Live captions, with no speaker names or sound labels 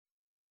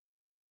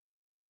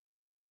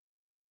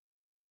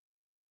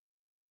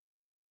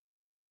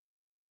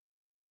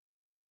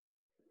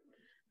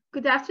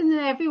Good afternoon,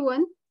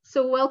 everyone.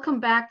 So welcome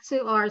back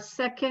to our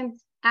second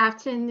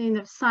afternoon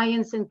of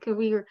Science and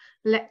Career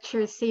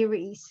lecture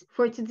series.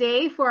 For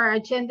today, for our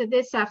agenda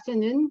this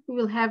afternoon, we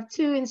will have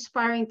two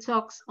inspiring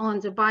talks on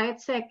the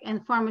biotech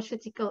and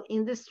pharmaceutical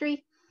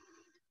industry,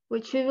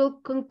 which we will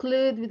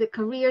conclude with a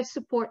career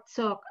support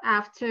talk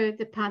after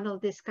the panel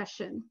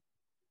discussion.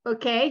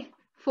 Okay,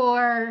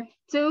 for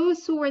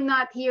those who were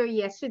not here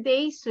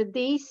yesterday, so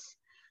this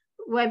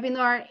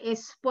webinar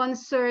is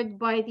sponsored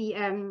by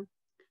the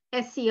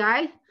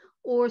SCI,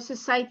 or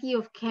Society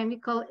of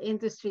Chemical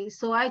Industry.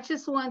 So I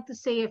just want to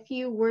say a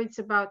few words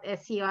about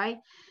SCI.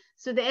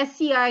 So the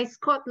SCI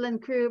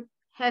Scotland Group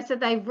has a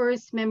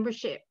diverse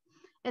membership,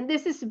 and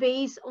this is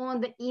based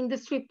on the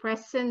industry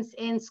presence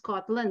in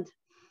Scotland,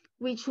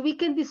 which we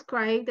can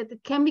describe that the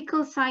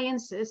chemical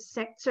sciences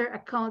sector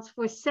accounts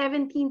for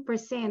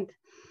 17%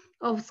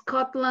 of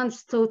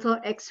Scotland's total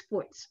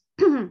exports.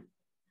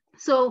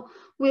 So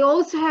we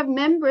also have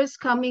members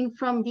coming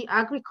from the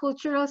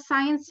agricultural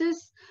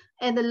sciences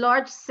and a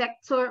large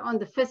sector on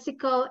the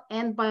physical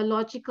and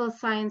biological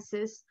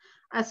sciences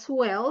as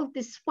well,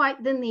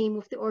 despite the name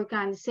of the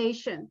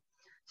organization.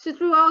 So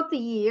throughout the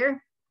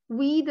year,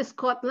 we, the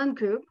Scotland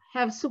Group,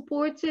 have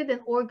supported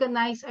and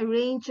organized a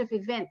range of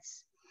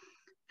events,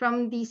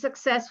 from the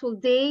successful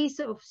days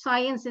of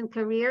science and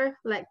career,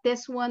 like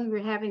this one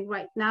we're having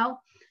right now,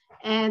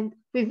 and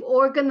we've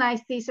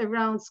organized these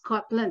around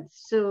Scotland.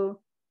 So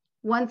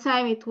one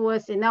time it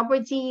was in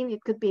Aberdeen,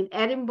 it could be in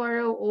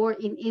Edinburgh or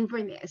in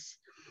Inverness.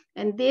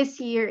 And this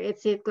year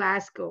it's in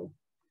Glasgow.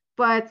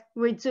 But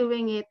we're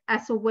doing it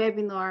as a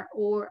webinar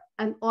or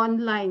an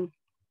online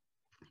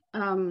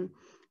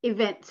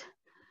event.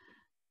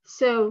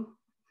 So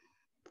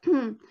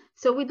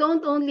we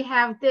don't only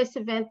have this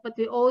event, but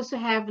we also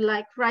have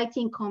like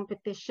writing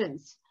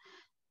competitions.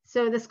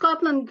 So the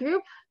Scotland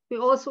Group, we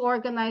also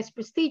organize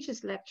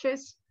prestigious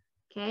lectures,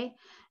 okay?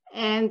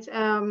 And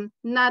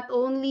not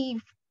only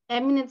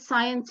eminent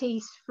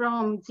scientists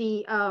from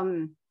the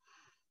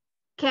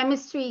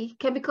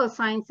chemical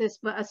sciences,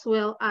 but as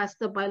well as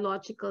the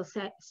biological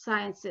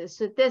sciences.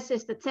 So this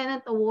is the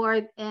Tennant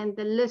Award and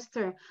the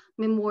Lister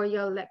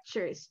Memorial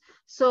Lectures.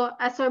 So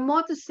as our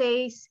motto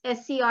says,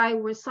 SCI,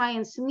 where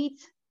science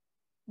meets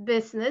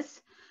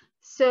business.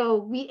 So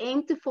we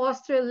aim to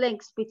foster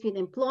links between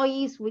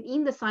employees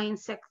within the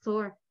science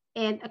sector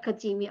and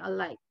academia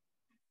alike,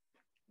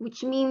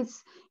 which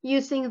means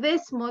using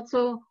this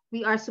motto,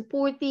 we are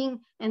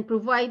supporting and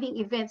providing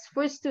events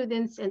for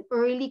students and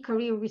early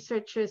career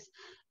researchers,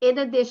 in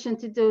addition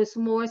to those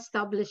more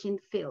established in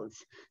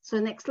fields. So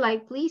next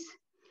slide, please.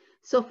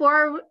 So for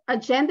our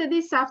agenda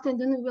this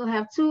afternoon, we will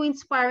have two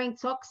inspiring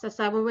talks, as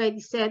I've already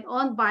said,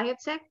 on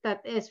biotech. That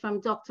is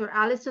from Dr.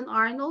 Alison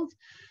Arnold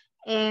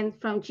and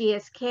from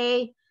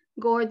GSK,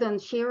 Gordon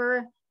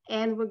Shearer,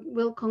 and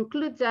we'll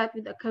conclude that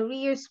with a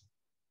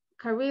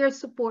career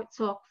support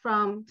talk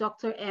from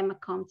Dr. Emma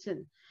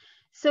Compton.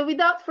 So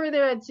without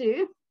further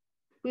ado,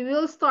 we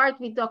will start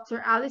with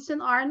Dr.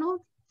 Alison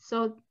Arnold.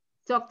 So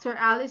Dr.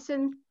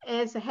 Alison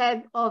is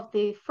head of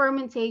the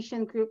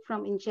fermentation group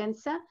from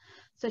Ingenza.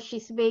 So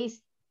she's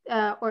based,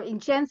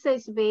 Ingenza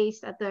is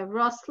based at the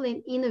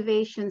Roslin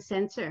Innovation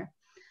Center.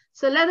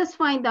 So let us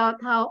find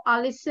out how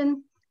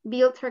Alison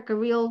built her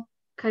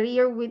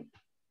career with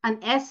an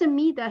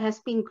SME that has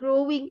been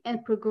growing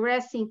and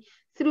progressing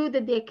through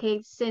the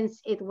decades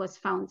since it was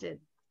founded.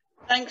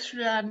 Thanks,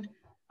 Ruan.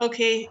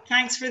 Okay,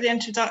 thanks for the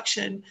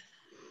introduction.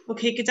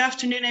 Okay, good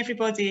afternoon,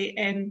 everybody.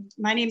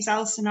 My name's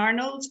Alison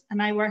Arnold,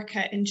 and I work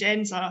at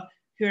Ingenza,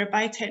 who are a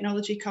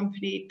biotechnology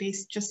company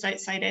based just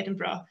outside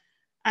Edinburgh.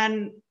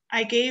 And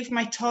I gave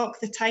my talk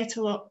the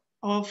title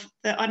of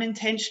The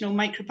Unintentional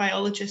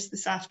Microbiologist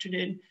this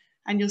afternoon,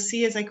 and you'll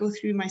see as I go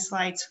through my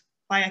slides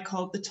why I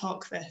called the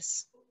talk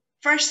this.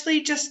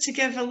 Firstly, just to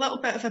give a little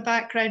bit of a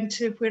background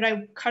to where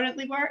I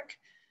currently work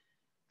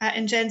at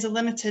Ingenza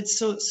Limited.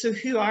 So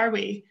who are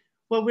we?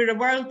 Well, we're a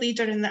world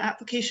leader in the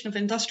application of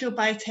industrial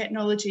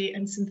biotechnology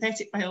and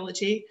synthetic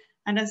biology.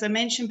 And as I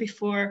mentioned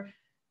before,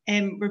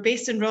 we're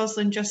based in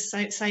Roslin, just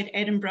outside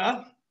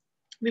Edinburgh.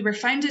 We were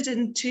founded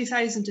in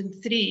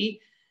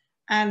 2003.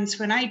 And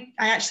when I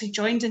actually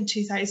joined in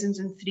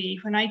 2003,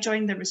 when I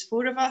joined, there was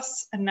 4 of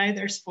us, and now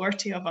there's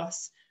 40 of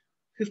us.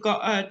 Who've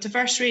got a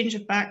diverse range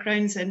of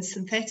backgrounds in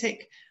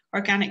synthetic,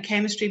 organic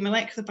chemistry,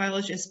 molecular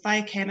biologists,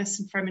 biochemists,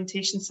 and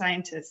fermentation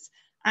scientists,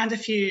 and a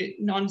few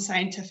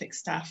non-scientific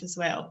staff as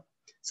well.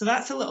 So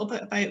that's a little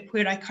bit about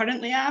where I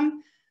currently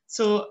am.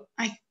 So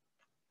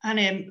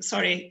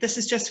sorry, this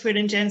is just where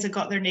Ingenza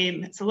got their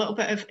name. It's a little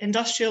bit of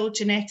industrial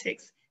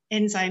genetics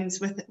enzymes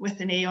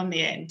with an A on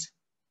the end.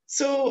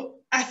 So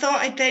I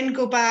thought I'd then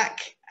go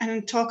back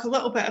and talk a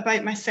little bit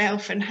about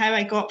myself and how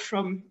I got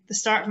from the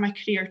start of my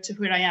career to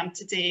where I am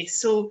today.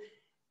 So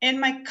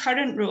in my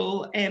current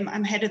role,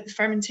 I'm head of the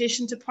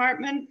fermentation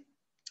department.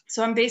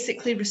 So I'm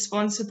basically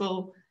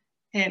responsible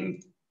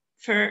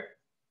for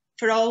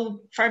all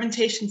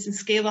fermentations and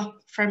scale-up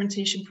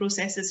fermentation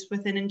processes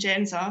within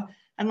Ingenza.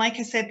 And like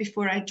I said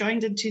before, I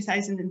joined in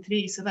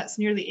 2003, so that's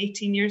nearly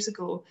 18 years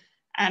ago.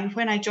 And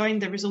when I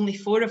joined, there was only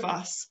 4 of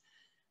us.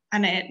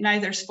 and now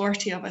there's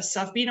 40 of us.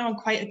 So I've been on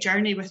quite a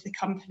journey with the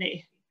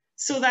company.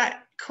 So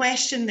that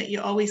question that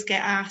you always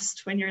get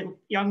asked when you're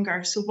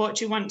younger, so what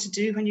do you want to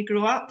do when you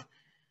grow up?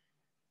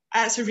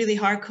 That's a really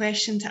hard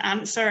question to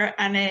answer.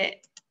 And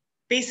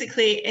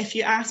basically, if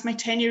you ask my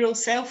 10-year-old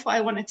self what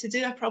I wanted to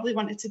do, I probably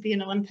wanted to be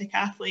an Olympic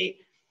athlete.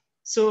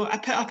 So I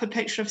put up a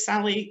picture of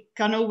Sally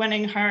Gunnell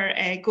winning her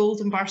gold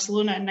in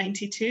Barcelona in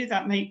 '92.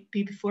 That might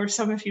be before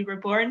some of you were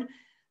born,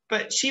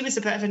 but she was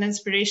a bit of an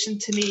inspiration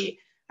to me.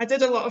 I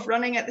did a lot of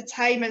running at the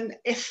time, and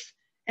if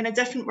in a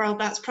different world,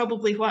 that's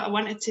probably what I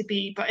wanted to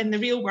be. But in the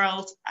real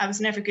world, I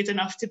was never good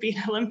enough to be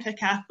an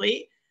Olympic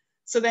athlete.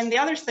 So then the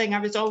other thing I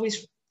was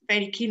always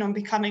very keen on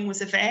becoming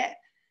was a vet,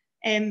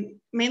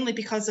 mainly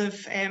because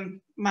of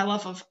my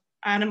love of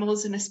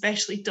animals and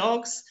especially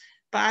dogs.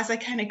 But as I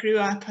kind of grew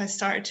up, I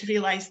started to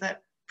realise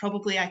that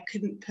probably I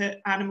couldn't put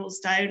animals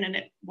down and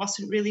it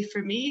wasn't really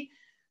for me.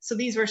 So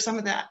these were some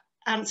of the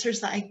answers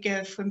that I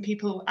give when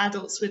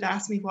adults would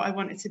ask me what I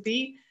wanted to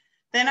be.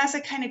 Then as I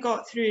kind of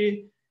got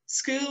through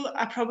school,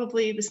 I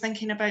probably was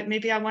thinking about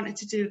maybe I wanted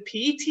to be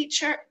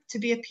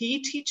a PE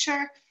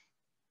teacher.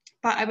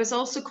 But I was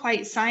also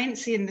quite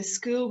sciencey in the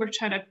school. We're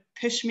trying to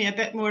push me a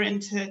bit more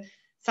into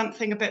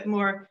something a bit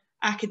more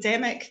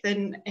academic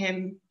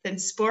than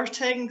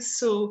sporting.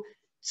 So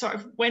sort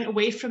of went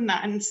away from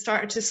that and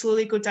started to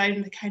slowly go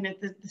down the kind of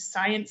the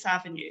science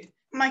avenue.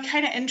 My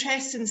kind of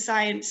interest in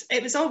science,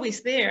 it was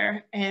always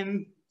there.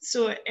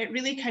 So it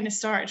really kind of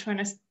started when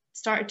I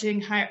started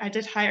doing I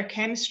did higher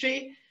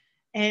chemistry,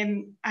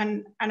 and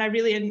I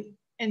really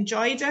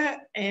enjoyed it.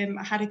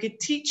 I had a good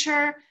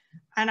teacher,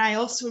 and I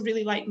also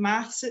really liked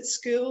maths at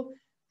school.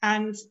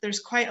 And there's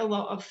quite a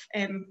lot of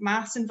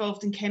maths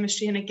involved in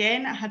chemistry. And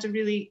again, I had a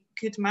really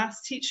good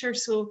maths teacher.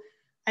 So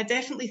I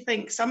definitely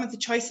think some of the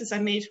choices I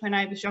made when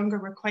I was younger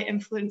were quite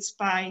influenced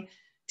by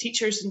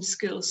teachers in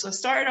school. So I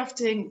started off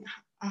doing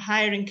a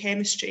higher in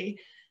chemistry.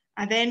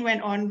 I then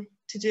went on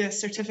to do a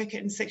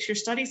certificate in 6-year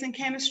studies in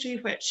chemistry,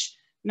 which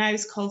now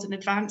is called an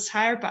advanced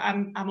higher, but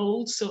I'm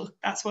old, so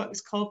that's what it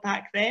was called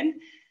back then.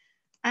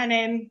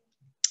 And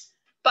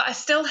but I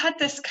still had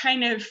this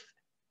kind of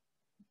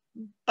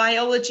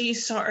biology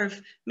sort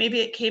of, maybe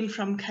it came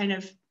from kind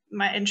of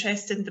my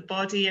interest in the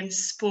body and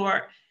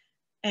sport.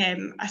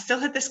 I still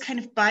had this kind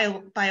of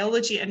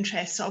biology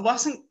interest, so I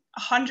wasn't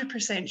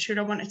 100% sure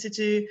I wanted to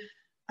do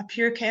a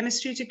pure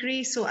chemistry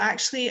degree. So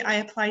actually I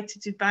applied to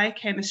do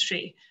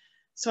biochemistry.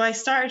 So I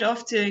started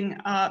off doing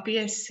a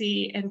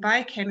BSc in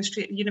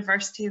biochemistry at the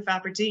University of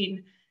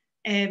Aberdeen.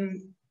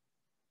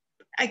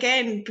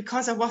 Again,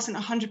 because I wasn't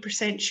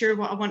 100% sure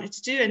what I wanted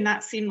to do, and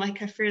that seemed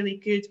like a fairly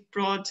good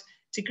broad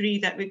degree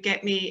that would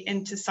get me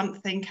into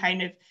something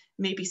kind of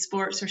maybe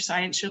sports or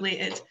science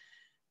related.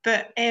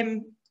 But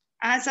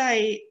as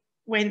I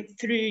went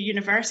through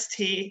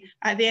university,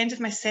 at the end of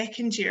my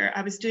second year,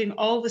 I was doing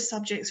all the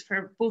subjects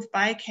for both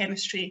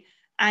biochemistry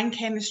and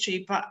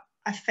chemistry, but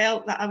I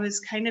felt that I was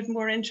kind of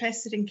more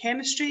interested in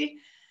chemistry.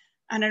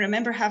 And I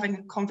remember having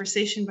a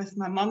conversation with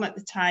my mum at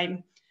the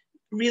time,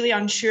 really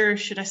unsure,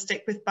 should I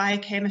stick with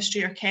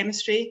biochemistry or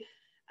chemistry?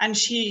 And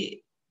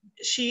she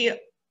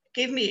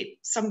gave me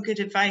some good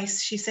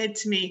advice. She said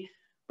to me,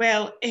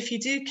 well, if you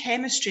do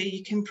chemistry,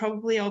 you can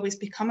probably always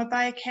become a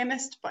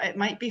biochemist, but it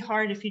might be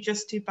hard if you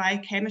just do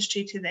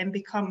biochemistry to then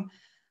become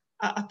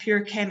a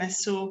pure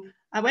chemist. So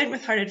I went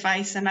with her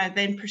advice, and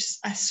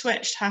I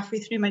switched halfway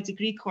through my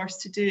degree course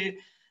to do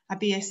a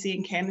BSc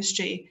in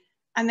chemistry.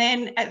 And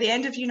then at the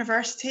end of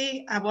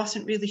university, I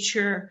wasn't really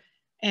sure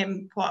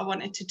what I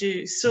wanted to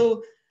do.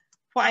 So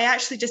what I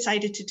actually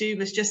decided to do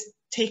was just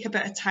take a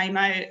bit of time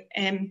out.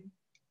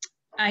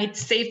 I'd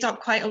saved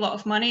up quite a lot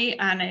of money,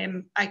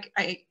 and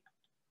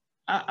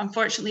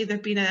unfortunately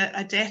there'd been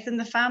a death in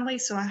the family,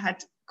 so I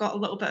had got a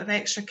little bit of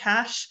extra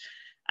cash,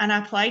 and I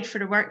applied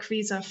for a work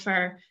visa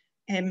for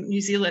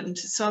New Zealand.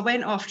 So I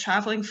went off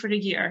traveling for a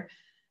year,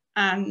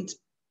 and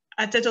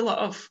I did a lot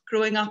of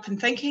growing up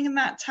and thinking in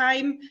that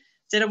time.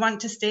 Did I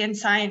want to stay in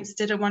science?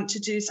 Did I want to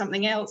do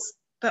something else?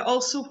 But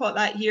also what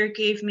that year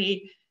gave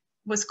me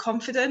was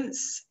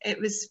confidence. It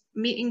was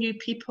meeting new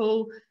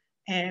people,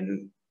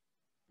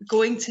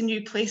 going to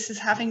new places,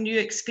 having new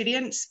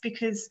experience,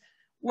 because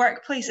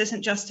workplace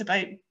isn't just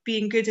about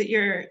being good at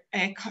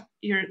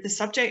the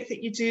subject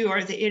that you do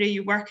or the area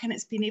you work in.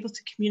 It's being able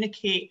to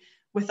communicate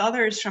with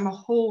others from a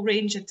whole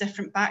range of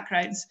different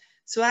backgrounds.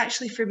 So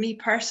actually for me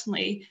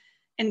personally,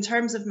 in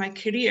terms of my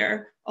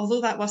career,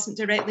 although that wasn't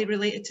directly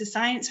related to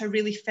science, I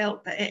really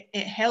felt that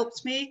it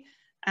helped me.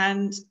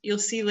 And you'll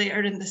see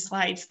later in the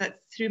slides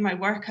that through my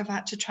work, I've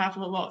had to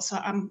travel a lot. So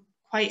I'm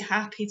quite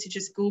happy to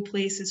just go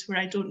places where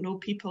I don't know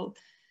people.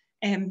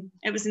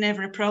 It was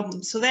never a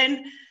problem. So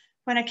then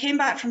when I came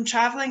back from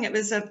traveling, it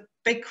was a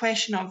big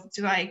question of,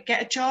 do I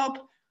get a job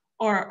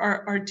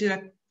or do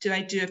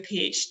I do a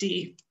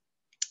PhD?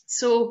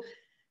 So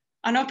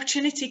an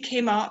opportunity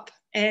came up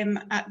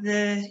at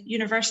the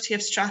University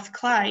of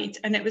Strathclyde,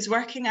 and it was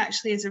working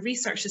actually as a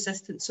research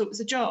assistant. So it was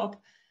a job,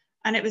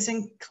 and it was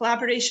in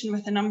collaboration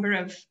with a number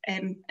of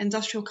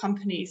industrial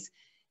companies,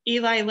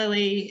 Eli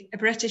Lilly, a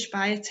British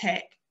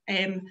biotech,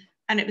 and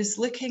and it was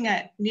looking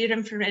at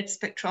near-infrared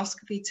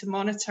spectroscopy to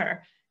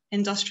monitor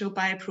industrial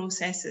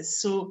bioprocesses.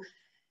 So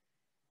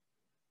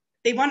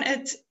they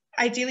wanted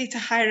ideally to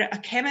hire a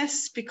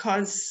chemist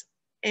because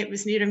it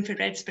was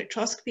near-infrared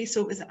spectroscopy,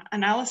 so it was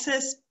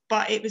analysis,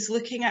 but it was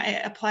looking at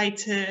it applied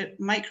to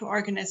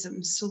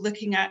microorganisms, so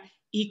looking at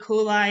E.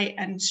 coli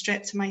and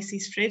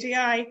Streptomyces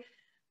fredii,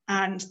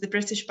 and the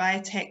British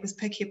biotech was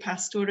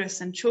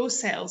Pichia and CHO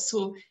cells.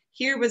 So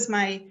here was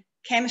my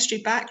chemistry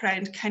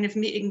background kind of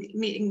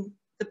meeting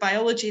the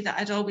biology that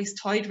I'd always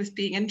toyed with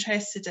being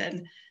interested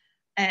in.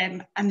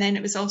 And then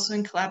it was also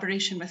in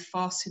collaboration with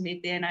FOSS, who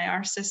made the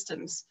NIR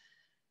systems.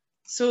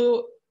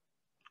 So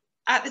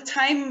at the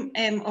time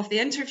of the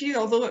interview,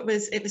 although it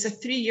was a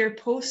 3-year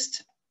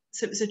post,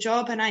 so it was a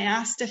job, and I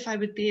asked if I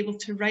would be able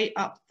to write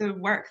up the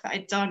work that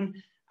I'd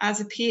done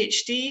as a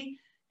PhD,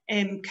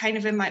 kind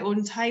of in my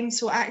own time.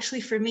 So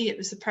actually for me, it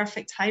was the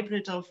perfect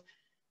hybrid of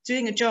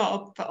doing a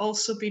job, but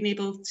also being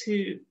able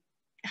to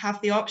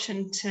have the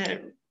option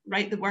to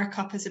write the work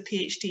up as a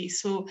PhD.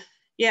 So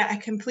yeah, I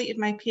completed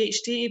my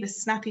PhD with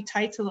the snappy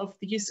title of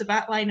the use of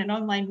at-line and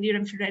online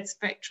near-infrared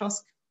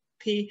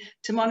spectroscopy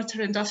to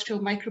monitor industrial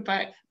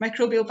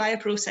microbial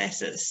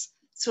bioprocesses.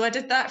 So I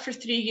did that for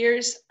 3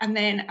 years, and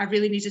then I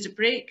really needed a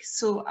break.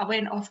 So I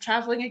went off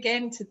traveling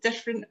again to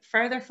different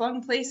further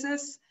flung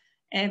places.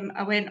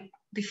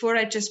 Before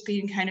I'd just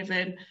been kind of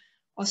in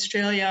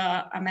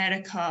Australia,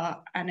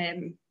 America,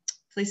 and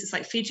places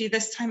like Fiji.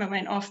 This time I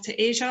went off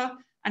to Asia.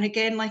 And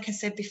again, like I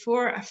said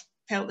before, I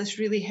felt this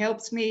really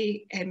helped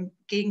me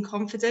gain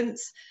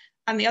confidence.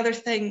 And the other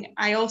thing,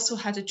 I also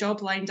had a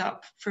job lined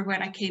up for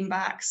when I came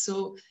back.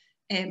 So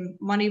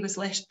money was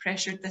less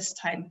pressured this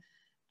time.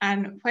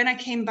 And when I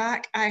came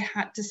back, I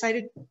had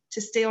decided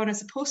to stay on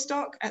as a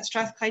postdoc at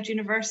Strathclyde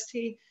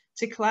University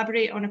to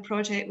collaborate on a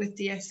project with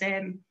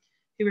DSM,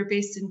 who were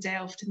based in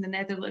Delft in the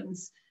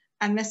Netherlands.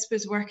 And this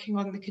was working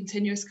on the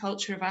continuous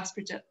culture of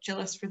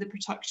aspergillus for the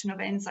production of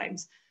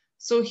enzymes.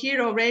 So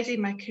here already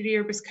my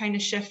career was kind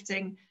of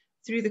shifting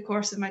through the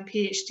course of my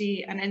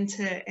PhD and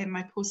into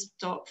my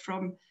postdoc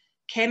from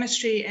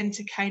chemistry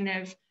into kind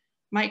of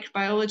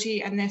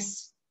microbiology. And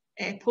this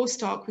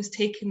postdoc was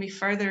taking me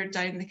further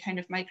down the kind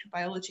of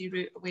microbiology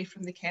route away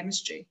from the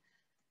chemistry.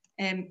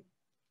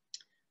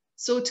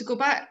 So to go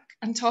back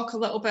and talk a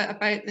little bit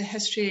about the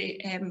history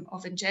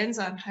of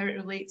Ingenza and how it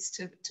relates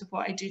to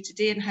what I do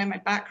today and how my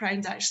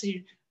background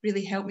actually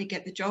really helped me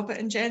get the job at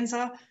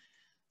Ingenza.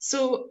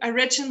 So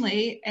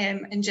originally,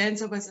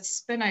 Ingenza was a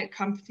spin-out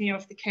company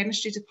of the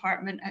chemistry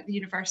department at the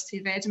University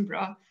of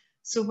Edinburgh.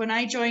 So when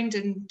I joined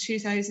in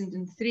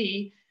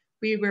 2003,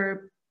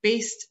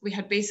 we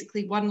had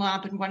basically one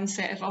lab and one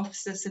set of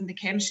offices in the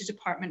chemistry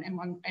department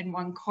in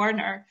one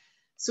corner.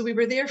 So we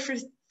were there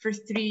for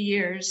 3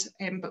 years,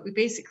 but we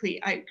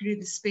basically outgrew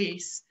the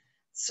space.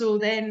 So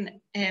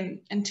then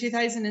in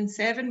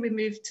 2007, we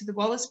moved to the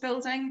Wallace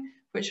building,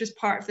 which was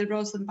part of the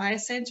Roslin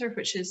Biocentre,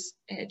 which is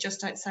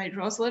just outside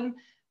Roslin.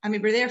 And we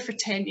were there for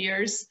 10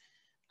 years.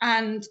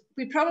 And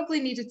we probably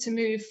needed to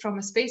move from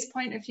a space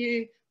point of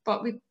view,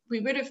 but we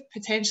would have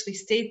potentially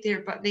stayed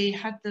there, but they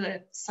had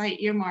the site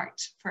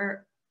earmarked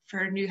for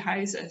new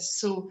houses.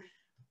 So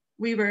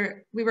we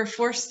were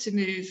forced to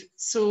move.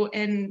 So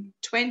in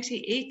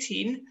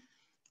 2018,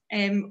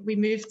 we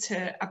moved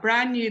to a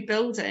brand new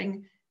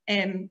building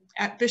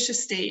at Bush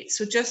Estate,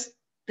 so just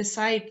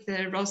beside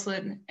the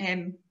Roslin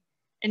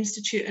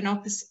Institute and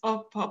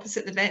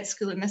opposite the vet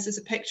school. And this is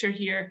a picture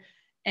here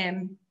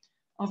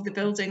of the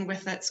building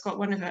with it's got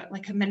one of it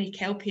like a mini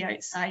Kelpie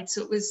outside.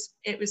 So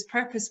it was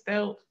purpose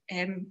built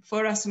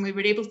for us, and we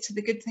were able to.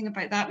 The good thing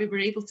about that, we were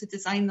able to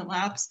design the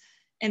labs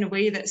in a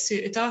way that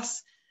suited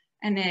us.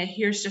 And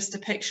here's just a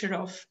picture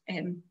of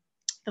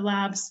the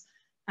labs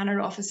and our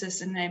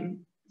offices,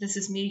 and this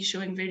is me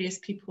showing various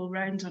people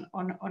around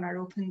on our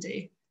open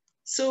day.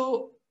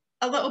 So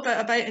a little bit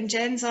about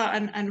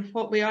Ingenza and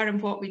what we are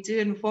and what we do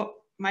and what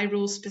my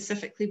role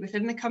specifically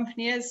within the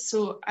company is.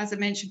 So as I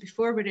mentioned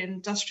before, we're an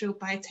industrial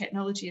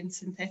biotechnology and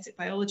synthetic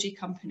biology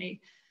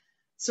company.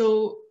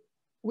 So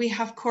we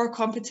have core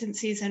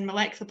competencies in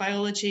molecular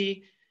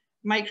biology,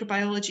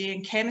 microbiology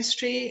and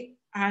chemistry.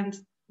 And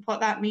what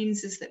that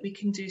means is that we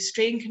can do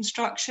strain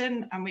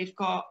construction, and we've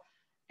got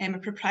a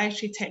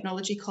proprietary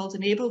technology called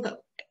Enable that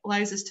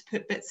allows us to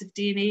put bits of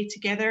DNA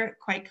together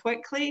quite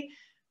quickly.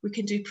 We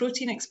can do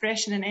protein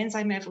expression and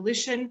enzyme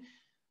evolution.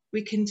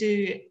 We can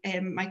do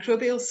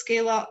microbial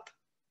scale up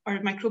or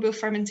microbial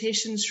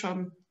fermentations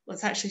from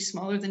what's actually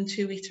smaller than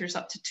 2 litres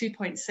up to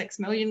 2.6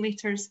 million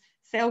litres,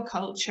 cell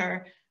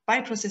culture,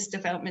 bioprocess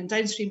development,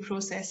 downstream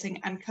processing,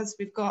 and because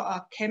we've got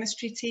a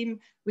chemistry team,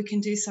 we can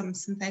do some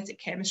synthetic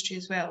chemistry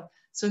as well.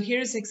 So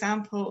here's an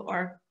example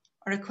or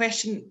a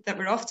question that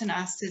we're often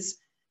asked is,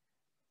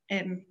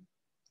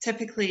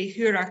 typically,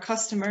 who are our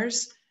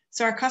customers?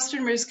 So our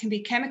customers can be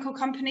chemical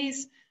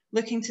companies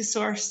looking to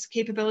source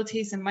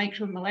capabilities in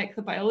micro and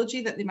molecular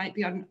biology that they might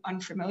be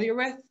unfamiliar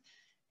with.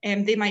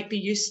 They might be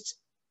used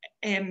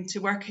to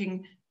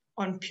working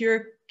on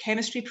pure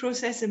chemistry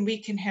process, and we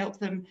can help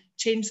them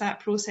change that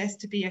process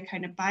to be a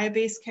kind of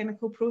bio-based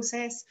chemical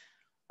process.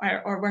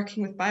 or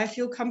working with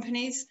biofuel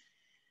companies.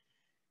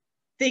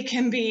 They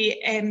can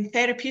be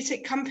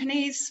therapeutic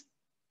companies,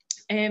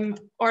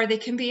 or they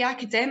can be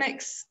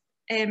academics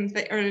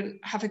that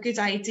have a good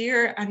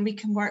idea, and we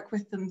can work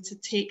with them to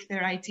take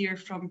their idea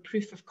from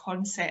proof of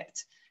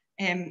concept.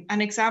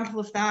 An example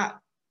of that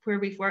where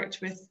we've worked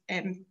with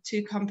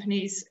 2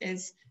 companies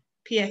is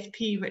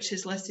PFP, which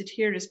is listed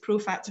here as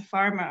Profactor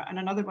Pharma, and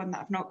another one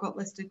that I've not got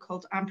listed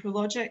called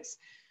Amprologics,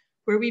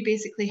 where we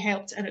basically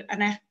helped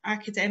an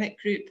academic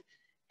group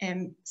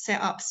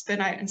set up,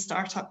 spin out and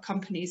start up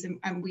companies,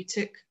 and we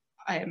took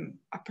a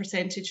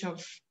percentage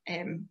of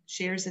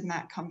shares in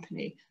that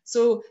company.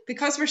 So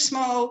because we're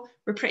small,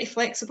 we're pretty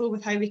flexible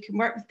with how we can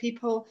work with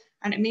people,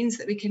 and it means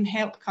that we can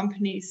help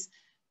companies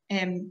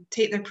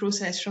take their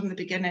process from the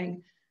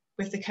beginning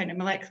with the kind of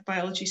molecular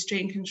biology,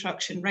 strain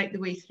construction, right the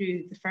way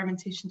through the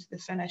fermentation to the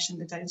finish and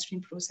the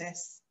downstream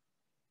process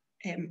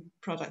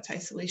product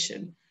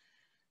isolation.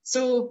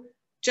 So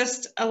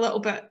just a little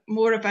bit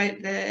more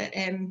about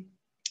the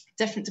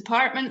different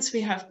departments.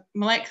 We have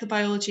molecular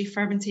biology,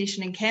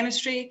 fermentation and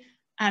chemistry.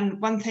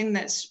 And one thing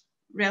that's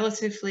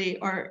relatively,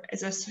 or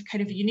is a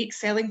kind of a unique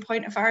selling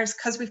point of ours,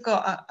 because we've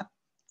got a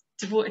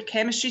devoted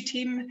chemistry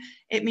team,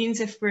 it means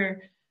if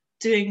we're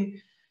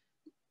doing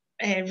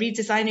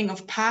redesigning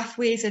of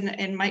pathways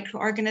in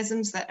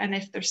microorganisms, and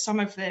if there's some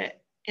of the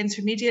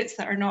intermediates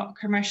that are not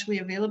commercially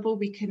available,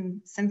 we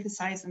can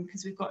synthesize them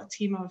because we've got a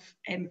team of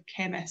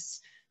chemists.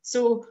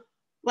 So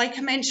like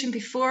I mentioned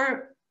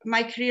before,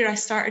 my career, I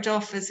started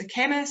off as a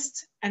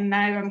chemist, and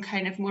now I'm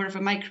kind of more of a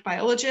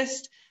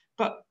microbiologist,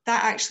 but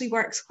that actually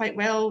works quite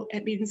well.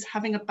 It means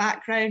having a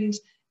background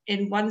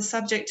in one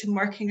subject and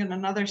working on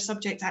another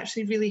subject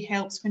actually really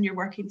helps when you're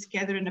working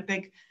together in a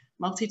big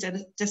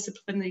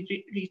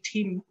multidisciplinary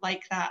team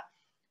like that.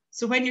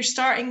 So when you're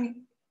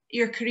starting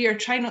your career,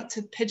 try not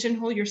to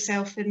pigeonhole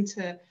yourself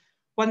into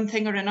one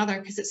thing or another,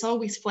 because it's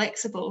always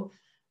flexible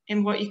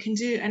in what you can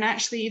do. And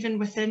actually, even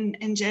within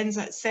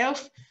Ingenza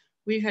itself,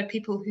 we've had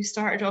people who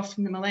started off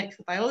in the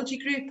molecular biology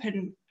group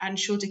and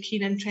showed a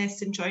keen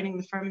interest in joining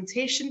the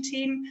fermentation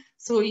team.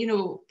 So, you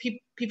know,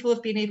 people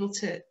have been able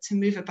to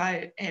move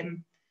about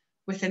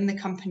within the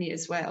company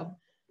as well.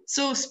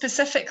 So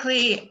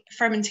specifically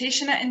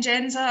fermentation at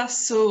Ingenza,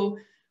 so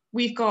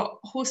we've got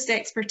host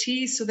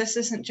expertise. So this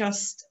isn't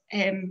just,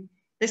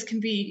 this can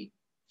be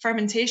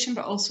fermentation,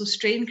 but also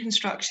strain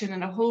construction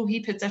and a whole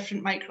heap of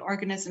different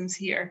microorganisms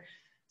here.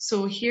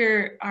 So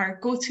here our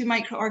go-to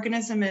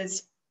microorganism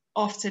is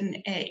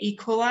often E.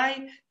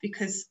 coli,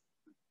 because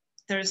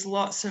there's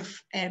lots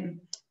of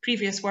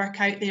previous work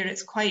out there.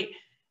 It's quite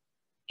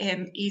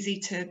easy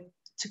to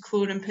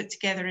clone and put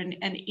together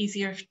and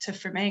easier to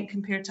ferment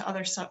compared to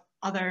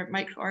other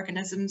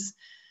microorganisms.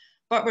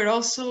 But we're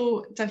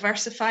also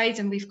diversified,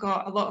 and we've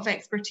got a lot of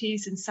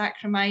expertise in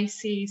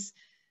Saccharomyces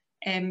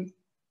and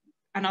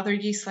other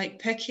yeasts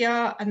like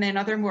Pichia, and then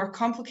other more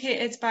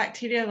complicated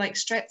bacteria like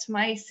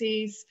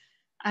Streptomyces,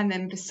 and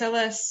then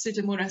Bacillus,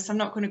 Pseudomonas. I'm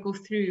not going to go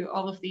through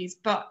all of these,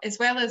 but as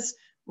well as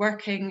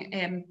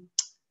working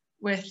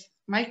with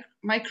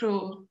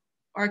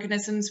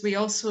microorganisms, we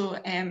also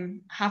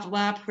have a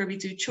lab where we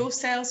do CHO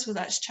cells, so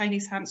that's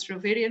Chinese hamster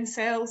ovarian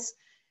cells.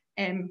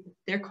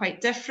 They're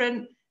quite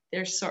different,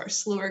 they're sort of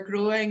slower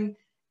growing,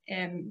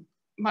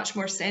 much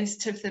more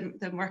sensitive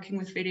than working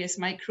with various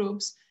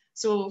microbes.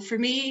 So for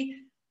me,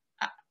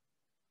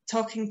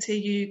 talking to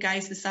you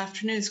guys this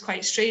afternoon is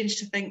quite strange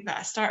to think that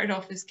I started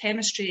off as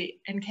chemistry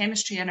and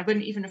I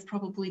wouldn't even have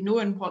probably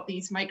known what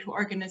these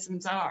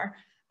microorganisms are.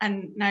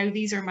 And now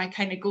these are my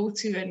kind of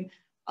go-to, and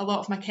a lot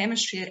of my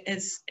chemistry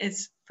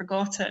is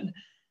forgotten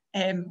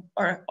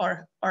or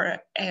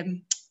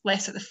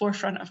less at the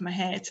forefront of my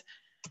head.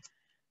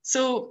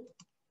 So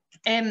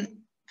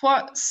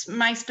what's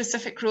my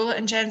specific role at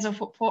Ingenza?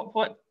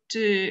 What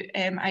do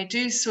I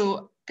do?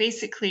 So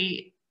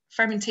basically,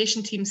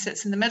 fermentation team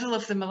sits in the middle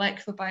of the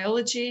molecular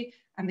biology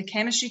and the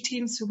chemistry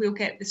team. So we'll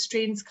get the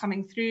strains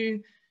coming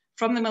through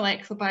from the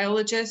molecular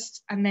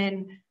biologist, and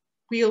then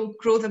we'll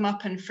grow them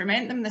up and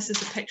ferment them. This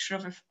is a picture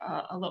of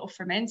a little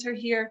fermenter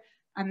here.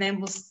 And then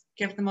we'll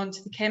give them on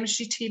to the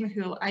chemistry team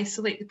who will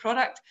isolate the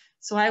product.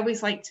 So I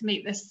always like to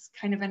make this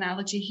kind of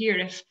analogy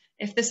here.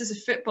 If this is a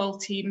football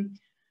team,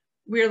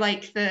 we're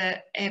like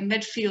the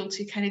midfield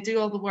who kind of do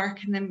all the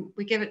work, and then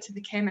we give it to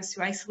the chemists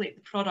who isolate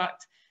the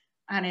product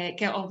and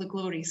get all the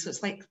glory. So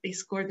it's like they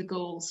score the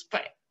goals.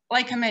 But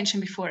like I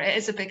mentioned before, it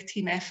is a big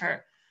team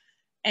effort.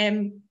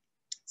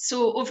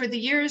 So over the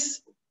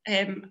years,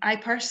 I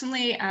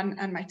personally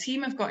and my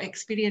team have got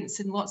experience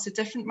in lots of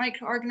different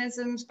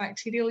microorganisms,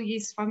 bacterial,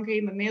 yeast, fungi,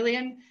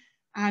 mammalian,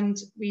 and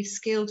we've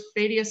scaled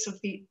various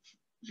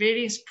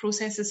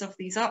processes of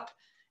these up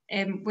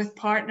with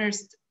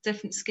partners,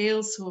 different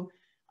scales, so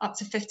up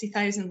to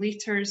 50,000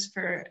 litres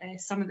for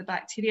some of the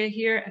bacteria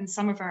here, and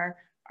some of our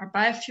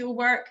biofuel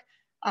work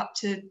up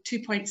to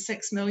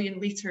 2.6 million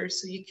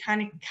litres. So you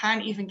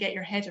can't even get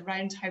your head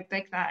around how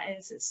big that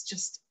is. It's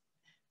just,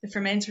 the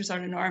fermenters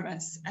are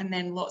enormous, and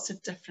then lots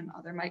of different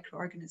other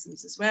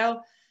microorganisms as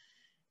well.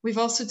 We've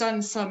also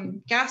done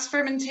some gas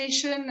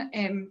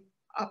fermentation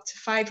up to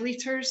 5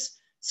 litres.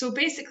 So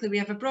basically we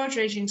have a broad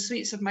ranging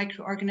suites of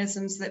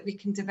microorganisms that we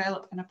can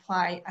develop and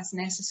apply as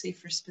necessary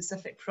for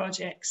specific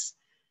projects.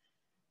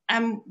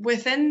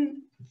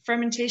 Within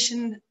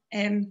fermentation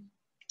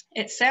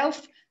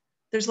itself,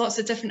 there's lots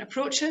of different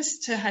approaches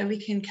to how we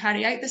can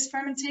carry out this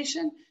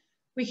fermentation.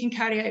 We can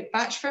carry out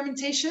batch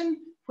fermentation,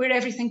 where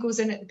everything goes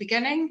in at the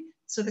beginning.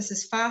 So this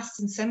is fast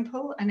and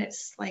simple, and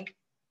it's like,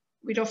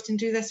 we'd often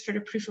do this for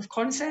a proof of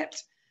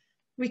concept.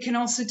 We can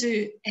also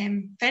do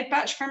fed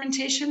batch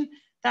fermentation.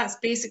 That's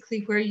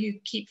basically where you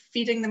keep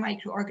feeding the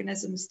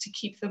microorganisms to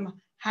keep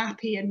them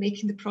happy and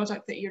making the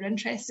product that you're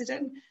interested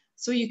in.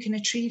 So you can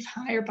achieve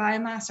higher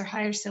biomass or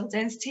higher cell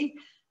density,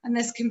 and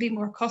this can be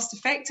more cost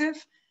effective.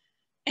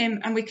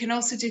 And we can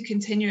also do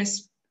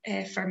continuous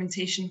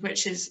fermentation,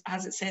 which is,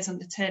 as it says on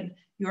the tin,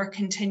 you are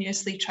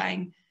continuously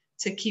trying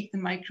to keep the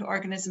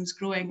microorganisms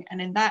growing.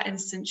 And in that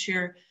instance,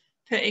 you're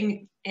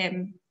putting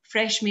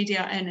fresh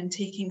media in and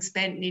taking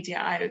spent media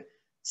out.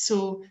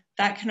 So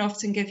that can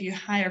often give you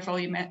higher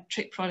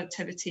volumetric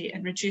productivity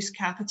and reduce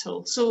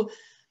capital. So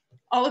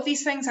all of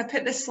these things, I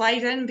put this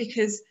slide in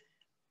because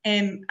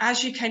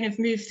as you kind of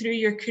move through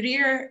your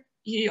career,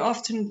 you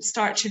often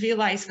start to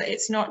realise that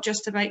it's not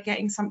just about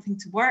getting something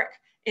to work,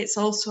 it's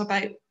also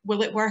about,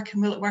 will it work,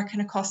 and will it work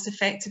in a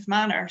cost-effective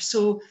manner?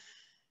 So,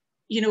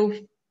 you know,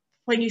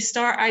 when you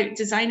start out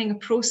designing a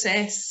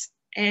process,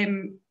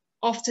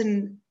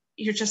 often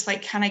you're just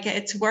like, can I get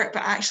it to work?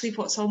 But actually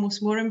what's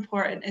almost more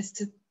important is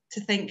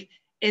to think,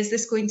 is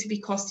this going to be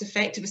cost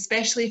effective?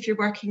 Especially if you're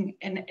working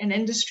in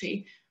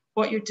industry,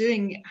 what you're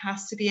doing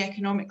has to be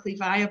economically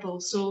viable.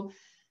 So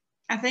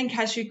I think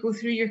as you go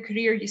through your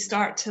career, you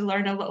start to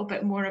learn a little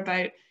bit more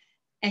about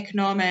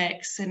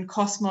economics and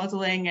cost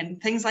modelling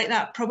and things like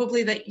that,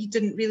 probably that you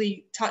didn't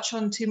really touch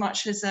on too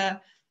much as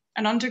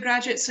an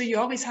undergraduate. So you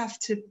always have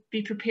to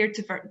be prepared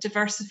to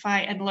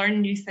diversify and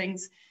learn new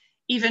things,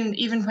 even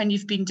when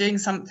you've been doing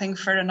something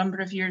for a number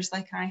of years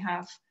like I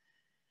have.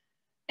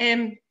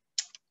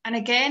 And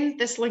again,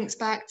 this links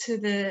back to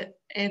the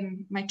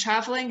my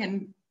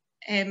travelling,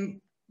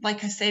 and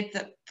like I said,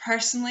 that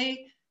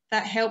personally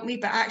that helped me,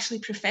 but actually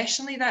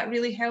professionally that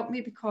really helped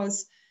me,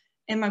 because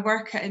in my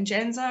work at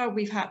Ingenza,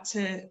 we've had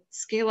to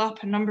scale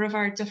up a number of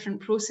our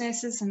different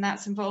processes, and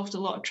that's involved a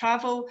lot of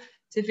travel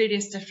to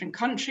various different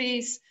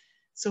countries.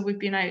 So we've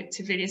been out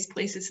to various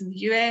places in the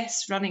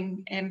US,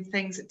 running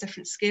things at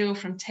different scale,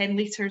 from 10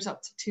 litres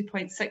up to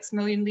 2.6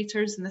 million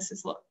litres, and this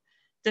is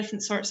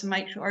different sorts of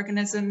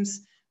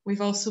microorganisms.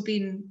 We've also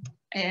been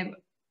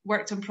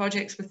worked on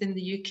projects within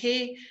the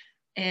UK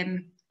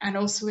and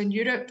also in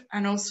Europe,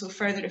 and also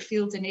further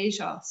afield in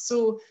Asia.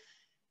 So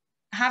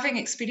having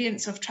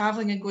experience of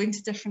traveling and going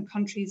to different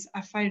countries,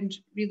 I found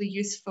really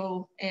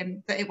useful,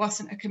 that it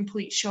wasn't a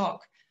complete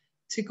shock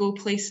to go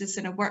places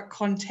in a work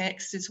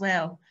context as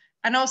well.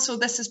 And also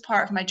this is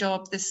part of my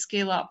job, this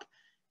scale up,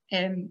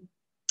 that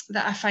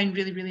I find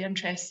really, really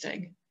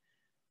interesting.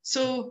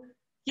 So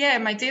yeah,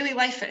 my daily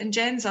life at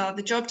Ingenza,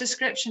 the job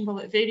description, well,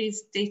 it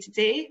varies day to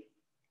day.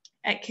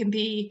 It can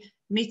be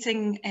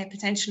meeting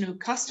potential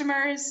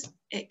customers.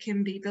 It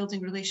can be building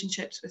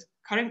relationships with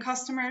current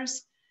customers.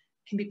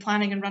 It can be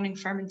planning and running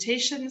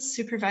fermentations,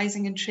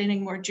 supervising and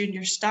training more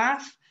junior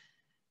staff,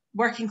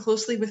 working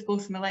closely with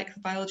both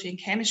molecular biology and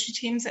chemistry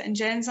teams at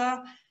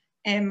Ingenza.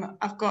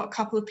 I've got a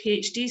couple of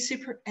PhD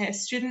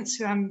students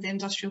who I'm the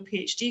industrial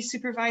PhD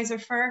supervisor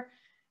for.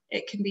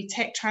 It can be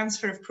tech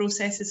transfer of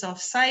processes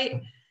off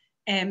site.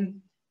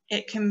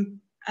 It can,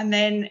 and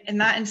then in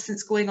that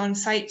instance, going on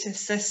site to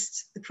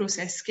assist the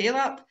process scale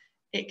up.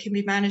 It can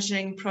be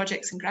managing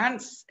projects and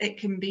grants. It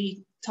can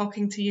be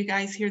talking to you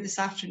guys here this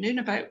afternoon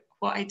about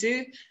what I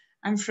do.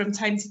 And from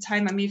time to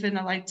time, I'm even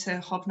allowed to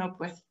hobnob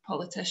with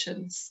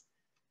politicians.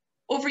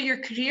 Over your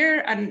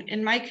career, and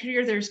in my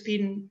career, there's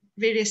been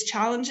various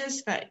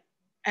challenges that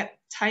at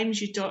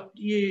times you doubt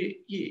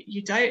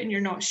and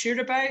you're not sure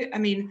about. I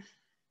mean,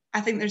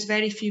 I think there's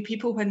very few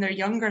people when they're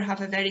younger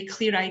have a very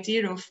clear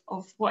idea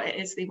of what it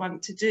is they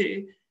want to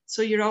do.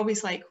 So you're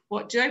always like,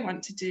 what do I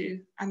want to do?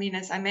 I mean,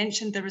 as I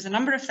mentioned, there was a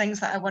number of things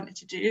that I wanted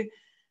to do.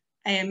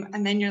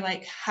 And then you're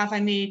like, have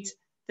I made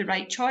the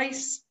right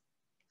choice?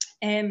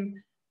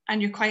 And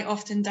you're quite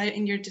often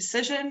doubting your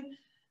decision.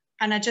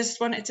 And I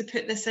just wanted to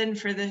put this in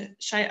for the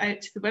shout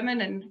out to the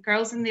women and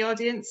girls in the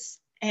audience.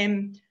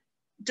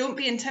 Don't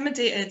be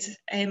intimidated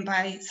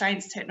by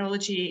science,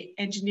 technology,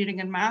 engineering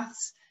and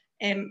maths.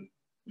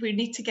 We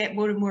need to get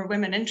more and more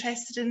women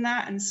interested in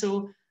that. And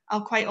so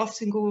I'll quite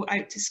often go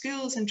out to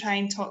schools and try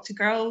and talk to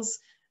girls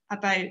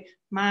about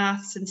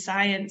maths and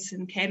science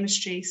and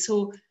chemistry.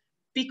 So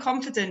be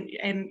confident,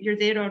 you're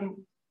there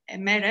on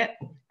merit.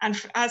 And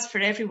as for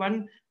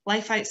everyone,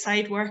 life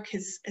outside work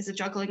is a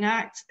juggling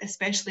act,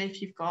 especially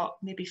if you've got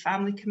maybe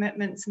family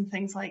commitments and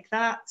things like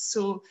that.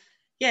 So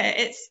yeah,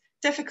 it's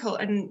difficult.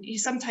 And you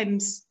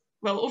sometimes,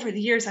 well, over the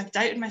years, I've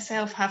doubted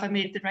myself. Have I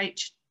made the right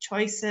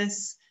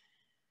choices?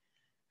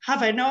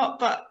 Have I not?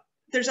 But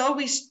there's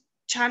always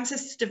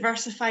chances to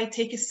diversify,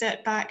 take a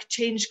step back,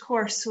 change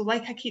course. So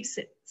like I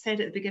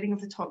said at the beginning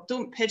of the talk,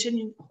 don't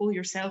pigeonhole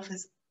yourself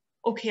as,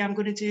 okay, I'm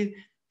going to do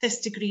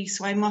this degree,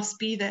 so I must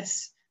be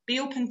this. Be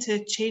open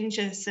to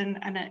changes and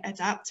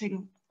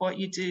adapting what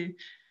you do.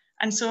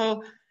 And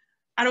so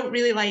I don't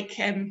really like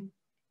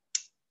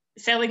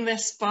selling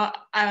this, but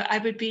I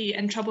would be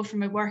in trouble for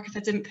my work if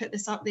I didn't put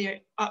this up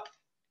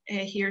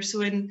here.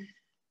 So in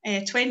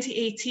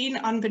 2018,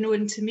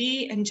 unbeknown to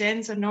me,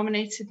 Ingenza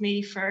nominated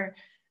me for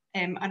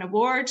an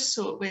award.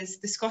 So it was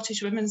the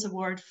Scottish Women's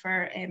Award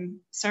for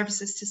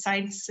services to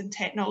science and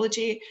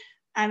technology.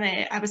 And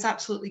I was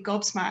absolutely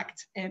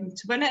gobsmacked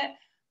to win it.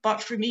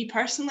 But for me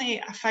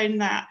personally, I found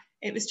that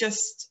it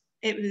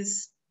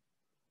was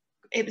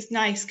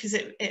nice because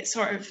it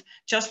sort of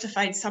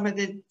justified some of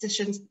the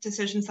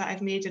decisions that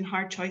I've made and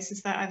hard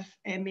choices that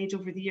I've made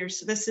over the years.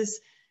 So this is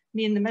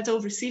me in the middle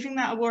receiving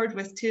that award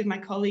with two of my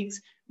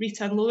colleagues,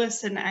 Rita and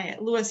Lois, and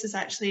Lois is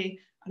actually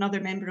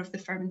another member of the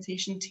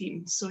fermentation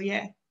team. So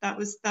yeah, that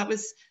was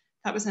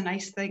a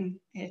nice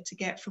thing to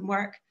get from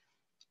work.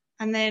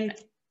 And then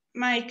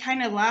my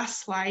kind of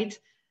last slide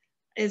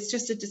is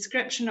just a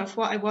description of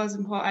what I was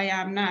and what I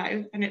am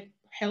now, and it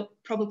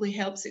probably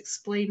helps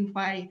explain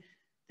why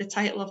the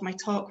title of my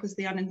talk was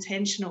The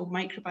Unintentional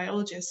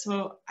Microbiologist.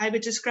 So I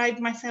would describe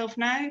myself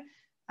now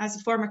as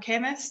a former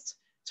chemist,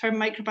 term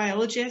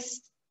microbiologist.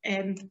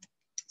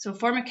 So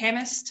former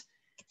chemist,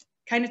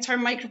 kind of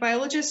term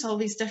microbiologist, all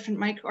these different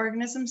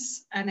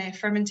microorganisms and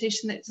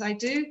fermentation that I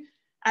do.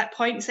 At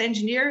points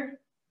engineer,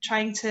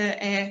 trying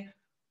to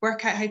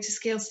work out how to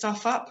scale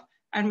stuff up,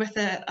 and with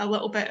a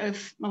little bit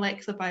of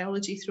molecular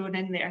biology thrown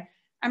in there.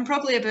 And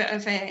probably a bit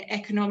of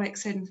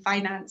economics and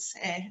finance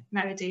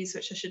nowadays,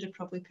 which I should have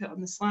probably put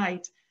on the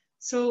slide.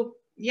 So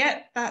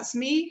yeah, that's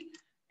me.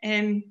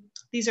 This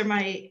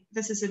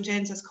is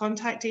Ingenza's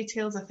contact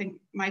details. I think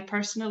my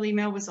personal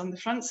email was on the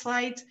front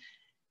slide.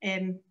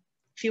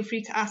 Feel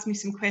free to ask me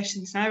some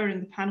questions now or in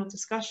the panel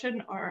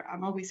discussion, or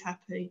I'm always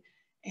happy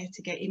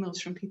to get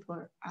emails from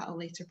people at a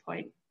later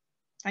point.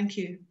 Thank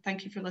you.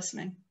 Thank you for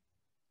listening.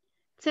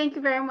 Thank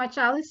you very much,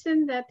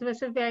 Alison. That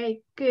was a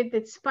very good,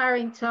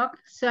 inspiring talk.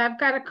 So I've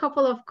got a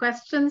couple of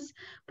questions,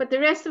 but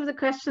the rest of the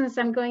questions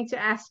I'm going to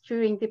ask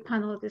during the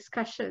panel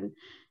discussion.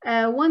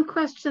 One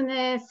question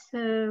is,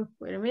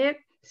 wait a minute.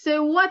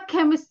 So what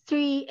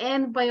chemistry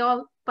and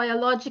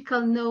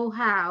biological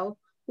know-how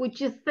would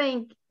you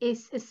think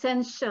is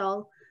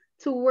essential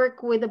to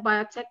work with a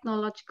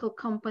biotechnological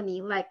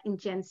company like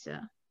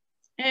Ingenza?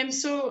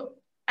 So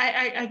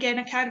I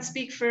can't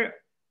speak for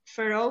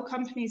all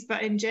companies,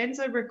 but in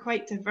Ingenza, we're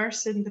quite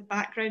diverse in the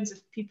backgrounds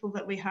of people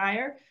that we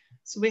hire.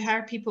 So we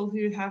hire people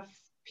who have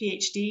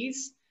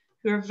PhDs,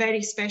 who are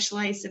very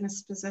specialized in a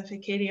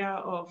specific area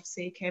of,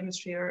 say,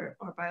 chemistry or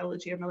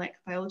biology or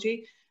molecular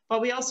biology. But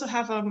we also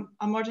have a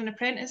modern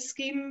apprentice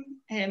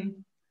scheme.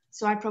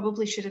 So I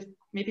probably should have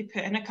maybe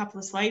put in a couple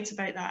of slides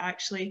about that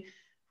actually,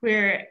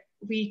 where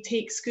we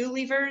take school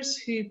leavers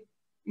who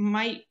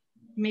might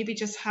maybe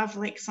just have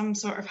like some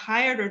sort of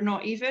hired or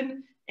not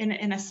even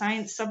in a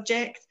science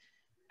subject.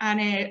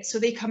 And so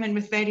they come in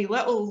with very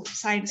little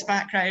science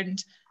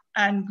background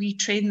and we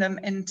train them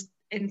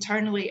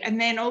internally. And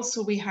then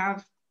also we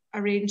have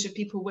a range of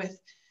people with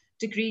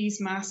degrees,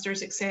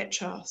 masters,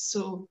 etc.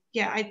 So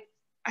yeah,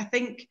 I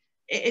think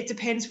it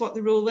depends what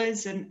the role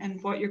is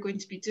and what you're going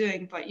to be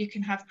doing, but you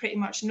can have pretty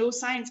much no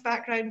science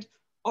background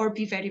or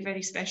be very,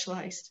 very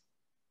specialized.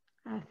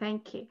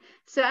 Thank you.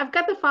 So I've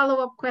got a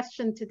follow-up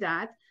question to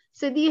that.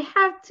 So do you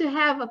have to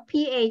have a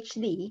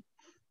PhD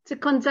to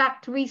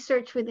conduct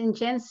research with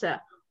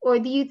Ingenza, or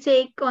do you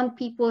take on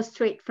people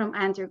straight from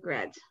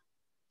undergrad?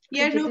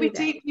 Yeah, no, we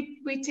take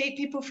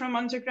people from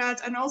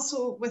undergrad, and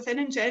also within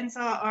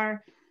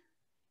Ingenza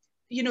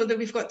that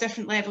we've got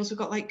different levels. We've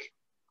got like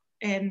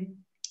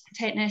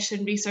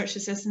technician, research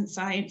assistant,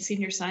 science,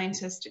 senior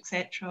scientist,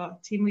 etc.,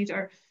 team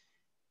leader.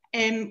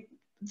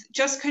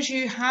 Just because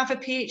you have a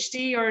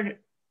PhD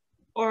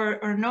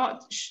or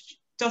not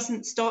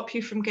doesn't stop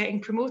you from getting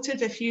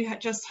promoted. If you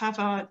just have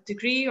a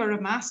degree or a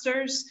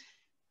master's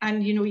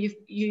and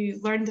you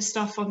learn the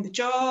stuff on the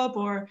job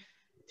or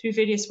through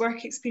various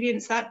work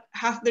experience, there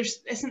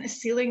isn't a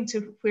ceiling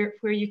to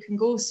where you can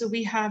go. So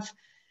we have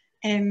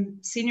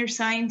senior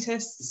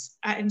scientists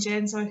at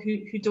Ingenza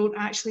who don't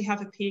actually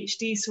have a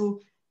PhD. So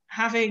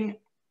having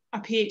a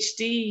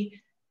PhD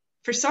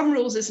for some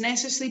roles is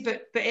necessary,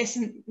 but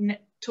isn't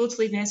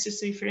totally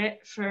necessary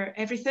for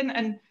everything.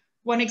 And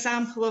one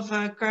example of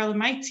a girl in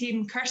my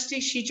team, Kirsty,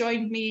 she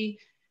joined me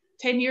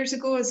 10 years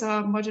ago as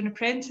a modern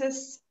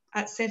apprentice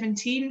at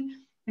 17,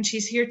 and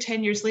she's here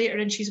 10 years later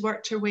and she's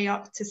worked her way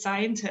up to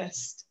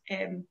scientist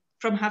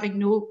from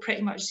having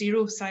pretty much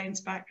zero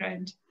science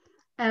background.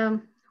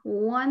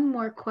 One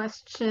more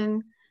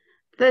question.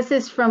 This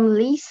is from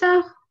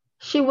Lisa.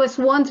 She was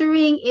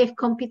wondering if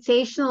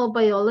computational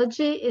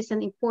biology is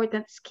an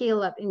important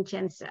skill at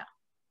Ingenza.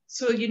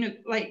 So,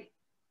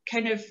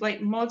 kind of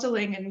like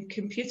modeling and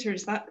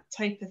computers, that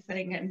type of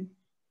thing. And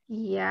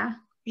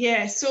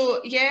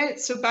so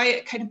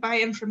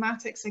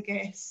bioinformatics, I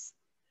guess.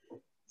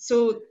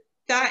 So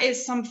that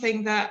is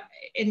something that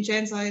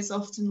Ingenza is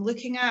often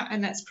looking at,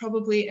 and that's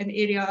probably an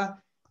area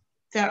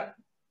that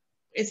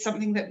is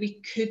something that we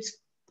could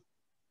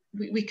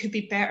we could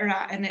be better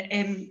at,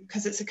 and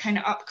because it's a kind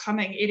of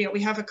upcoming area.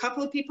 We have a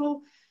couple of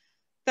people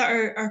that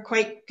are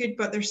quite good,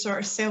 but they're sort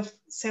of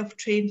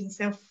self-trained and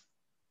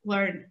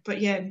self-learned.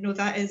 But yeah, no,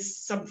 that is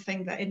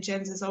something that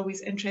Ingens is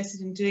always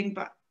interested in doing,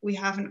 but we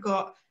haven't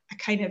got a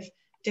kind of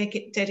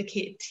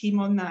dedicated team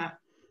on that.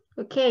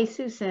 Okay,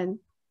 Susan.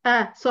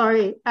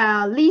 Sorry,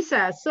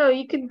 Lisa. So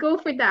you could go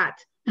for that.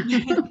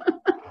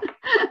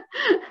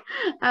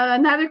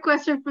 Another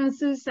question from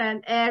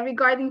Susan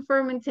regarding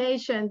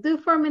fermentation. Do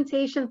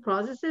fermentation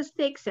processes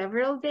take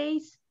several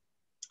days?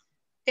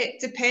 It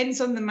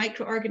depends on the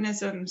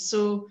microorganism.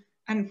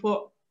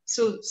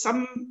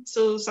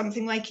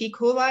 Something like E.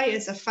 coli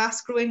is a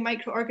fast-growing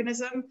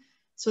microorganism,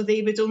 so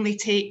they would only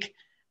take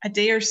a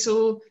day or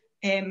so.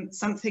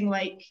 Something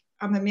like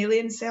a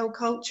mammalian cell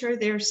culture,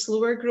 they're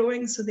slower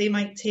growing, so they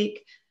might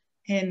take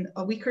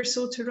a week or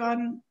so to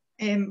run.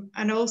 And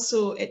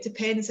also it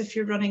depends if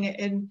you're running it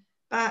in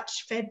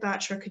batch, fed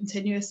batch, or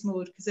continuous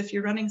mode, because if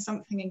you're running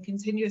something in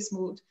continuous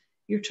mode,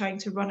 you're trying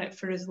to run it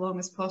for as long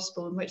as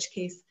possible, in which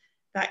case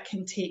that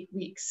can take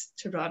weeks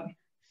to run.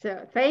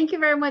 So thank you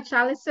very much,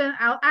 Alison.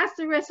 I'll ask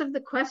the rest of the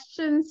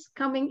questions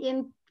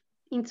coming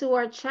into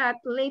our chat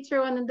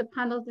later on in the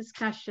panel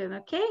discussion,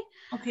 okay?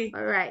 Okay.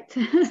 All right.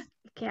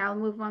 Okay, I'll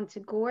move on to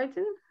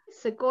Gordon.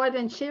 So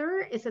Gordon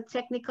Shearer is a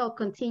technical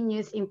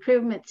continuous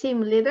improvement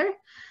team leader,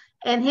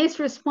 and he's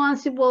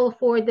responsible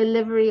for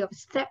delivery of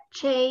step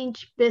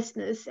change,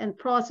 business, and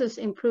process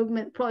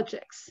improvement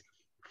projects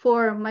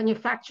for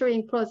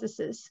manufacturing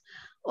processes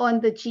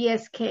on the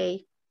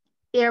GSK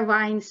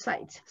Irvine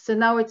site. So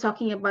now we're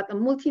talking about a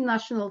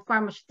multinational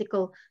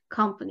pharmaceutical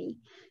company.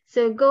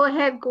 So go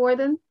ahead,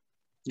 Gordon.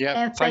 Yeah,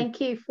 and thank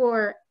you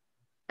for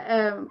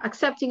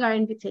accepting our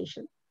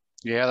invitation.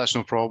 Yeah, that's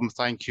no problem.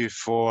 Thank you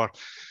for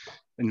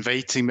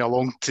inviting me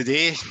along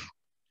today.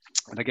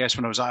 And I guess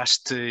when I was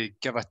asked to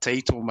give a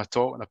title of my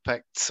talk, and I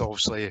picked,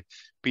 obviously,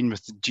 been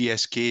with the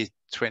GSK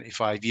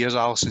 25 years,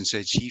 Alison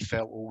said she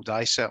felt old.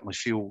 I certainly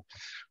feel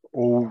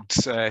old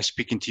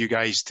speaking to you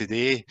guys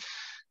today.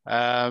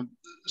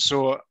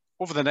 So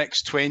over the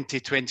next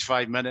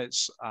 20-25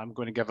 minutes, I'm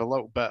going to give a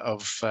little bit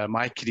of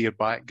my career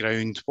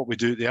background, what we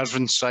do at the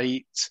Irvine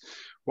site,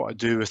 what I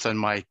do within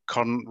my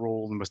current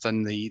role and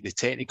within the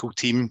technical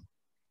team,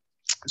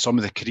 some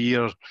of the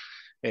career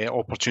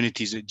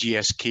opportunities at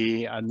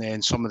GSK, and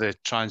then some of the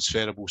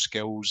transferable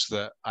skills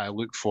that I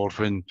look for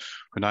when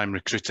I'm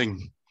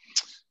recruiting.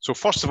 So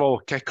first of all,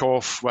 kick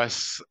off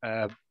with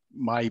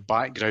my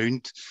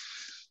background.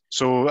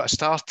 So I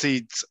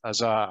started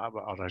I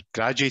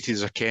graduated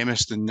as a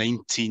chemist in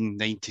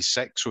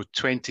 1996. So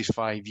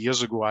 25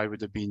 years ago, I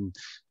would have been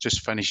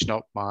just finishing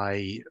up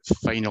my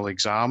final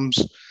exams.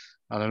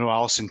 And I know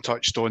Alison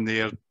touched on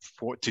there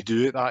what to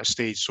do at that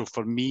stage. So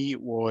for me,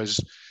 it was,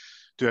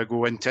 do I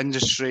go into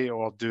industry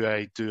or do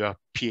I do a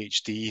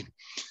PhD?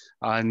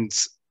 And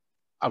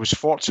I was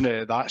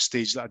fortunate at that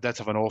stage that I did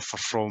have an offer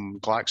from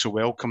Glaxo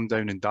Wellcome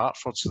down in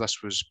Dartford. So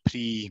this was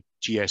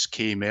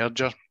pre-GSK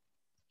merger.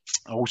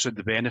 I also had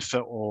the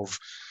benefit of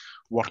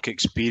work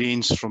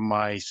experience from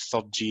my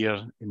third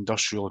year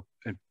industrial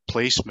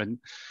placement.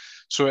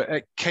 So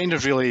it kind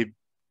of really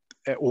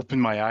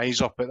opened my eyes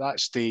up. At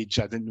that stage,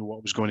 I didn't know what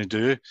I was going to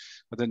do.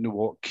 I didn't know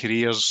what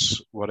careers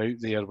were out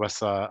there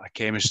with a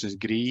chemistry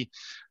degree.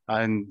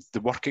 And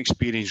the work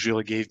experience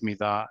really gave me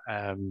that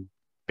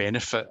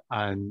benefit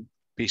and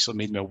basically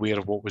made me aware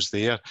of what was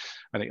there.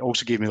 And it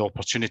also gave me the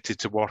opportunity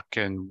to work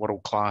in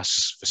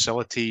world-class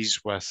facilities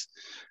with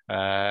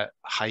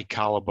high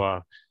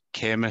caliber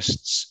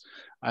chemists.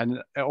 And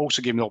it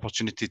also gave me the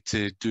opportunity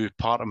to do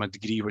part of my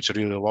degree, which I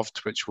really loved,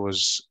 which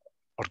was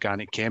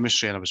organic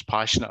chemistry, and I was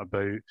passionate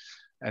about.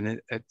 And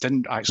it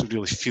didn't actually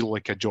really feel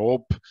like a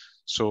job.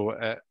 So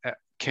it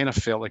kind of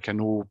felt like a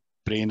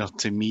no-brainer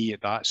to me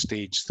at that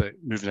stage that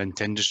moving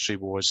into industry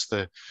was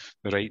the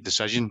right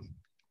decision.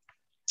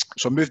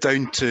 So I moved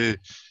down to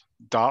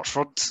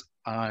Dartford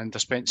and I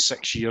spent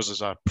 6 years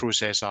as a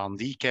process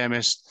R&D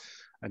chemist,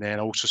 and then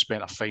also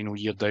spent a final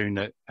year down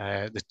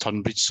at the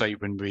Tunbridge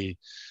site when we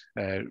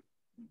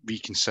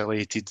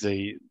reconciliated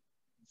the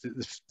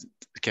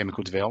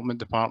chemical development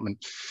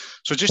department.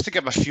 So just to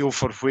give a feel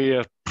for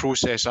where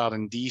process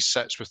R&D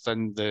sits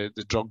within the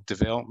drug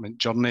development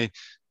journey,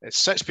 it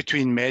sits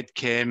between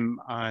medchem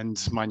and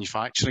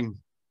manufacturing.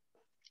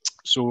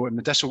 So in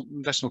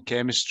medicinal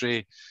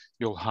chemistry,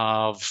 you'll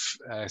have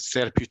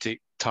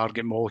therapeutic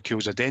target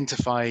molecules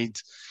identified.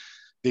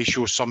 They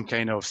show some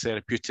kind of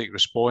therapeutic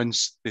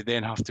response. They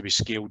then have to be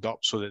scaled up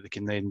so that they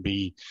can then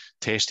be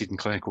tested in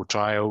clinical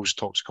trials,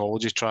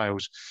 toxicology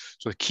trials.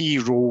 So the key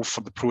role for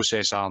the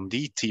process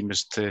R&D team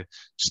is to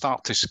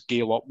start to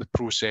scale up the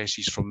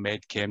processes from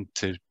medchem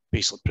to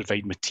basically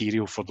provide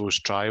material for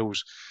those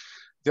trials.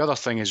 The other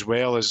thing as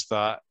well is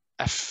that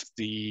if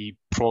the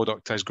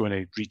product is going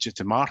to reach it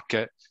to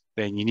market,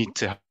 then you need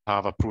to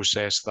have a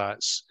process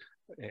that's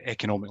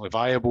economically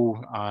viable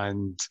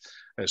and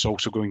it's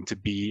also going to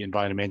be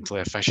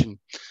environmentally efficient.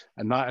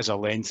 And that is a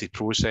lengthy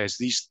process.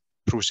 These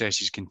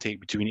processes can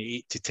take between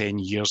 8 to 10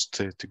 years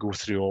to go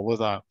through all of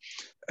that.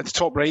 At the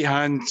top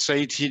right-hand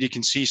side here, you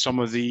can see some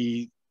of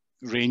the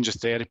range of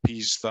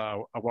therapies that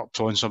I worked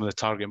on, some of the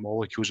target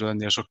molecules within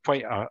there. So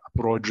quite a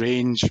broad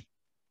range.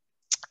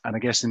 And I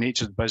guess the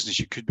nature of the business,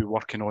 you could be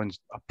working on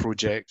a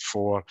project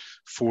for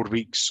 4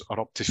 weeks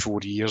or up to 4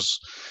 years.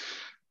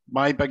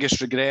 My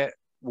biggest regret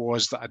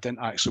was that I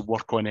didn't actually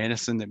work on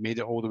anything that made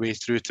it all the way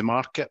through to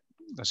market.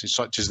 This is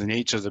such as the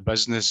nature of the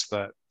business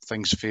that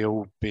things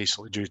fail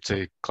basically due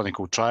to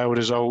clinical trial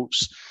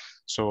results.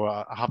 So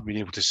I haven't been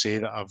able to say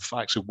that I've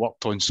actually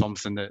worked on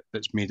something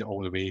that's made it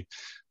all the way,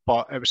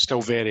 but it was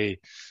still a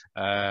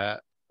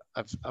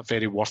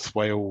very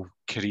worthwhile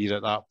career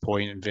at that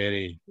point and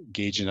very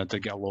engaging. I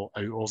did get a lot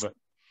out of it.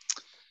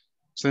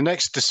 So the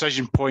next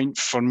decision point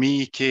for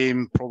me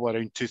came probably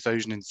around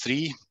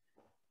 2003.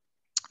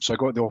 So I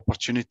got the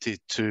opportunity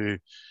to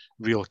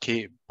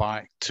relocate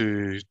back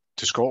to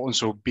Scotland.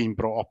 So being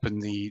brought up in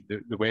the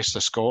west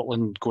of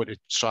Scotland, going to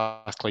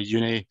Strathclyde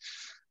Uni,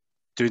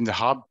 doing the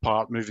hard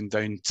part, moving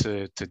down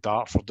to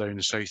Dartford down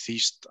the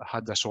southeast, I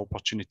had this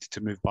opportunity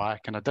to move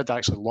back, and I did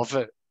actually love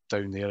it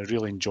down there. I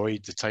really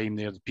enjoyed the time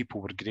there. The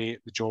people were great.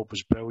 The job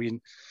was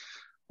brilliant.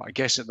 But I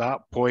guess at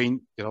that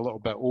point, you're a little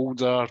bit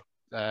older.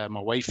 My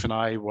wife and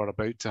I were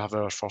about to have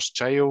our first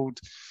child.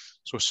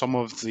 So some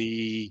of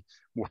the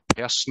more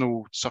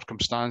personal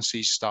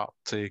circumstances start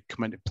to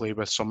come into play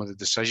with some of the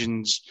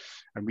decisions.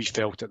 And we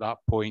felt at that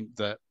point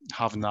that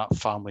having that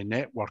family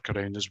network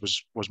around us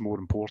was more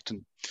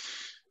important.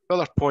 The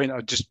other point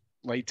I'd just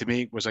like to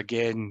make was,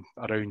 again,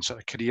 around sort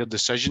of career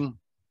decision.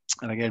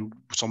 And again,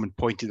 someone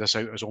pointed this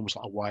out as almost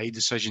like a why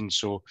decision.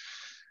 So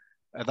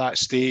at that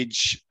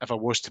stage, if I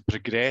was to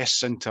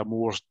progress into a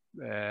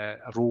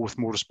role with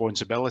more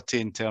responsibility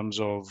in terms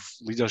of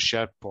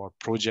leadership or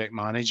project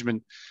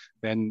management,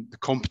 then the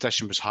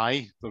competition was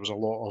high. There was a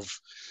lot of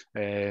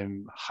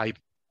high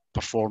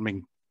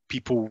performing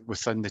people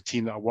within the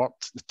team that I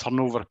worked. The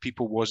turnover of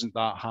people wasn't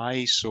that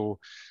high, so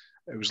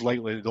it was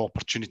likely that the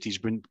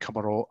opportunities wouldn't come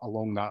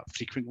along that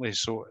frequently.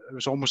 So it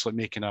was almost like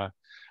making a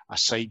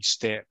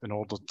sidestep in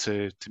order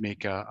to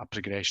make a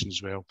progression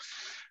as well.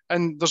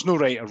 And there's no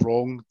right or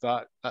wrong.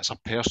 That's a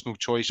personal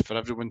choice for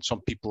everyone.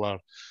 Some people are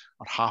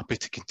happy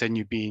to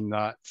continue being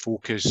that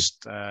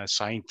focused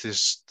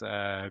scientist,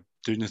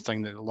 doing the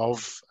thing that they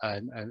love,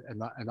 and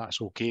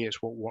that's okay.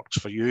 It's what works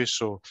for you.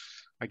 So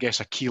I guess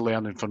a key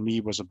learning for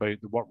me was about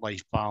the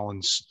work-life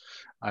balance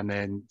and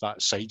then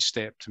that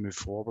sidestep to move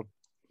forward.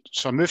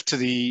 So I moved to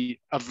the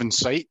Irvine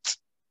site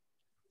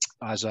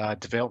as a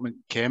development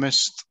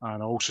chemist,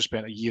 and I also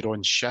spent a year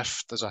on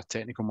shift as a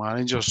technical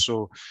manager.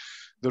 So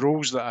the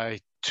roles that I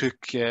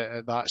took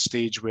at that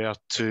stage were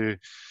to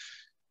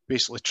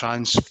basically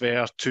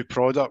transfer 2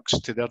 products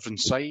to the Irvine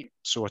site,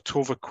 so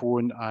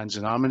atovacone and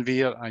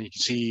zanamivir, and you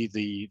can see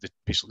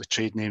basically the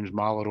trade names: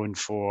 Malarone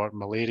for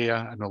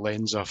malaria and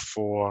Olenza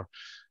for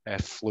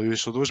flu.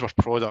 So those were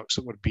products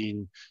that were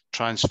being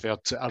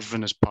transferred to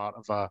Irvine as part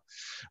of a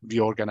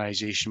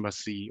reorganisation with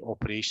the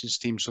operations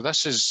team. So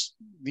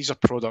these are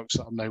products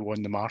that are now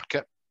on the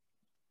market.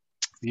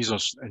 These are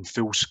in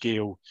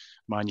full-scale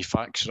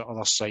manufacture at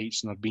other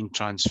sites and are being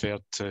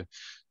transferred to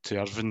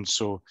Irvine.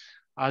 So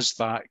as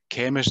that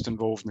chemist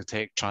involved in the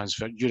tech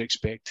transfer, you're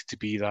expected to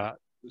be that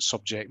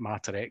subject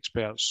matter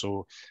expert.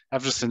 So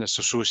everything that's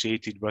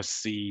associated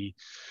with the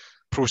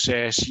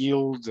process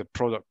yield, the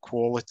product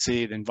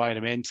quality, the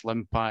environmental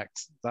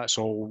impact, that's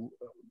all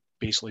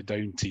basically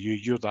down to you.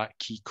 You're that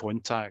key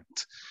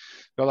contact.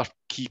 The other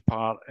key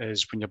part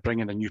is when you're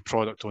bringing a new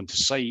product onto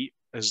site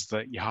is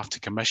that you have to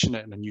commission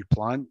it in a new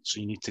plant. So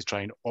you need to try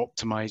and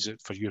optimize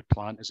it for your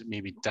plant as it may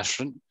be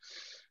different.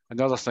 And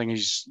the other thing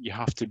is you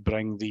have to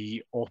bring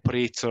the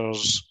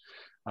operators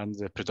and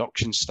the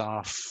production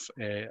staff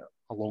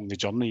along the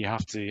journey. You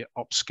have to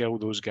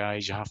upskill those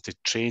guys. You have to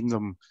train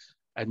them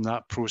in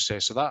that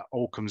process. So that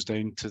all comes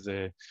down to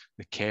the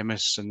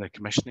chemists and the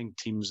commissioning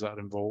teams that are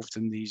involved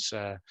in these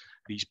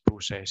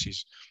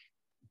processes.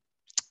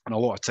 And a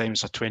lot of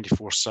times it's a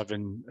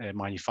 24/7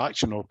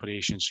 manufacturing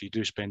operation, so you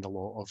do spend a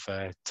lot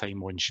of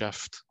time on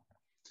shift.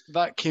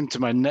 That came to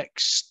my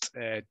next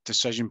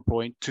decision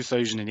point,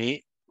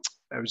 2008.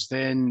 It was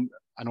then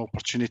an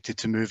opportunity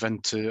to move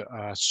into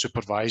a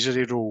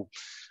supervisory role,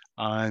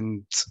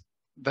 and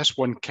this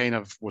one kind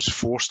of was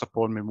forced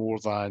upon me more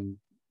than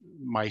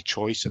my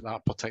choice at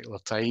that particular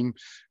time,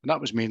 and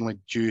that was mainly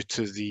due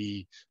to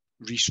the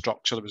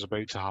restructure that was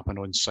about to happen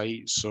on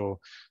site. So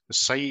the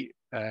site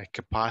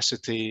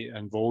capacity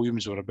and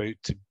volumes were about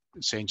to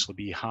essentially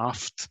be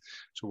halved.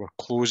 So we're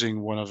closing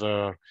one of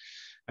our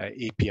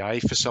API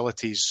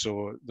facilities.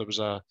 So there was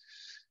an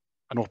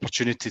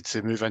opportunity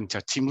to move into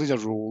a team leader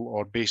role,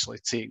 or basically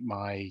take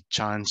my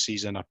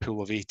chances in a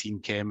pool of 18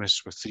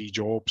 chemists with 3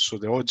 jobs. So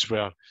the odds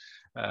were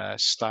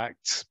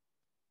stacked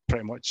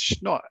pretty much.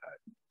 Not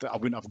that I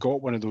wouldn't have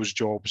got one of those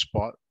jobs,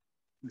 but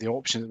the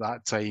option at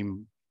that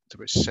time,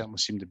 which certainly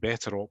seemed the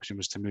better option,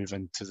 was to move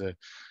into the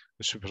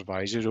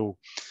supervisory role.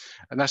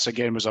 And this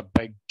again was a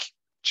big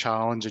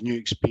challenge, a new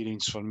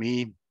experience for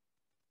me.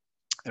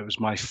 It was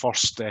my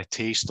first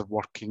taste of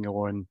working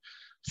on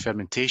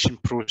fermentation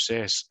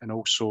process and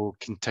also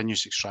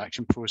continuous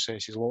extraction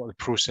processes. A lot of the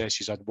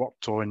processes I'd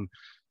worked on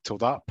till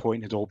that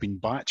point had all been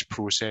batch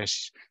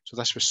processes. So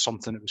this was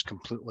something that was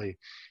completely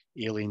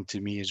alien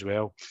to me as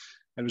well.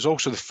 It was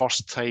also the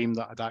first time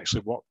that I'd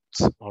actually worked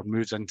or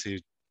moved into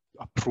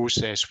a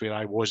process where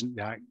I wasn't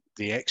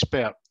the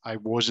expert. I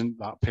wasn't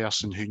that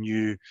person who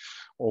knew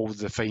all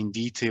the fine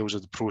details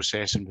of the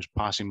process and was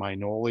passing my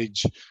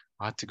knowledge.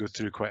 I had to go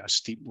through quite a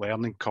steep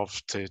learning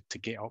curve to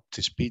get up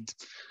to speed.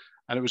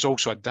 And it was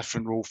also a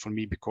different role for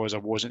me because I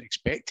wasn't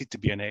expected to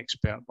be an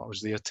expert, but I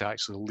was there to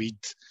actually lead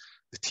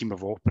the team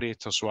of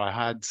operators. So I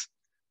had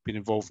been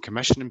involved in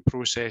commissioning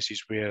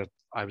processes where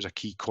I was a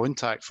key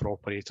contact for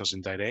operators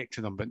and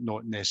directing them, but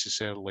not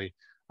necessarily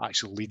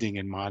actually leading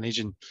and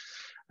managing.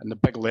 And the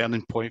big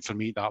learning point for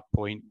me at that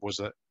point was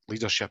that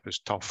leadership is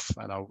tough,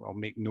 and I'll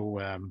make no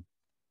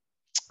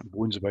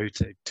bones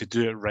about it. To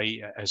do it right,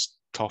 it is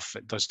tough.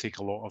 It does take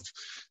a lot of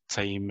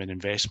time and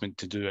investment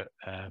to do it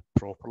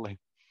properly.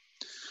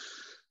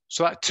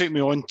 So that took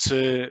me on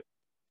to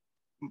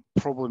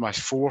probably my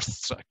fourth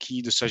sort of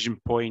key decision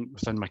point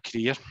within my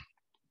career.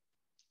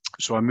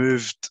 So I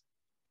moved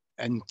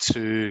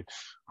into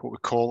what we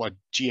call a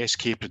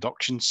GSK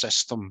production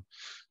system.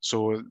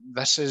 So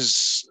this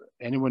is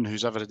anyone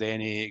who's ever had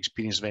any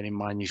experience of any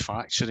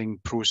manufacturing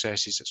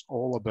processes. It's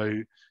all about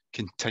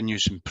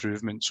continuous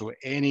improvement. So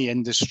any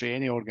industry,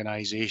 any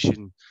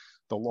organization,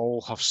 they'll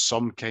all have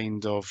some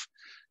kind of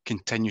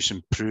continuous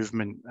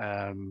improvement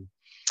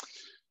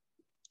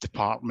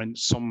department,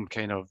 some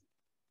kind of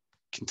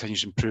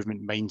continuous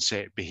improvement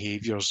mindset,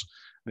 behaviours.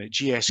 And at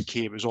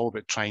GSK, it was all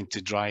about trying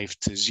to drive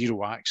to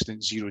zero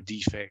accidents, zero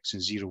defects,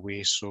 and zero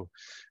waste. So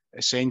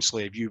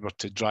essentially, if you were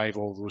to drive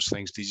all those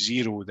things to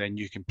zero, then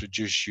you can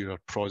produce your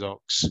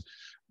products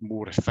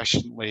more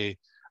efficiently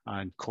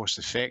and cost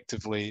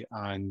effectively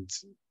and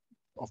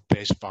of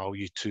best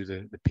value to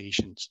the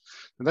patients.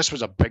 And this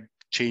was a big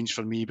change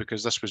for me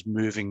because this was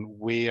moving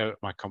way out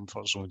of my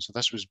comfort zone. So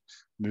this was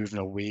moving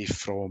away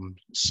from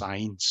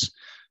science.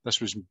 This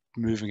was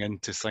moving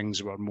into things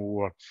that were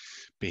more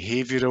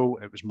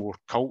behavioural, it was more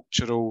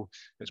cultural,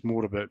 it's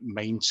more about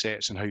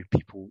mindsets and how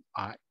people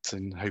act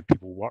and how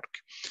people work.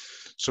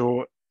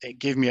 So it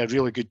gave me a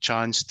really good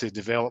chance to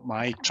develop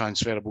my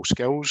transferable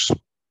skills.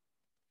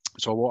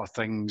 So a lot of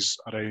things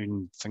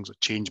around things like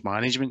change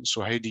management.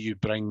 So how do you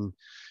bring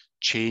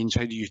change?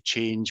 How do you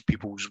change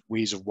people's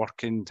ways of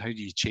working? How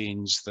do you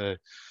change the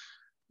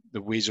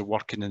ways of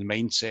working and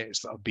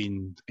mindsets that have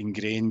been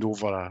ingrained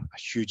over a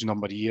huge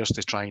number of years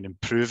to try and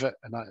improve it?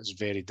 And that is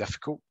very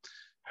difficult.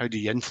 How do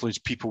you influence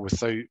people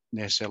without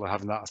necessarily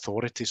having that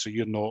authority? So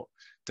you're not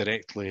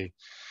directly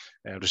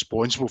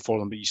responsible for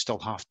them, but you still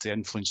have to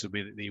influence the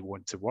way that they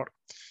want to work.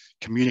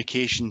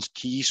 Communication's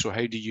key. So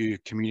how do you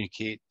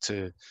communicate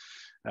to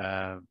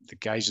the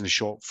guys on the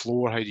shop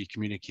floor? How do you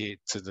communicate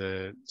to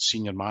the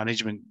senior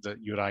management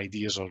that your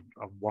ideas are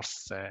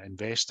worth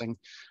investing?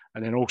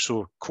 And then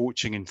also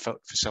coaching and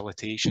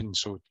facilitation.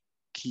 So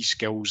key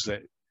skills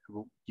that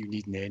you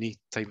need in any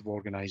type of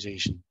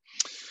organisation.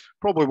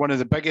 Probably one of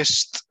the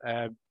biggest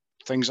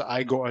things that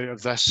I got out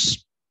of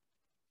this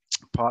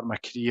part of my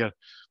career,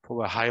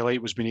 probably a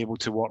highlight, was being able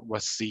to work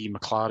with the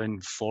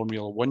McLaren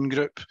Formula One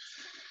group.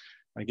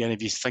 Again,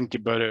 if you think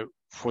about it,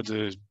 what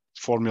the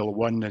Formula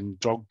One and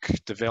drug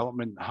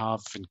development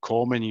have in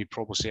common, you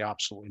probably say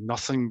absolutely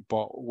nothing.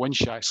 But once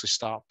you actually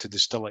start to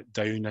distill it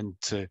down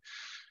into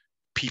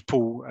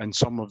people and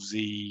some of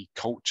the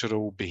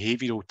cultural,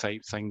 behavioural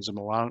type things, the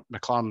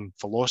McLaren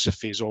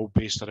philosophy is all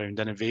based around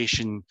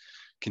innovation,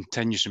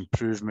 continuous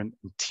improvement,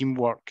 and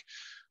teamwork.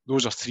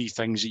 Those are three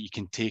things that you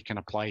can take and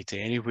apply to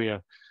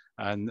anywhere.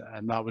 And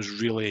that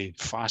was really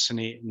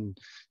fascinating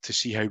to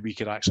see how we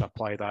could actually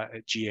apply that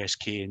at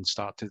GSK and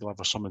start to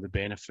deliver some of the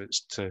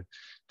benefits to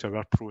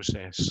our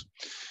process.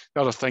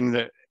 The other thing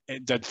that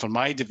it did for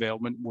my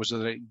development was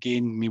that it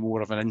gained me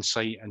more of an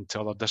insight into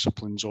other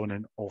disciplines on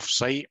and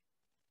off-site.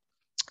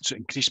 So it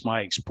increased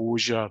my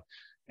exposure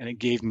and it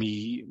gave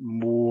me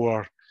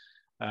more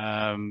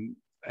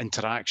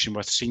interaction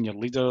with senior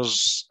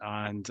leaders,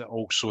 and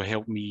also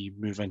helped me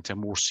move into a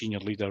more senior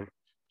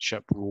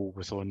leadership role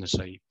within the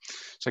site.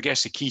 So I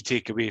guess the key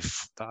takeaway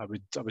that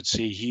I would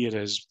say here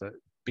is that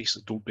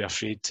basically don't be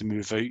afraid to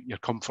move out your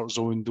comfort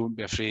zone. Don't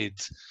be afraid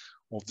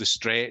of the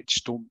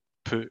stretch. Don't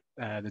put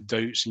the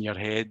doubts in your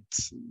head,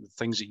 the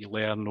things that you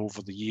learn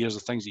over the years,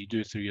 the things that you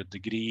do through your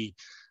degree,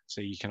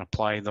 so you can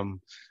apply them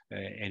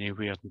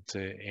anywhere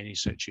into any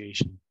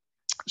situation.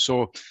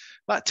 So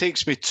that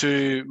takes me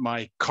to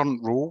my current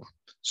role.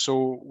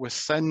 So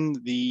within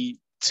the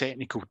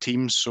technical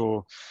team,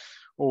 so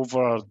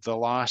over the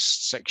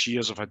last 6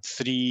 years, I've had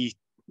 3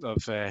 of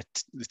the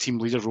team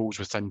leader roles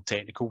within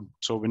technical.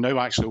 So we now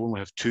actually only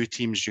have 2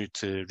 teams due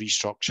to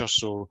restructure.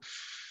 So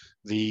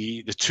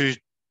the 2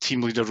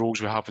 team leader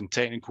roles we have in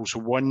technical. So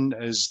one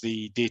is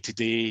the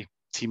day-to-day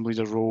team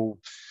leader role.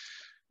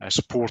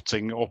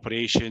 supporting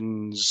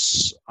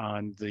operations,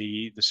 and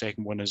the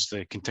second one is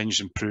the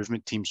continuous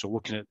improvement team, so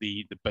looking at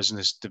the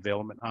business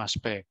development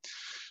aspect.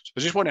 So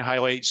I just want to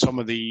highlight some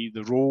of the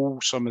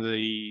roles, some of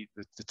the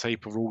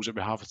type of roles that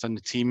we have within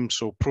the team.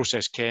 So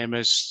process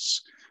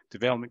chemists,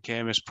 development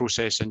chemists,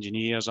 process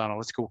engineers,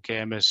 analytical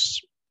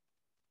chemists,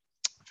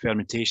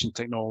 fermentation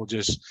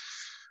technologists,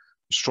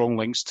 strong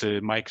links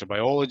to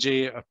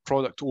microbiology. A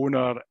product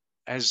owner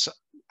is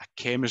a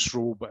chemist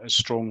role, but has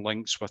strong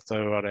links with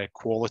our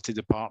quality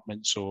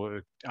department, so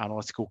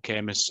analytical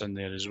chemists in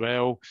there as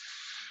well.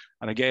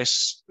 And I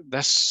guess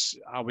this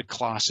I would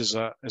class as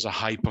a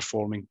high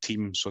performing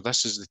team. So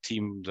this is the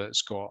team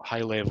that's got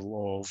high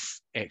level of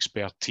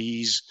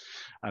expertise.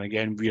 And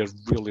again, we are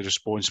really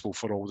responsible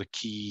for all the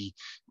key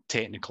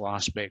technical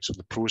aspects of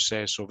the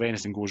process. So if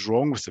anything goes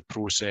wrong with the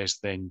process,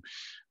 then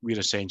we're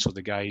essentially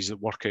the guys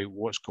that work out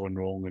what's going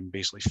wrong and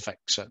basically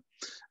fix it.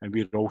 And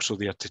we're also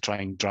there to try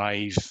and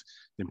drive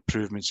the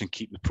improvements and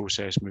keep the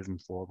process moving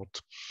forward.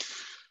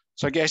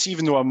 So I guess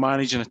even though I'm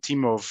managing a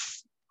team of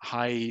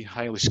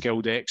highly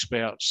skilled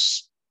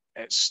experts,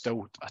 it's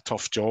still a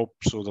tough job.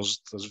 So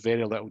there's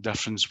very little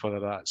difference whether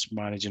that's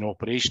managing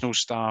operational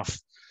staff.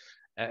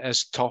 It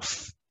is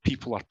tough.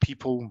 People are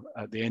people.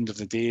 At the end of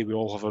the day, we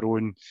all have our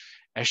own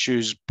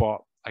issues, but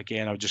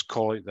again, I'll just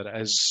call it that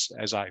it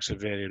is actually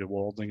very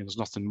rewarding, and there's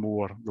nothing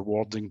more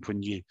rewarding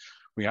when you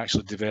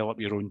actually develop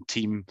your own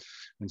team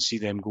and see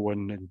them go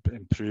in and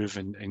improve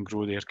and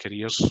grow their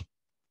careers.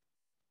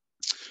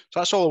 So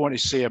that's all I want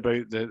to say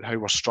about how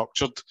we're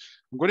structured.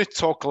 I'm going to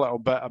talk a little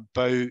bit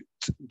about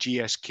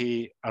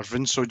GSK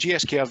Irvine. So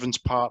GSK Irvine's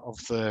part of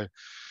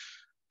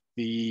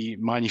the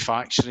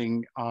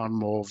manufacturing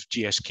arm of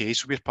GSK.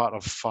 So we're part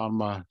of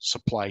pharma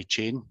supply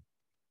chain.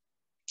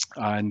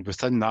 And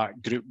within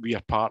that group, we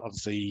are part of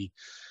the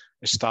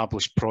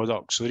established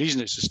product. So the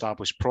reason it's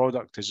established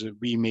product is that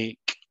we make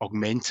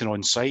Augmentin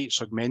on site.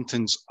 So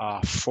Augmentin's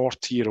a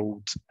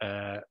 40-year-old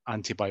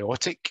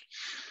antibiotic.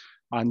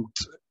 And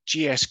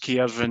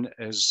GSK Irvine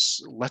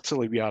is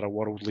literally, we are a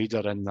world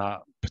leader in that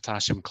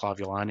potassium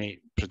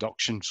clavulanate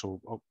production. So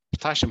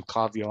potassium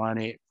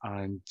clavulanate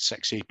and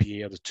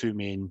 6-APA are the two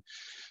main,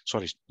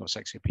 sorry, not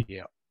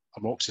 6-APA,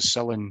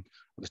 amoxicillin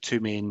are the two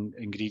main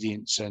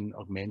ingredients in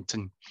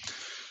Augmentin.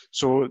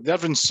 So the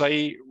Irvine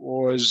site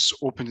was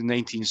opened in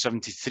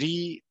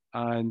 1973,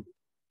 and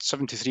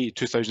 73 to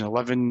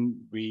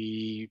 2011,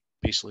 we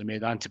basically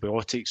made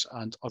antibiotics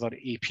and other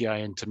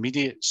API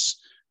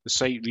intermediates. The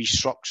site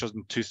restructured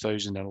in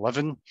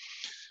 2011,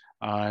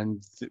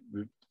 and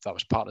that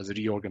was part of the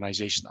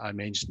reorganisation I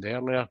mentioned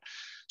earlier.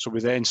 So we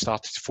then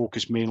started to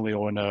focus mainly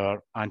on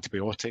our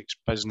antibiotics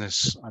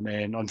business, and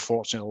then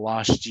unfortunately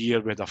last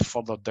year we had a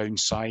further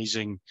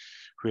downsizing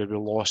where we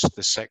lost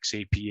the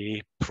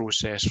 6-APA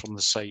process from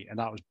the site, and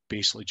that was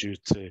basically due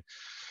to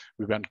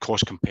we weren't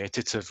cost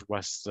competitive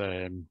with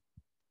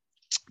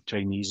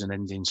Chinese and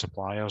Indian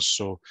suppliers.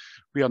 So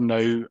we are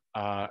now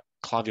a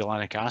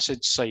clavulanic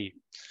acid site.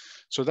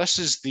 So this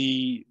is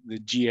the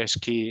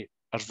GSK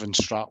Irvine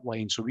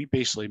strapline. So we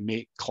basically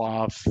make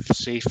clav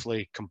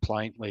safely,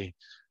 compliantly,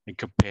 and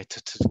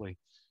competitively.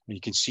 And you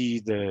can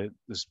see the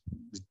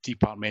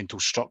departmental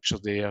structure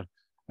there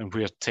and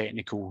where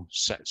technical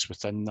sits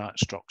within that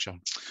structure.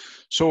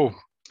 So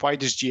why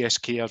does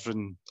GSK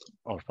Irvine,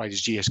 or why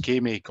does GSK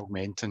make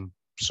Augmentin?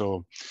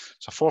 So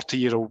it's a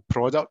 40-year-old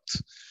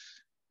product,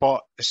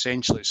 but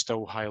essentially it's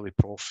still highly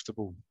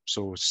profitable.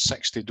 So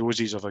 60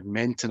 doses of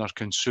Augmentin are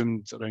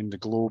consumed around the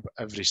globe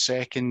every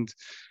second,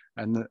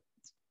 and the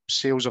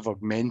sales of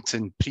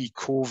Augmentin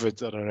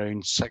pre-COVID are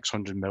around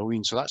 600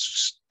 million. So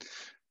that's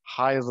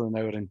higher than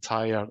our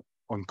entire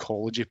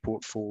oncology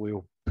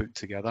portfolio put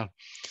together.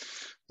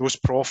 Those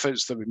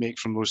profits that we make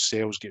from those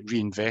sales get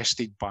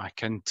reinvested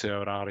back into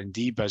our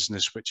R&D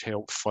business, which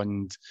help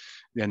fund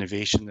the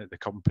innovation that the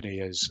company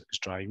is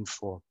driving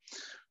for.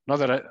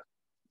 Another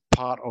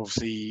part of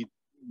the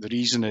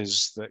reason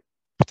is that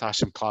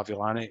potassium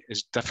clavulanate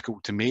is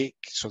difficult to make,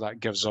 so that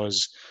gives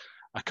us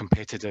a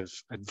competitive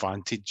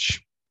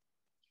advantage.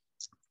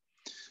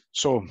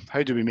 So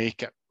how do we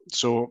make it?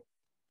 So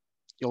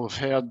you'll have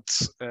heard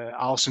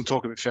Alison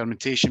talk about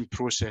fermentation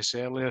process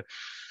earlier.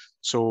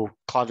 So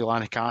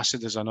clavulanic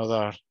acid is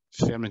another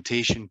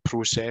fermentation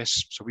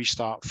process. So we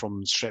start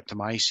from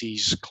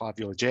Streptomyces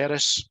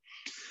clavuligerus.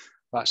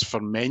 That's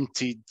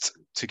fermented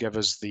to give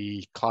us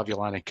the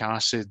clavulanic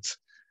acid,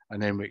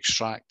 and then we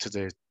extract to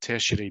the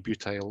tertiary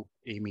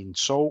butylamine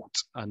salt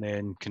and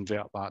then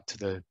convert that to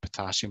the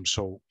potassium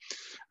salt.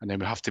 And then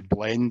we have to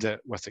blend it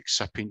with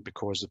excipient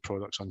because the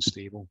product's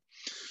unstable.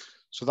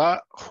 So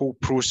that whole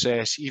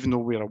process, even though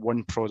we're a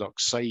one product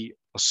site,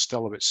 there's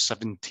still about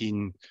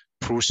 17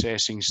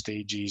 processing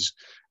stages,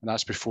 and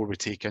that's before we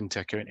take into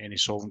account any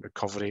solvent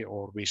recovery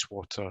or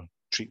wastewater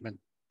treatment.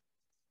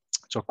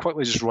 So I'll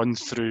quickly just run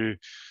through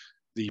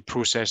the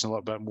process in a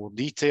little bit more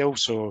detail.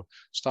 So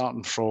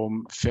starting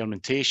from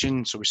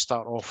fermentation, so we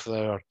start off with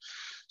our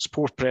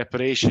spore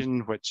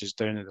preparation, which is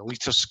down at the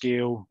litre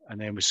scale, and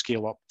then we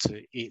scale up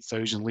to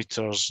 8,000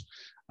 litres,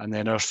 and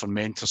then our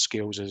fermenter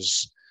scales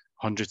is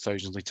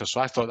 100,000 litres.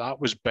 So I thought that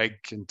was big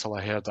until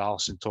I heard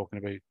Alison talking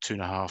about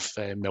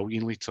 2.5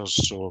 million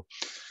litres. So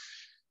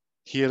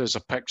here is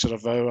a picture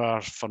of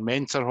our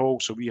fermenter hall.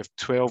 So we have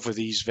 12 of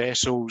these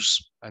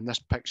vessels. And this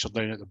picture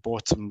down at the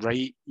bottom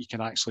right, you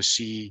can actually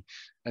see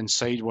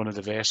inside one of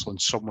the vessels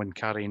and someone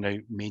carrying out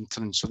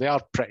maintenance. So they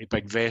are pretty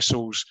big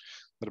vessels.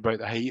 They're about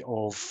the height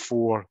of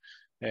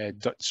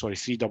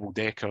 3 double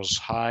deckers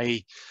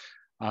high.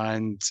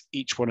 And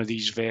each one of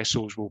these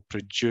vessels will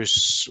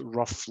produce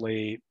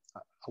roughly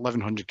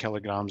 1,100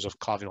 kilograms of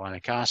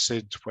clavulanic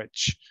acid,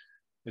 which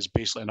is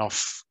basically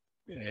enough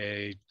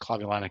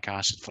clavulanic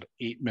acid for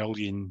 8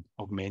 million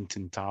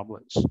augmentin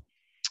tablets.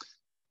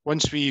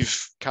 Once we've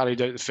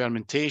carried out the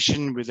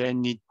fermentation, we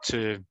then need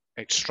to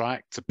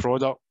extract the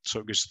product. So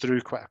it goes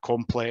through quite a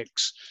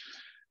complex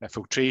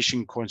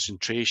filtration,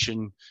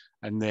 concentration,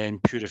 and then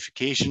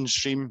purification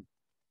stream.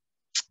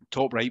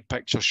 Top right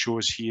picture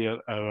shows here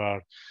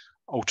our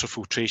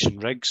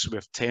ultrafiltration rigs. We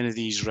have 10 of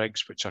these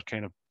rigs, which are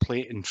kind of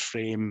plate and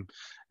frame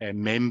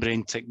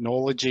membrane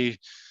technology,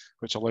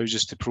 which allows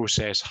us to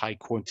process high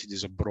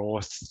quantities of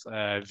broth in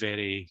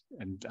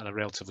a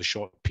relatively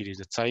short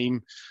period of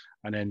time.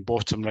 And then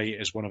bottom right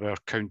is one of our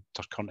counter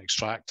current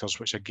extractors,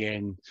 which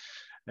again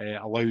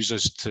allows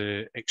us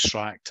to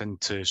extract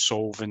into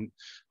solvent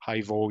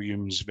high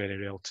volumes, very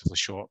relatively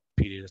short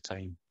period of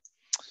time.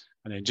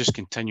 And then just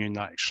continuing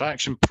that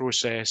extraction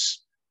process,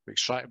 we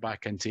extract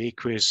back into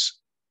aqueous,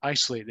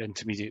 isolate the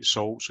intermediate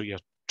salt, so your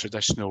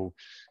traditional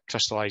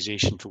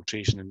crystallization,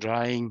 filtration and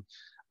drying,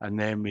 and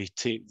then we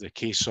take the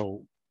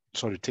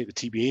take the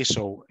TBA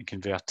salt and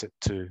convert it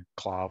to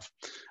clav,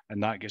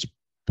 and that gets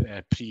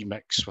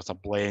pre-mixed with a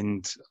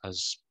blend.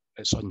 As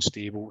it's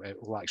unstable, it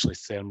will actually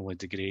thermally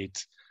degrade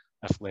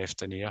if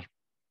left in air.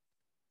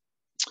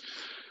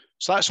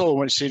 So that's all I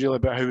want to say really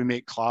about how we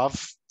make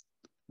clav.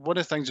 One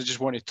of the things I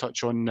just want to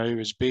touch on now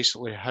is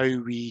basically how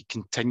we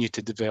continue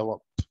to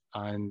develop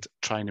and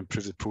try and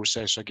improve the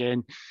process.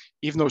 Again,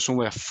 even though it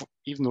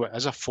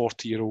is a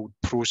 40-year-old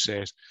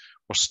process,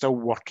 we're still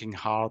working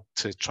hard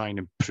to try and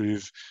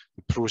improve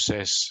the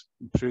process,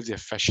 improve the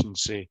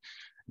efficiency,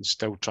 and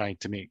still trying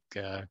to make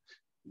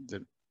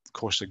the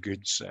cost of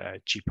goods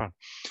cheaper.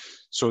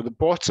 So the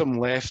bottom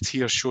left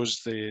here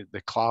shows the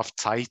clav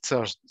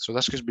titer. So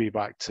this goes way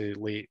back to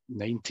late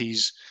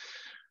 90s.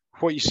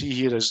 What you see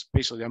here is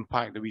basically the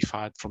impact that we've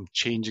had from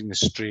changing the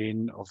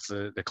strain of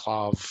the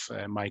clav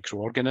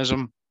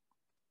microorganism.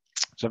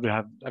 So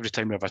every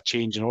time we have a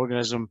change in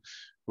organism,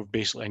 we've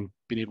basically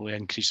been able to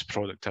increase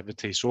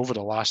productivity. So over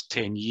the last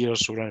 10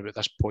 years, so around about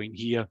this point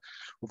here,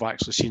 we've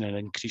actually seen an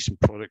increase in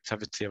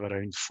productivity of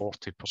around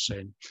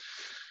 40%.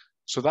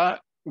 So that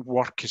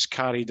work is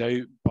carried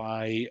out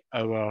by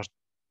our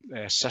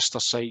sister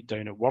site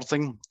down at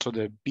Worthing. So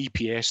the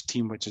BPS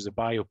team, which is the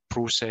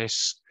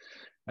bioprocess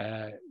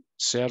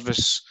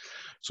service.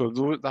 So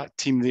that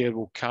team there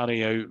will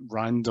carry out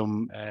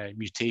random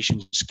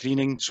mutation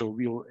screening. So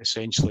we'll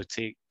essentially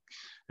take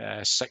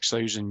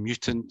 6,000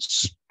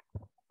 mutants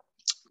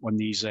on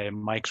these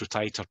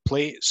microtiter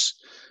plates,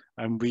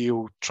 and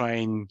we'll try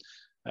and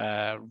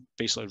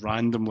basically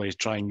randomly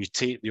try and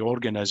mutate the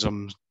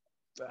organism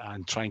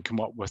and try and come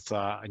up with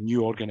a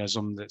new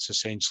organism that's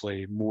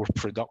essentially more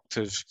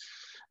productive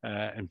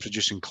in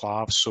producing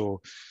clav.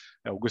 So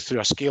it'll go through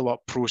a scale-up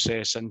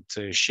process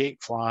into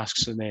shake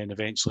flasks and then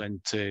eventually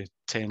into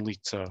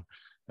 10-litre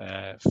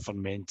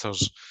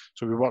fermenters.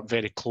 So we work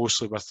very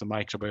closely with the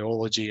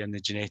microbiology and the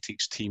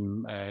genetics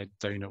team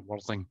down at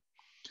Worthing.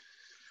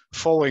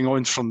 Following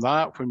on from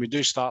that, when we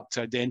do start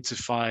to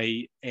identify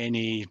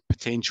any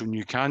potential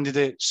new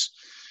candidates,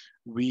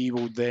 we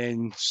will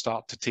then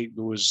start to take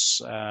those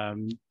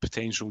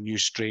potential new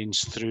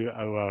strains through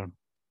our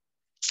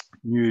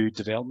new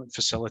development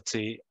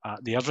facility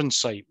at the Irvine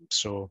site.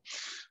 So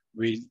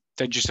we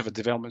did just have a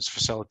development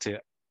facility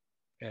at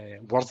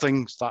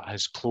Worthing that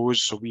has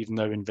closed, so we've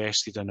now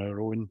invested in our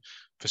own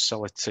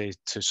facility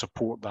to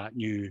support that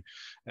new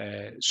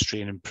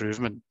strain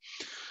improvement.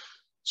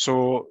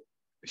 So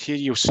here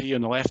you'll see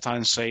on the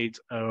left-hand side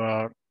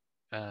our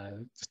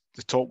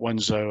the top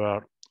one's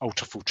our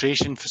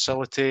ultrafiltration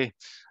facility,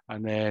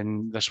 and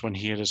then this one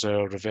here is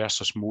our reverse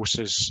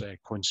osmosis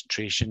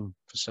concentration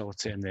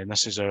facility, and then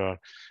this is our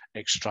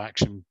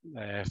extraction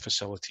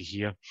facility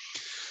here.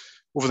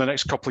 Over the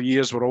next couple of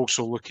years, we're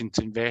also looking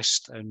to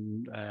invest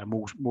in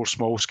more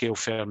small-scale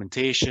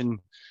fermentation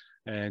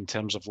in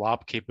terms of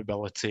lab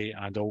capability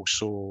and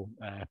also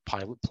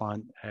pilot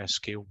plant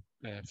scale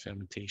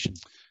fermentation.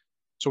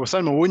 So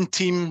within my own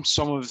team,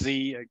 some of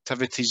the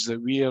activities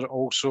that we are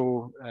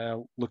also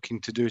looking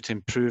to do to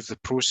improve the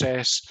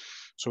process.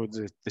 So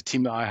the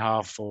team that I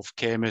have of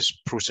chemists,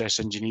 process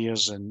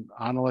engineers and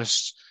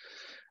analysts,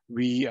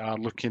 we are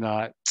looking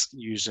at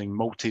using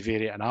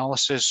multivariate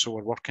analysis. So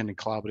we're working in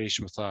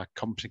collaboration with a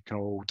company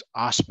called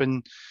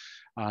Aspen,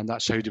 and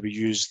that's how do we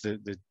use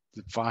the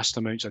vast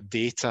amounts of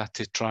data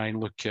to try and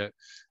look at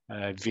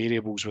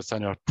variables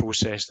within our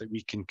process that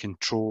we can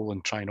control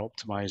and try and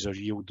optimize our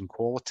yield and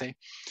quality.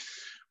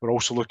 We're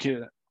also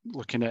looking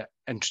looking at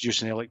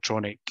introducing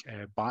electronic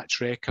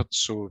batch records,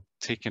 so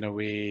taking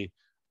away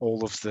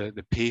all of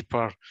the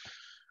paper,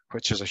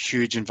 which has a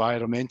huge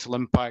environmental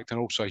impact and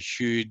also a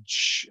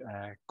huge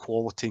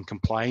quality and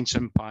compliance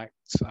impact,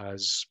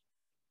 as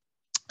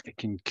it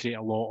can create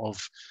a lot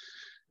of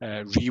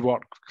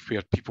rework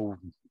where people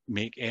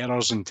make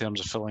errors in terms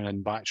of filling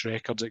in batch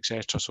records,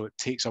 etc. So it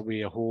takes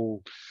away a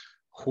whole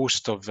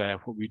host of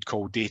what we'd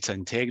call data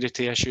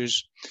integrity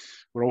issues.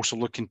 We're also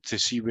looking to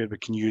see where we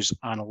can use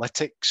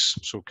analytics.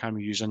 So can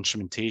we use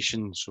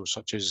instrumentation, so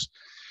such as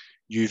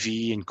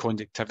UV and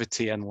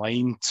conductivity in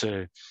line,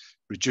 to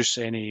reduce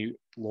any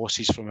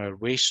losses from our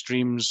waste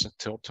streams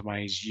to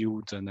optimize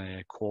yield and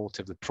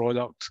quality of the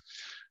product.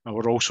 And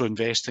we're also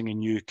investing in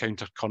new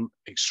countercurrent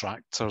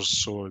extractors.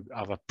 So I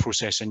have a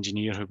process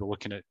engineer who'll be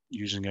looking at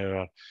using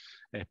our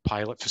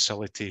pilot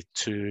facility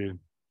to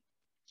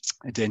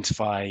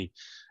identify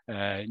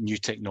new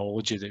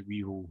technology that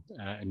we will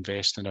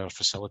invest in our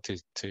facility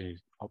to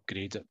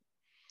upgrade it.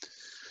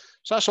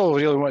 So that's all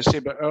I really want to say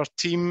about our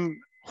team.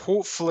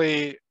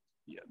 Hopefully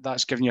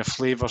that's given you a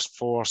flavour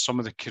for some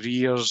of the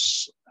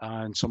careers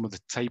and some of the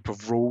type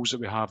of roles that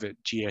we have at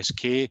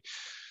GSK.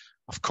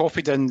 I've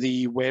copied in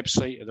the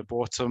website at the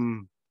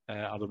bottom,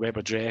 or the web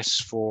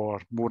address,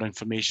 for more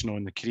information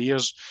on the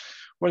careers.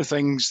 One of the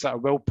things that I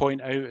will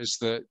point out is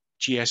that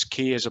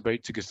GSK is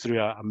about to go through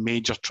a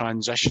major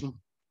transition.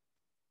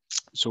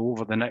 So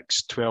over the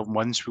next 12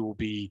 months, we will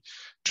be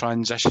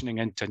transitioning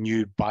into a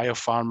new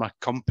biopharma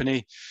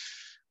company.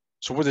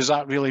 So what does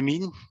that really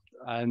mean?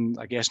 And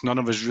I guess none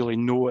of us really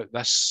know at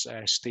this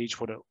stage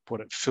what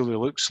it fully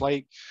looks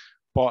like.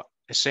 But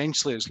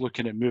essentially, it's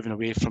looking at moving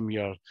away from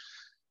your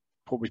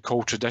what we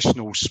call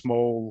traditional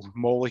small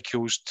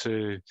molecules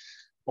to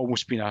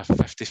almost being a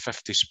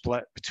 50-50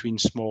 split between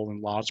small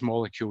and large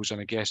molecules. And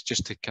I guess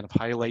just to kind of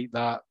highlight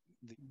that,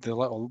 the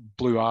little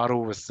blue arrow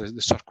with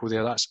the circle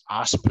there, that's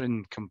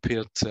aspirin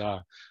compared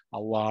to a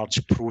large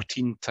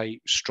protein type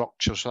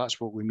structure. So that's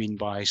what we mean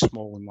by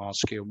small and large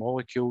scale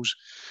molecules.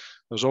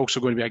 There's also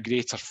going to be a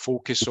greater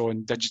focus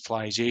on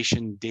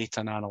digitalization,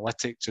 data and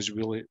analytics as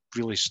we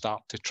really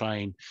start to try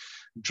and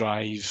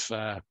drive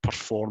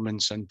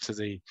performance into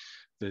the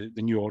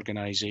new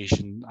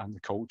organisation and the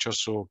culture.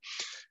 So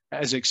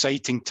it is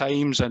exciting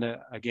times, and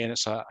again,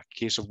 it's a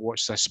case of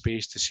watch this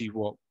space to see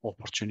what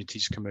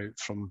opportunities come out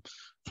from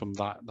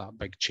that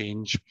big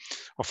change.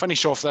 I'll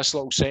finish off this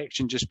little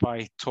section just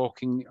by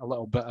talking a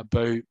little bit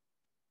about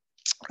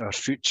our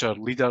future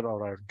leader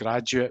or our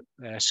graduate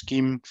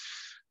scheme.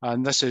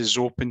 And this is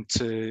open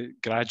to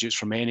graduates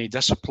from any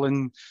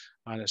discipline,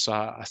 and it's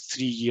a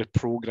 3-year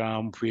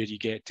programme where you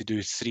get to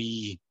do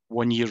 3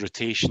 one-year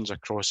rotations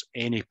across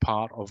any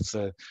part of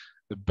the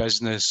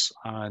business,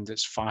 and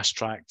it's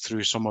fast-tracked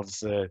through some of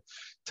the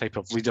type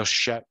of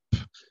leadership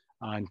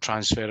and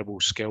transferable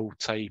skill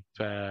type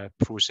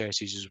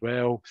processes as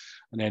well.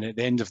 And then at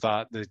the end of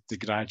that, the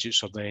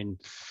graduates are then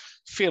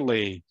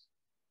fairly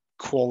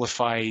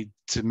qualified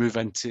to move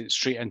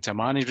straight into a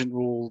management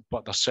role,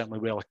 but they're certainly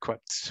well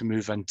equipped to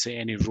move into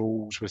any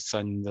roles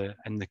within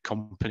the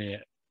company,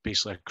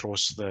 basically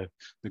across the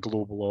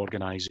global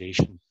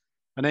organisation.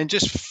 And then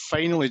just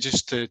finally,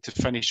 just to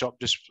finish up,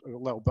 just a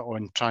little bit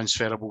on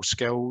transferable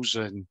skills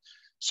and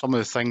some of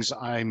the things that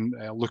I'm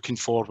looking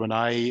for when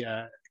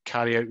I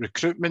carry out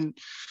recruitment.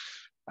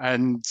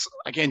 And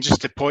again,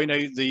 just to point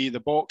out the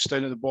box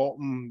down at the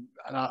bottom,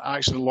 and I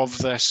actually love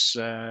this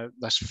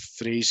this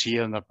phrase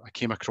here, and I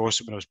came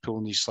across it when I was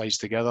pulling these slides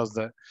together,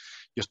 that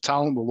your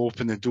talent will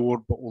open the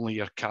door, but only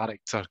your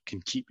character can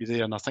keep you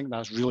there. And I think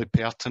that's really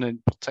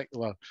pertinent,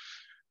 particularly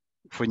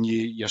when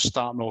you're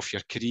starting off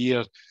your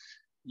career.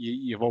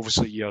 You've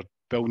obviously, you're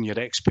building your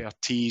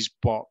expertise,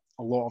 but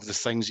a lot of the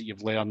things that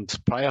you've learned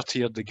prior to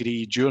your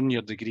degree, during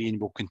your degree,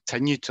 and will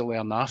continue to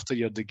learn after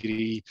your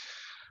degree,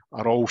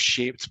 are all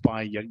shaped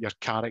by your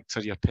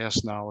character, your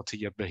personality,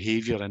 your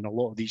behaviour, and a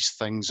lot of these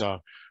things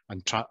are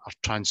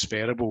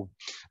transferable.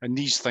 And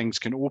these things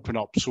can open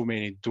up so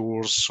many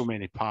doors, so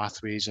many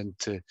pathways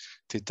into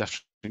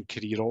different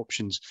career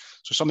options.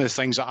 So some of the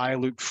things that I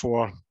look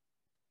for: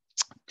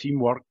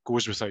 teamwork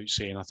goes without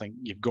saying. I think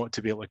you've got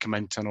to be able to come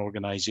into an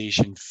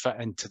organisation, fit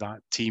into that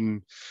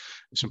team.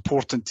 It's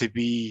important to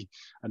be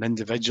an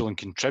individual and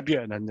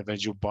contribute an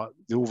individual, but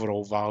the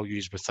overall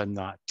values within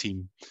that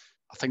team.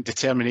 I think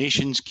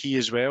determination's key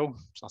as well.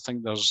 I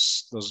think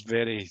there's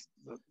very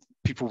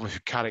people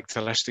with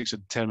characteristics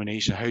of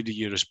determination. How do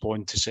you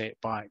respond to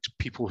setbacks?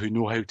 People who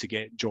know how to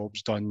get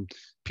jobs done,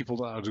 people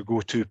that are the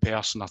go-to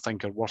person, I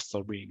think, are worth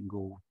their weight in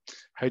gold.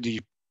 How do you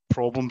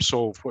problem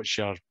solve? What's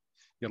your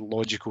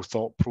logical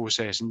thought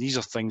process? And these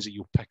are things that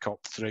you'll pick up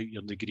throughout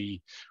your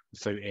degree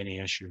without any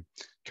issue.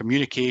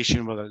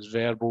 Communication, whether it's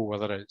verbal,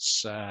 whether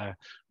it's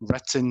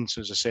written.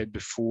 So as I said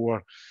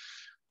before,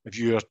 if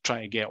you're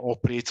trying to get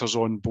operators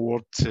on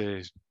board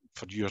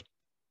for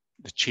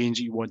the change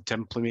that you want to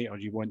implement, or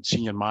you want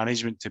senior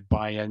management to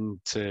buy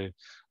into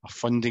a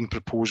funding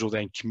proposal,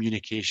 then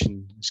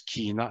communication is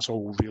key, and that's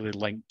all really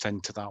linked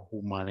into that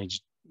whole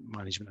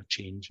management of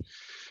change.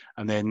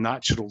 And then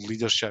natural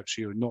leadership.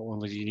 So not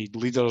only do you need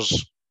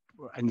leaders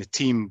in the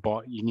team,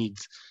 but you need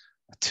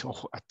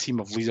a team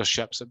of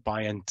leaderships that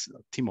buy into,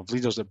 a team of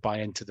leaders that buy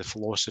into the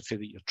philosophy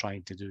that you're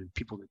trying to do,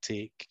 people that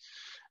take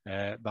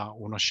that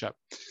ownership.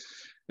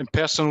 And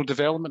personal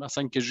development, I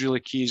think, is really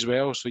key as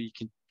well. So you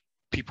can,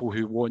 people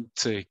who want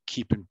to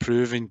keep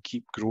improving,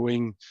 keep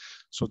growing.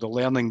 So the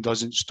learning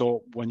doesn't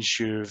stop once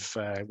you've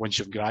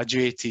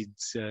graduated.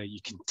 You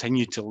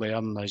continue to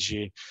learn as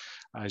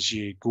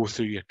you go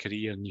through your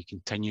career, and you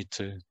continue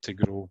to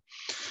grow.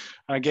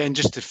 And again,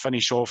 just to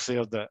finish off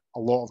there, that a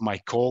lot of my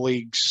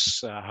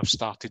colleagues have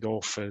started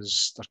off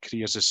as their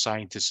careers as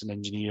scientists and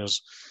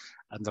engineers,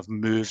 and they've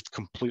moved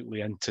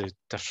completely into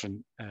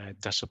different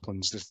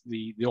disciplines.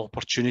 The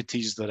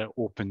opportunities that it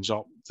opens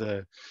up,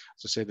 as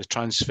I say,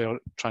 the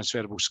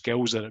transferable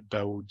skills that it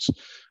builds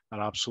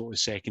are absolutely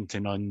second to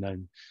none.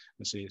 And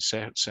I say it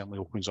certainly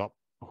opens up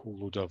a whole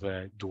load of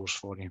doors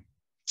for you.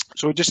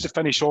 So just to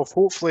finish off,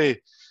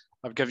 hopefully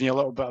I've given you a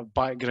little bit of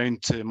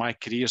background to my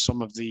career,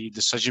 some of the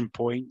decision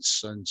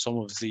points and some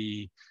of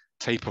the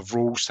type of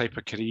roles, type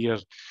of career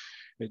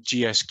at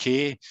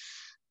GSK.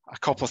 A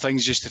couple of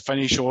things just to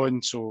finish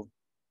on. So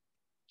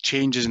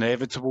change is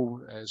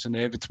inevitable. It's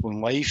inevitable in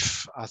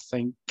life. I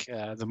think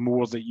the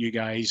more that you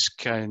guys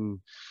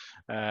can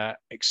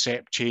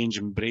accept change,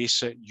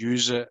 embrace it,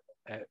 use it,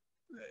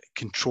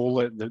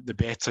 control it, the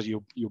better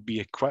you'll be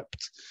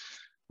equipped.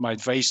 My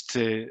advice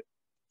to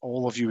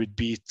all of you would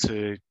be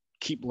to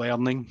keep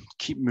learning,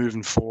 keep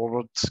moving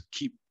forward,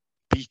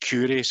 be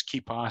curious,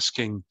 keep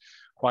asking,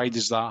 why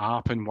does that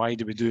happen? Why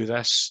do we do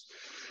this?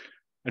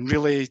 And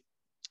really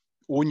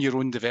own your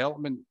own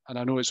development. And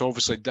I know it's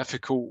obviously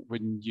difficult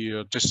when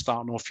you're just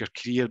starting off your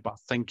career, but I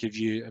think if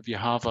you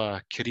have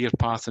a career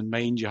path in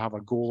mind, you have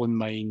a goal in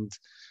mind,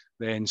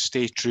 then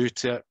stay true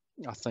to it,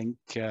 I think,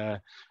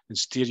 and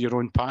steer your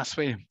own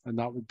pathway. And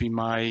that would be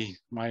my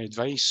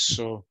advice.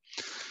 So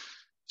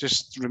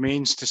just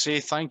remains to say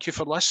thank you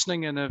for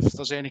listening. And if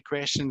there's any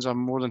questions, I'm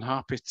more than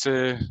happy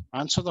to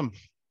answer them.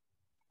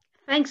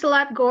 Thanks a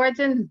lot,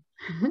 Gordon.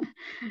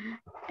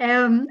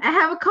 I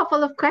have a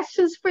couple of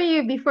questions for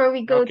you before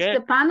we go to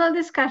the panel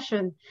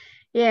discussion.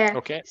 Yeah.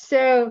 Okay.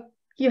 So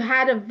you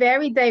had a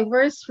very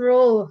diverse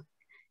role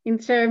in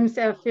terms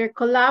of your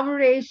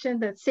collaboration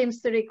that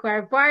seems to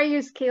require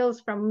various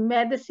skills, from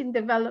medicine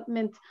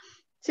development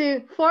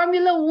to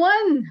Formula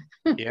One.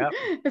 Yeah.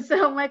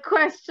 So my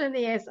question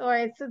is,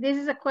 this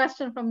is a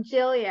question from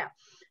Jillia.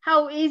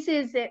 How easy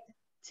is it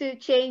to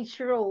change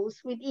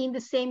roles within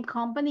the same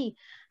company?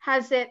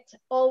 Has it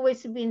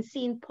always been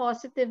seen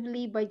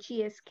positively by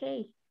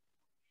GSK?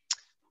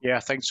 Yeah, I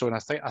think so. And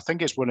I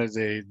think it's one of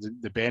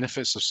the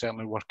benefits of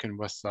certainly working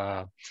with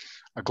a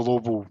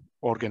global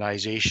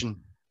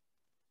organization.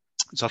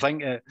 So I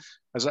think,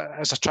 as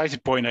I try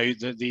to point out,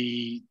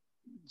 that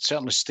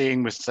certainly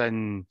staying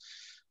within,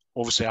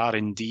 obviously,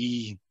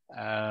 R&D,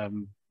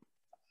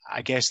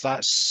 I guess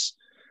that's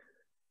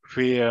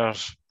where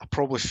I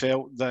probably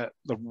felt that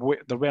there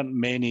weren't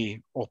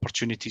many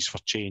opportunities for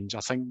change.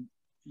 I think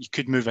you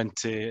could move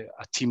into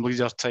a team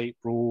leader type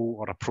role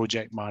or a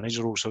project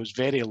manager role, so it's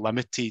very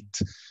limited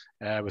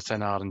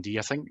within R&D.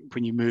 I think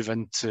when you move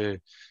into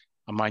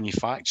a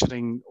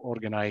manufacturing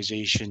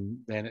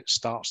organisation, then it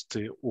starts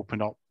to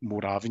open up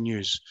more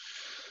avenues.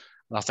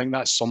 And I think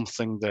that's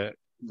something that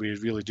we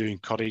really do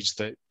encourage,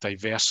 that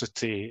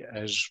diversity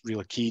is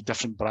really key.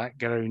 Different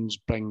backgrounds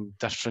bring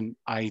different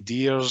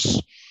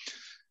ideas.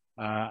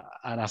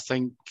 And I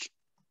think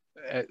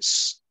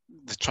it's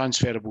the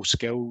transferable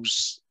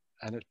skills,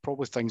 and it's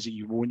probably things that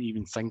you won't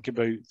even think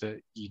about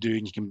that you do,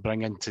 and you can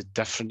bring into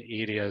different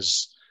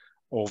areas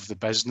of the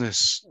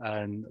business.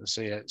 And I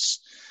say it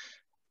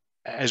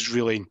is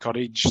really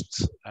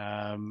encouraged.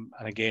 And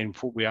again,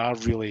 what we are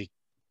really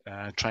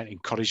trying to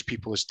encourage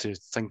people is to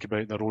think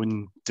about their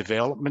own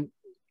development,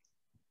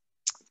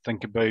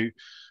 think about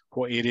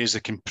what areas they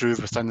can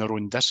improve within their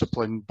own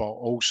discipline, but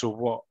also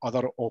what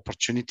other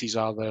opportunities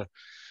are there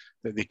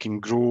that they can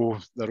grow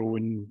their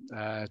own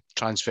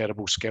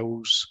transferable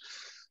skills.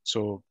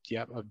 So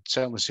yeah, I'd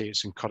certainly say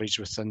it's encouraged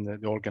within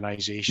the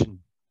organisation.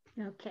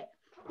 Okay,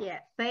 yeah,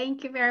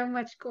 thank you very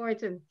much,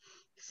 Gordon.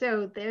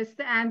 So there's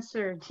the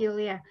answer,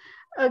 Julia.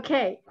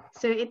 Okay,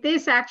 so it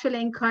is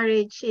actually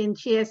encouraged in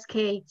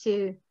GSK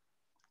to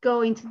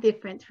go into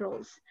different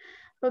roles.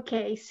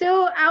 Okay,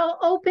 so I'll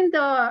open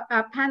the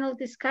panel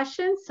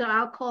discussion. So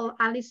I'll call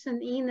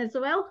Alison in as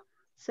well,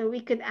 so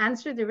we could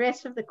answer the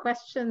rest of the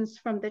questions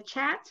from the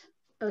chat.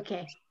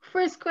 Okay,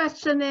 first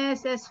question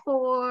is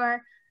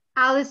for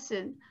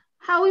Alison.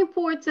 How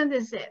important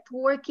is it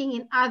working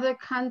in other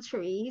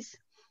countries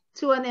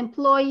to an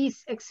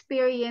employee's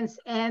experience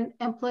and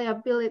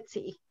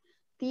employability?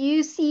 Do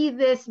you see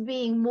this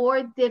being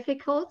more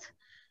difficult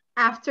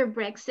after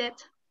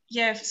Brexit?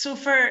 Yeah, so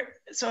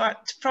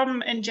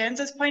from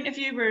Ingenza's point of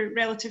view, we're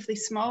relatively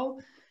small.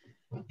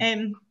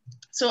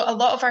 So a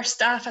lot of our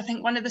staff, I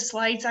think one of the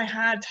slides I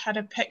had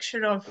a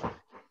picture of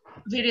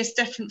various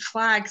different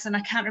flags, and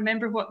I can't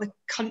remember what the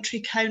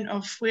country count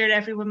of where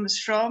everyone was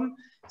from.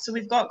 So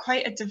we've got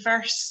quite a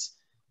diverse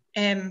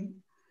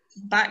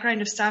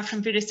background of staff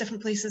from various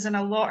different places, and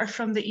a lot are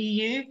from the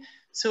EU.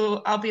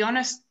 So I'll be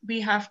honest,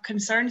 we have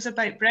concerns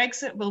about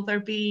Brexit.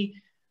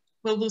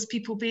 Will those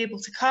people be able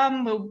to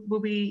come? Will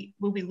we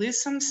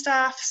lose some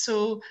staff?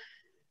 So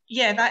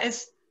yeah, that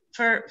is,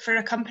 for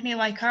a company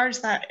like ours,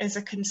 that is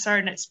a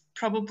concern. It's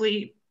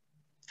probably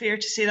fair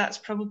to say that's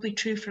probably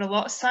true for a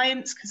lot of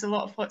science, because a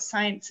lot of what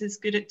science is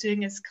good at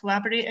doing is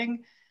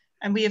collaborating,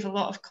 and we have a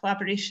lot of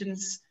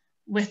collaborations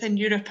within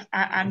Europe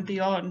and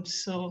beyond.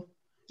 So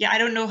yeah, I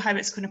don't know how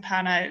it's going to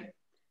pan out.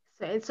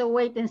 So it's a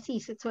wait and see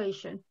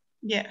situation.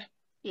 Yeah.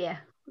 Yeah.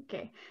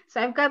 Okay.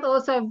 So I've got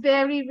also a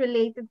very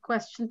related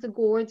question to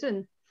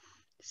Gordon.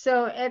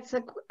 So it's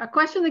a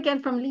question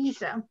again from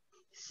Lisa.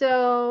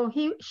 So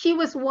she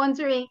was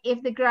wondering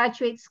if the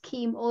graduate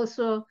scheme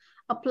also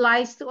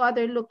applies to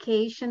other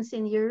locations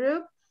in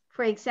Europe,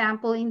 for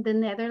example, in the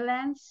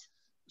Netherlands.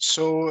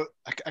 So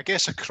I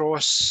guess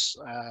across,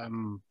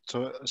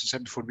 so as I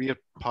said before, we are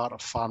part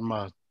of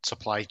pharma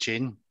supply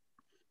chain.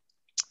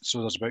 So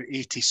there's about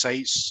 80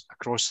 sites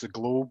across the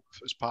globe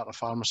as part of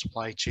pharma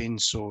supply chain.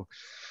 So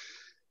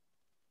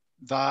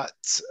that,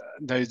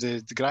 now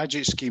the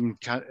graduate scheme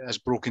is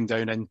broken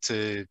down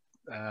into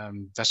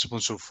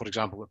disciplines. So for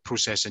example,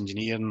 process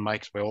engineering,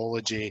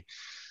 microbiology.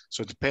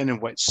 So depending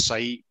on which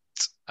site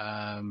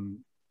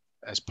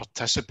is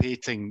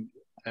participating,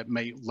 it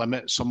might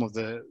limit some of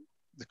the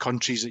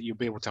countries that you'll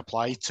be able to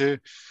apply to,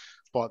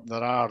 but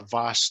there are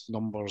vast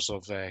numbers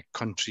of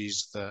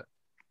countries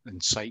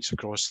and sites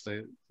across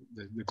the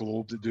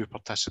globe that do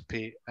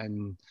participate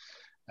in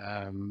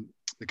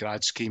the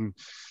grad scheme.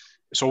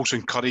 It's also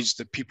encouraged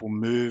that people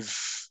move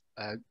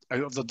out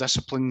of their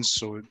disciplines.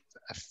 So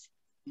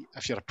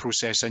if you're a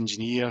process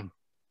engineer,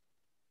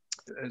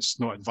 it's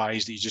not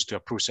advised that you just do a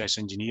process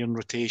engineering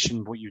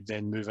rotation. What you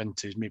then move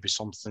into is maybe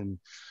something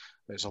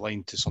that's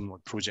aligned to something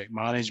like project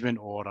management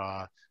or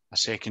a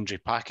secondary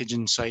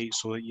packaging site,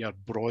 so that you're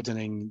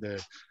broadening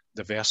the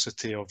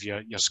diversity of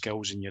your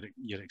skills and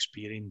your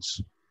experience.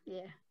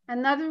 Yeah.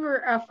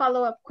 Another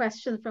follow-up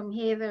question from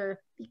Heather,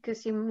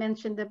 because you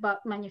mentioned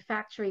about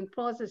manufacturing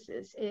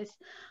processes, is,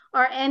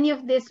 are any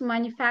of these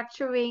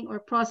manufacturing or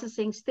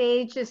processing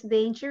stages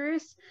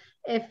dangerous?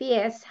 If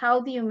yes,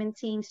 how do you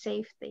maintain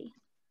safety?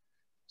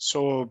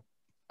 So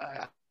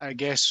I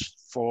guess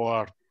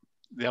for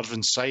the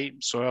Irvine site,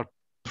 so our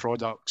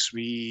products,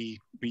 we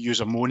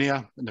use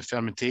ammonia in the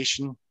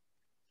fermentation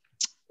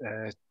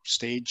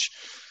stage.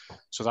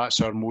 So that's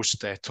our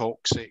most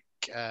toxic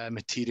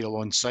material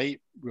on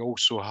site. We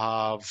also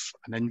have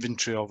an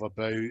inventory of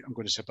about, I'm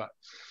going to say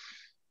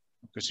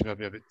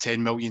maybe about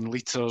 10 million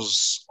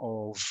litres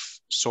of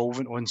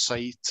solvent on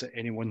site at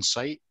any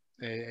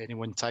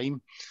one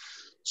time.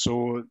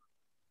 So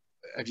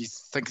if you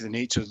think of the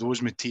nature of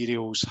those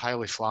materials,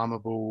 highly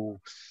flammable,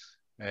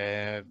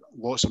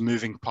 lots of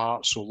moving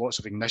parts, so lots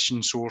of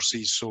ignition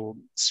sources. So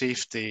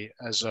safety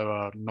is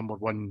our number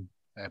one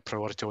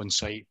priority on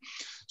site.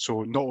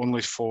 So not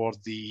only for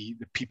the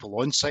people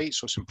on site,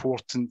 so it's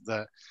important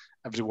that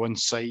everyone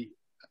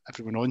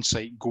on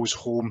site goes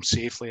home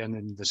safely and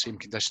in the same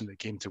condition they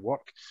came to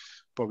work.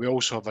 But we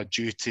also have a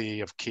duty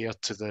of care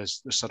to the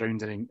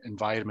surrounding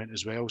environment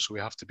as well. So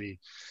we have to be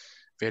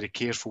very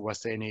careful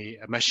with any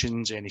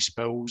emissions, any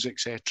spills,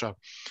 etc.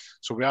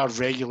 So we are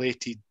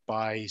regulated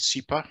by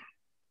SEPA.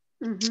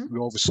 Mm-hmm. We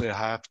obviously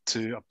have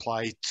to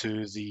apply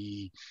to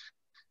the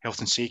health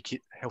and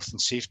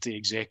safety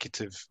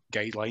executive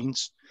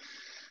guidelines.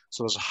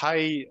 So there's a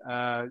high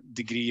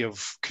degree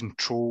of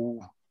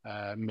control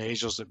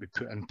measures that we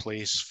put in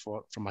place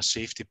from a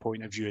safety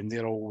point of view, and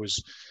they're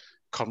always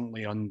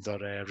currently under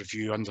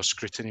review, under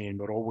scrutiny, and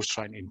we're always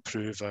trying to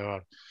improve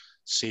our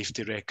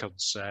safety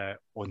records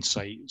on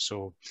site.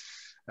 So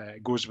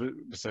it goes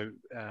without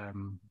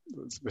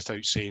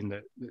saying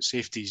that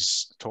safety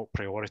is top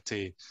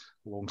priority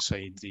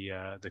alongside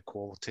the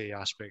quality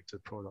aspect of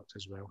the product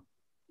as well.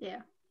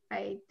 Yeah,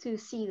 I do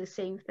see the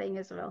same thing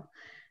as well,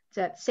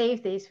 that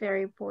safety is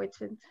very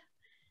important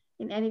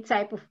in any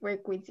type of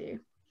work we do.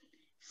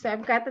 So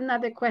I've got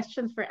another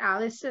question for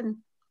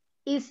Alison.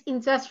 Is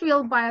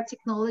industrial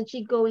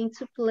biotechnology going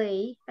to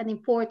play an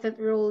important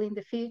role in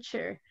the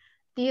future?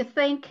 Do you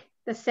think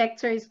the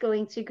sector is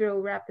going to grow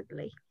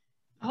rapidly?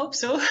 I hope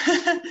so.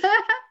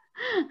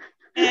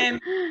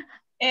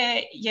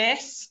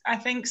 Yes, I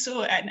think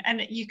so.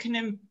 And you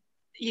can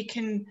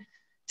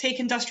take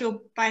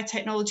industrial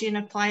biotechnology and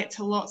apply it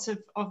to lots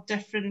of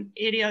different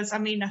areas. I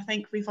mean,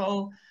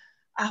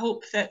 I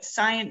hope that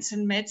science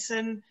and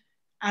medicine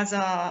as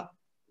a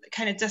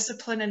kind of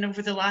discipline, and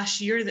over the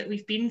last year that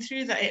we've been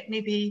through, that it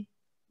maybe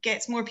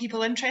gets more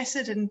people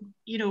interested, and,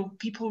 you know,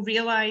 people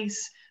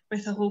realize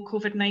with the whole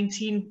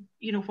COVID-19,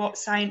 you know, what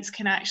science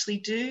can actually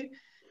do,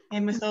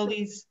 and with all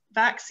these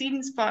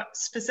vaccines. But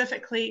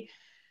specifically,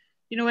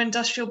 you know,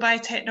 industrial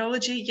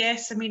biotechnology,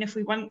 yes, I mean, if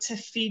we want to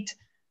feed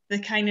the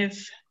kind of,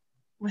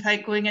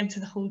 without going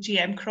into the whole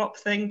GM crop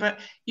thing, but,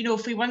 you know,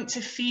 if we want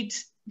to feed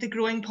the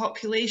growing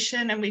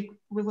population, and we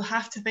will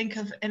have to think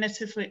of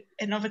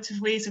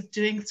innovative ways of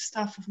doing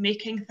stuff, of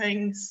making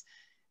things.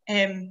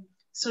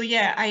 So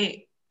yeah,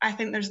 I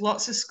think there's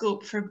lots of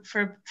scope for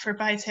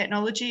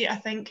biotechnology. I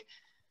think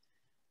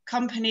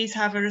companies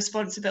have a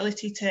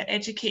responsibility to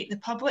educate the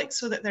public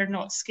so that they're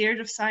not scared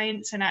of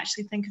science and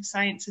actually think of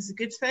science as a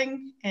good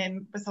thing,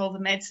 with all the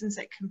medicines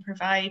it can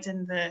provide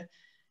and the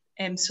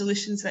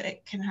solutions that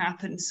it can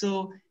happen.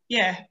 So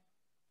yeah,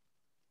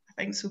 I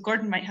think so.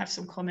 Gordon might have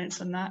some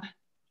comments on that.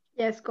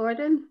 Yes,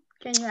 Gordon,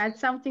 can you add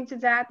something to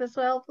that as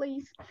well,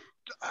 please?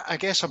 I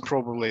guess I'm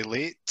probably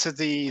late to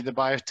the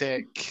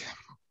biotech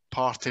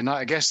part in that.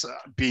 I guess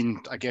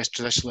being,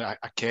 traditionally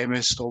a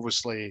chemist,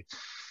 obviously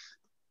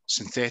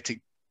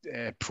synthetic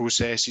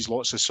processes,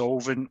 lots of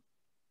solvent.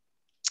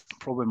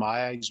 Probably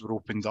my eyes were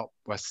opened up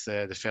with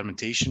the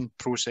fermentation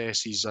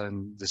processes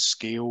and the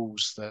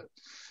scales that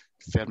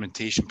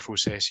fermentation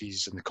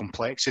processes and the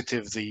complexity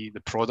of the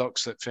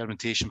products that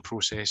fermentation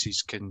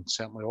processes can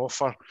certainly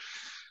offer.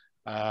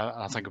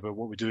 I think about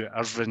what we do at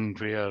Irvine,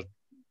 where,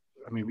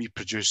 we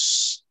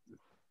produce,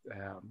 I'm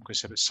going to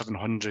say about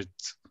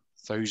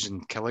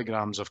 700,000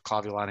 kilograms of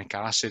clavulanic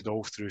acid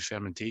all through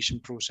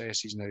fermentation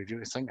processes. Now, if you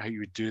really think how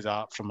you would do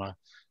that from a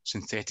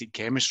synthetic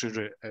chemistry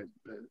route, it'd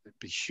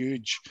be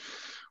huge.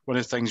 One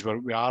of the things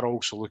we are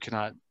also looking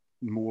at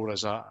more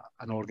as an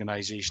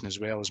organisation as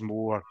well is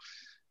more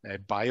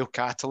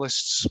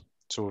biocatalysts.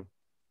 So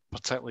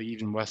particularly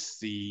even with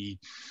the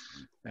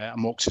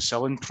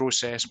amoxicillin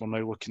process, we're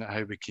now looking at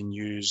how we can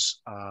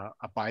use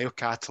a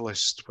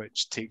biocatalyst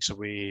which takes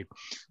away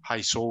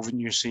high solvent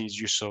usage,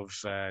 use of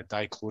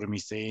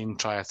dichloromethane,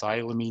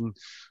 triethylamine.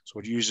 So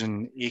we're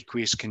using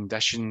aqueous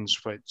conditions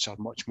which are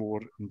much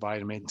more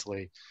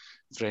environmentally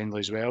friendly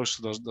as well.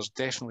 So there's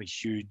definitely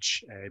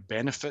huge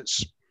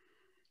benefits.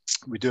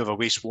 We do have a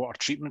wastewater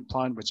treatment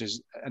plant, which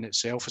is in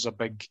itself is a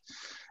big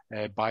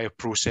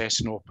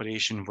bioprocessing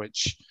operation,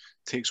 which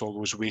takes all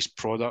those waste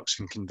products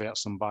and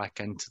converts them back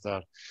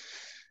into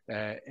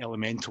their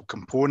elemental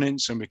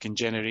components, and we can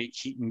generate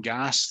heat and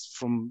gas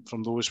from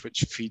those,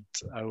 which feed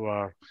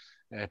our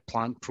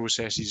plant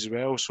processes as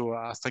well. So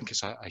I think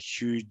it's a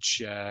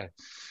huge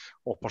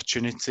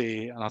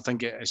opportunity, and I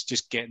think it's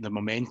just getting the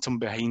momentum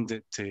behind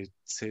it to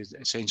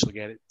essentially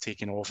get it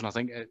taken off, and I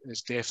think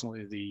it's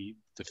definitely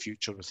the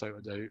future without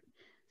a doubt.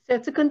 So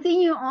to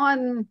continue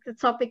on the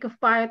topic of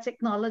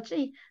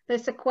biotechnology,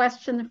 there's a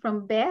question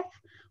from Beth.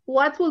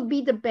 What would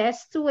be the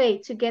best way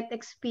to get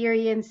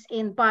experience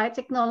in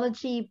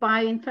biotechnology,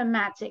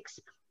 bioinformatics,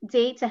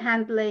 data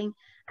handling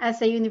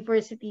as a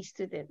university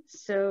student?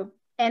 So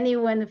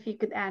anyone of you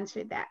could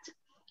answer that,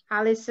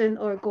 Alison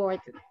or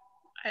Gordon.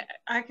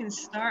 I can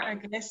start, I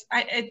guess.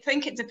 I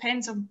think it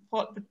depends on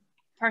what the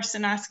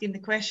person asking the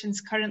question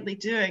is currently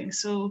doing.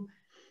 So,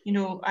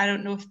 I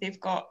don't know if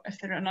if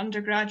they're an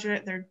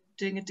undergraduate, they're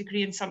doing a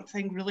degree in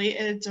something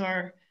related,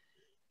 or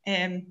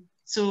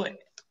so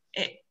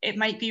it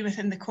might be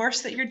within the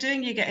course that you're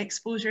doing, you get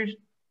exposure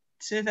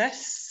to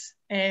this.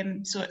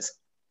 So it's,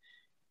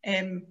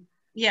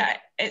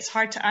 it's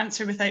hard to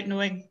answer without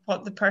knowing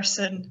what the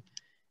person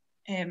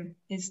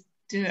is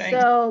doing.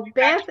 So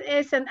Beth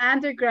is an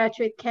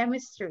undergraduate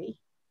chemistry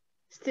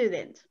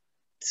student.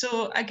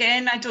 So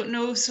again, I don't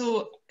know.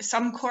 So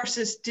some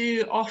courses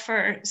do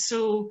offer,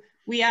 so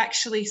we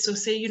actually, so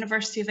say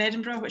University of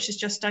Edinburgh, which is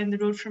just down the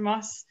road from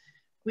us,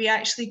 we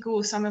actually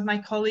go, some of my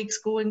colleagues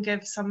go and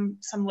give some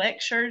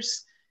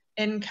lectures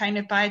in kind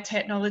of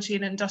biotechnology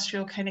and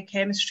industrial kind of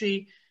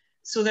chemistry.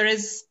 So there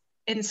is,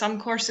 in some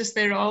courses,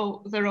 there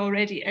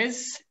already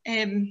is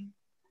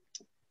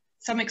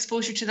some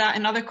exposure to that.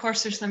 In other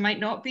courses, there might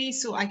not be.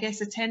 So I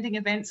guess attending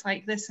events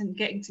like this and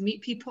getting to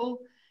meet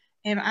people,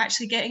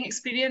 actually getting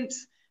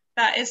experience,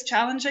 that is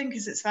challenging,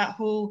 because it's that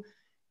whole,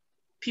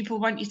 people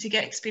want you to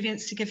get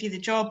experience to give you the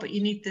job, but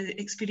you need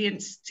the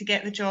experience to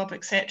get the job,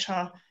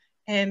 etc.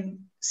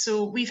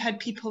 So we've had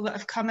people that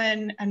have come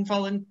in and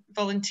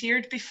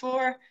volunteered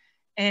before.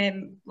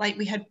 Like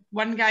we had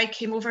one guy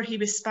came over, he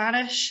was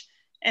Spanish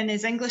and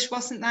his English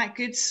wasn't that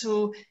good.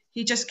 So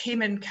he just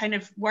came and kind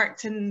of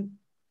worked in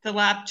the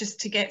lab just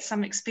to get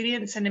some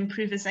experience and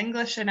improve his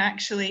English. And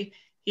actually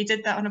he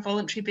did that on a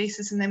voluntary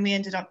basis, and then we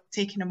ended up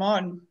taking him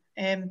on.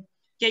 Yeah,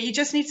 you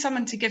just need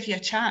someone to give you a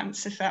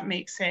chance, if that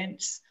makes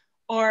sense.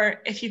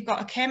 Or if you've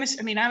got a chemist,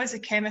 I mean, I was a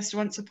chemist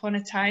once upon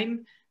a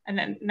time, and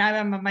then now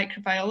I'm a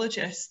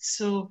microbiologist.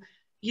 So,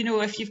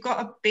 if you've got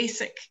a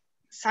basic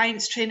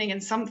science training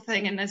in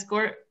something, and as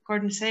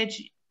Gordon said,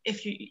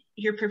 if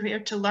you're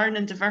prepared to learn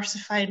and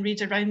diversify and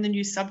read around the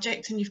new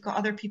subject, and you've got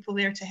other people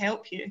there to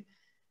help you,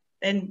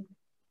 then,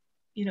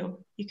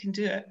 you can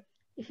do it.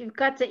 If you've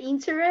got the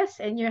interest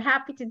and you're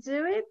happy to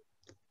do it,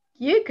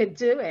 you could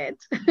do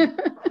it.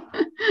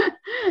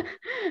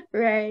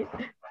 Right.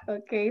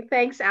 Okay,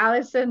 thanks,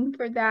 Alison,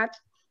 for that.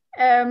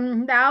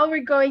 Now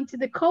we're going to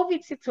the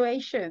COVID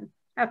situation.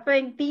 I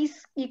think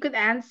you could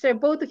answer,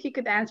 both of you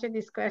could answer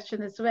this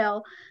question as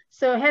well.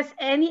 So has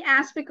any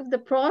aspect of the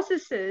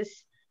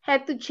processes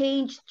had to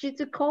change due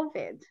to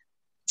COVID?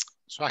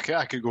 So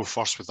I could go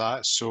first with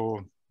that.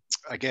 So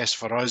I guess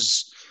for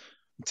us,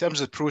 in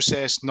terms of the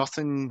process,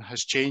 nothing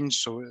has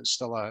changed. So it's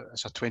still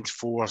it's a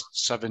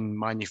 24/7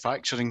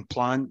 manufacturing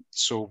plant.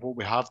 So what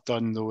we have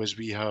done though is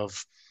we have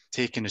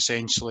taken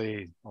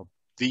essentially,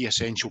 the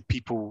essential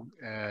people.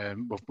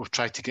 We've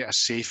tried to get a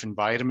safe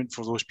environment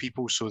for those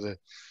people, so the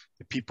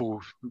people,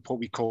 what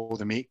we call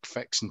the make,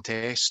 fix and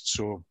test,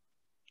 so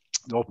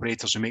the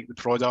operators who make the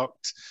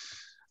product,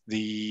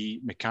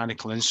 the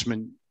mechanical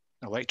instrument,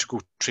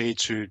 electrical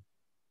trades who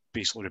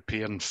basically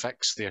repair and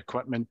fix the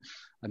equipment,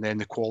 and then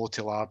the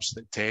quality labs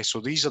that test.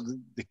 So these are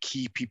the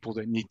key people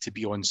that need to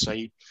be on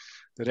site.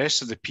 The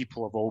rest of the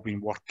people have all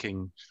been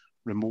working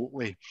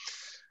remotely.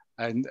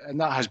 And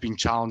that has been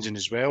challenging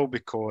as well,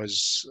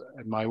 because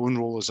in my own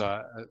role as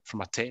from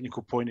a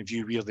technical point of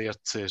view, we're there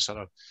to sort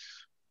of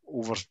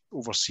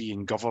oversee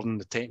and govern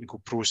the technical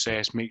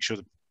process, make sure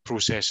the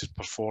process is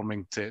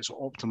performing to its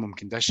optimum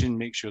condition,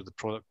 make sure the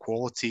product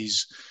quality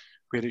is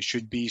where it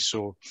should be.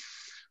 So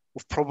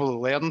we've probably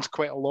learned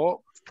quite a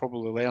lot. We've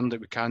probably learned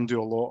that we can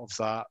do a lot of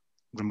that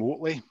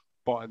remotely,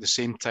 but at the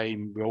same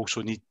time, we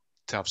also need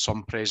to have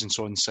some presence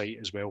on site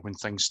as well when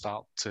things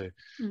start to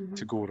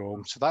go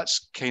wrong. So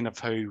that's kind of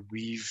how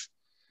we've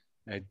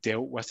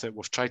dealt with it.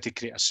 We've tried to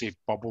create a safe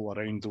bubble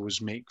around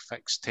those make,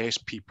 fix,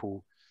 test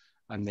people,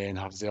 and then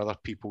have the other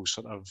people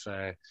sort of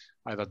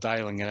either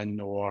dialing in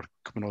or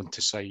coming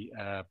onto site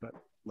a bit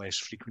less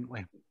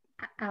frequently.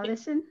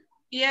 Alison?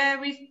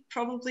 Yeah, we've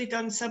probably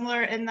done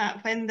similar in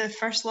that when the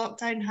first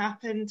lockdown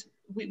happened,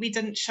 we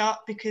didn't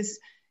shut because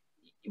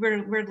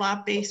we're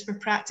lab-based, we're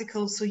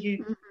practical, so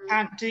you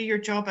can't do your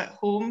job at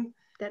home.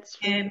 That's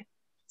true.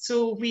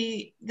 So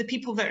the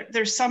people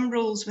there's some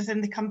roles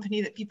within the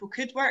company that people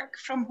could work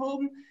from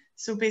home.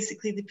 So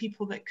basically the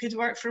people that could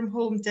work from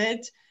home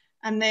did.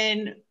 And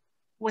then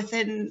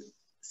within,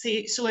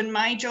 say, so in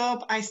my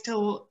job,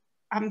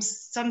 I'm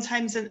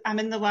sometimes I'm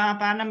in the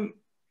lab and I'm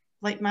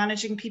like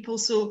managing people.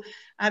 So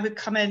I would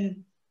come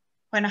in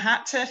when I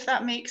had to, if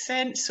that makes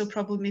sense. So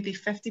probably maybe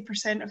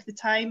 50% of the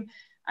time.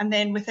 And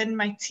then within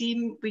my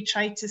team, we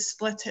tried to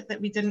split it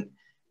that we didn't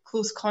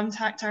close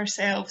contact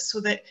ourselves, so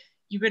that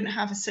you wouldn't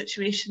have a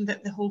situation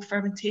that the whole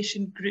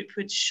fermentation group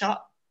would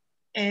shut.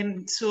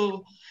 And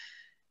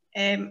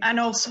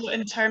also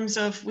in terms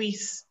of we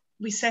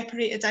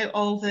separated out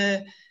all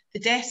the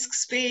desk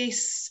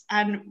space,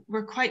 and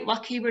we're quite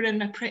lucky we're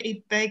in a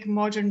pretty big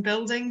modern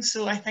building,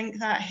 so I think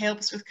that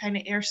helps with kind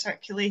of air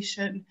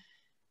circulation.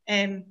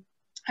 I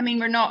mean,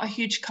 we're not a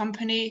huge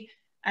company,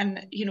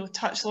 and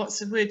touch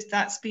lots of wood,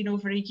 that's been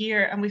over a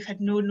year and we've had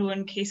no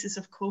known cases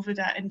of COVID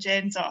at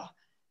Ingenza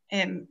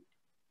in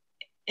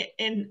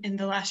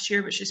the last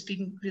year, which has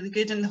been really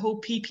good. And the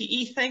whole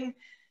PPE thing,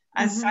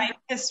 as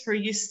scientists, we're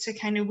used to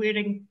kind of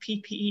wearing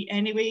PPE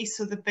anyway,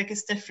 so the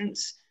biggest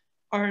difference,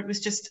 or it was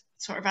just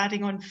sort of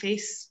adding on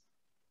face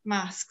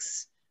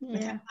masks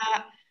with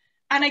that.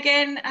 And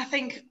again, I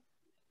think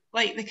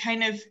like the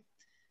kind of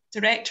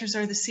directors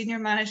or the senior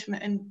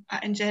management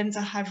at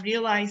Ingenza have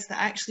realised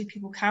that actually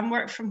people can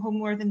work from home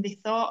more than they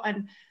thought,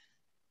 and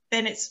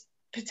then it's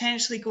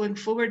potentially going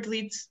forward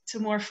leads to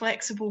more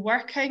flexible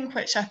working,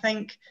 which I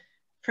think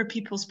for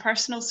people's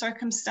personal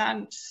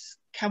circumstance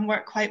can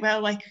work quite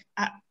well. Like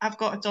I've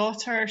got a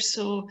daughter,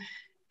 so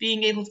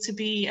being able to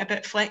be a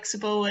bit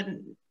flexible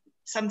and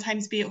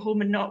sometimes be at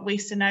home and not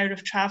waste an hour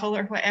of travel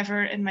or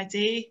whatever in my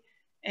day.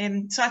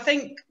 So I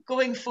think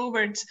going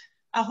forward,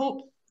 I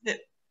hope that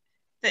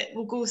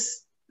we'll go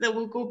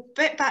a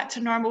bit back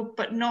to normal,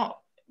 but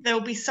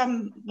there'll be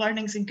some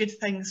learnings and good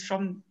things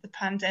from the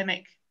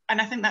pandemic. And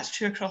I think that's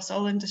true across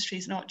all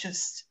industries, not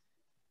just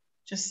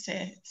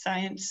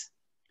science.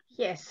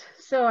 Yes,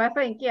 so I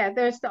think,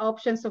 there's the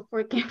options of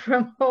working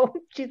from home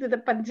due to the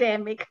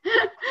pandemic.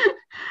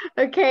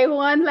 Okay,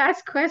 one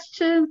last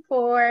question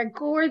for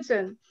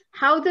Gordon.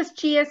 How does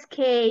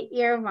GSK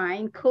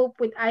Irvine cope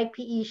with IP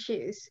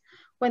issues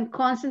when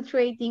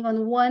concentrating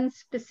on one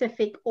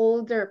specific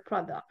older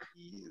product?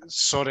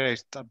 Sorry,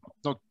 I'm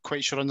not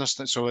quite sure on this.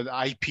 So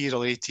the IP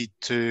related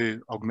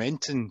to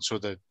augmentin, so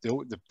the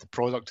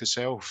product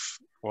itself,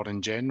 or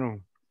in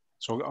general?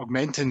 So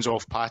augmentin's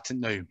off patent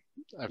now.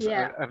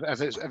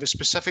 If it's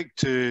specific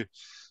to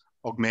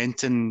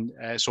augmentin,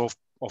 it's off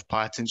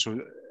patent. So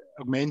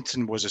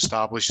augmentin was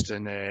established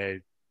in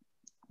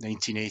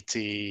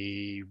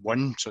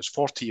 1981, so it's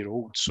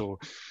 40-year-old. So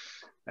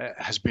it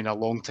has been a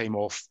long time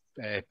off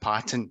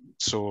patent.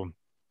 So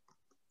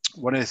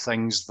one of the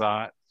things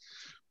that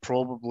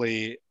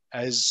probably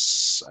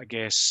is, I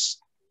guess,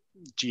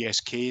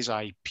 GSK's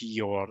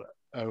IP or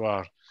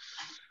our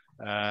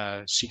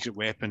secret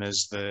weapon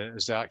is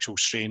the actual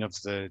strain of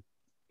the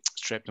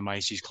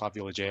Streptomyces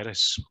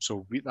clavilageris.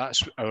 So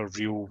that's our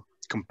real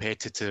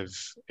competitive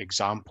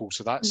example.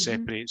 So that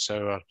separates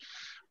our.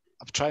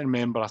 I'm trying to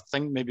remember. I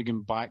think maybe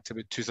going back to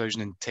about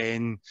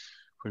 2010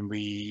 when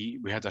we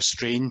had a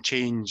strain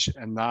change,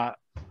 and that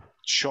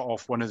shut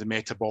off one of the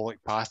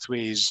metabolic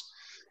pathways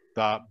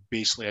that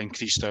basically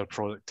increased our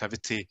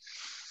productivity.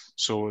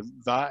 So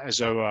that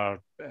is our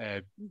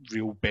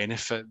real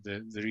benefit,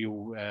 the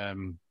real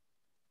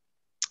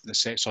that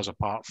sets us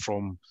apart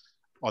from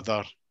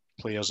other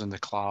players in the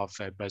clav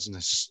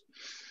business.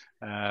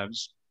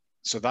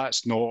 So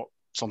that's not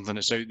something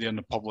that's out there in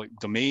the public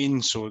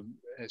domain. So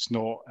it's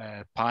not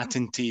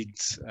patented.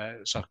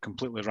 It's a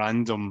completely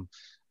random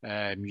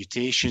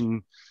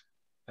mutation.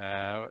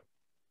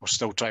 We're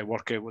still trying to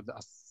work out with,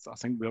 I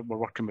think we're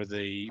working with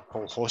the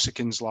Paul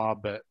Hossakin's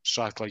lab at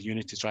Strathclyde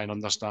Uni to try and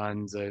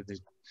understand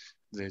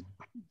the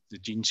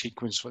gene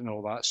sequence and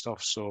all that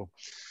stuff. So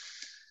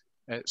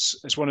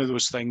it's one of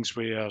those things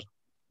where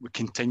we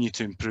continue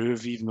to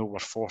improve. Even though we're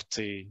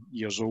 40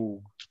 years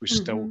old, we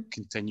still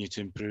continue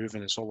to improve,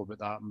 and it's all about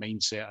that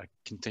mindset of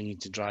continuing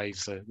to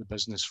drive the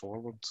business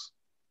forward.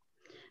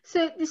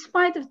 So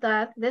despite of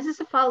that, this is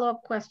a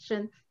follow-up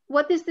question.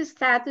 What is the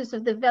status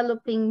of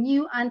developing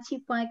new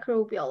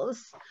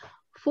antimicrobials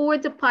for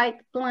the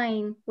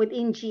pipeline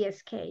within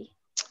GSK?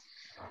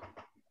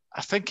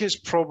 I think it's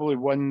probably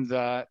one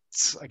that,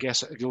 I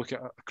guess, if you look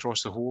at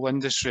across the whole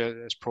industry,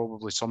 it's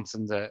probably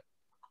something that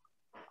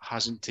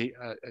hasn't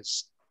taken,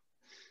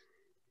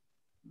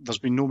 there's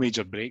been no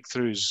major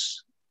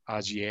breakthroughs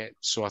as yet.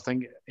 So I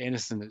think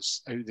anything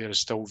that's out there is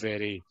still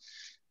very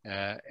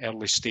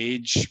early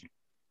stage.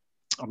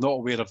 I'm not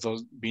aware of there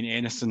being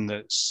anything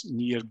that's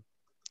near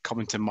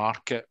coming to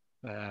market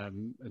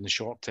in the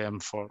short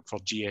term for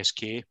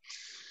GSK.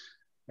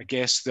 I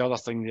guess the other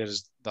thing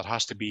there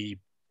has to be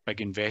big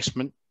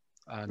investment,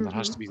 and there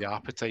has to be the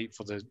appetite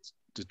for the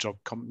drug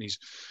companies.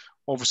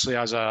 Obviously,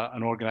 as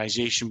an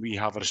organisation, we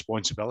have a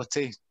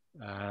responsibility.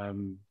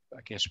 I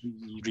guess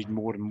we read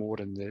more and more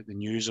in the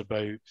news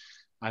about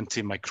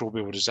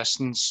antimicrobial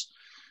resistance.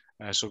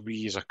 So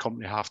we as a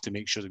company have to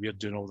make sure that we're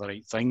doing all the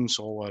right things.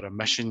 All our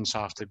emissions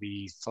have to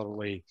be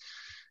thoroughly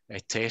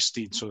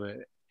tested so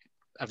that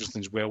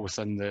everything's well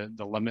within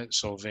the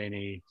limits of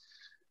any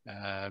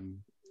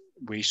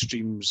waste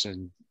streams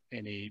and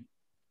any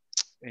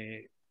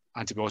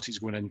antibiotics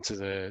going into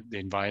the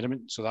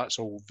environment. So that's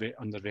all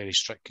under very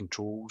strict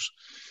controls.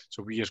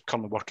 So we are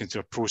currently working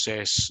through a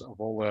process of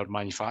all our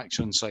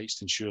manufacturing sites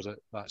to ensure that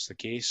that's the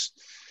case.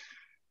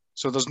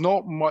 So there's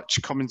not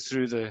much coming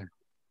through the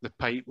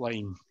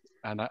pipeline.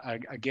 And I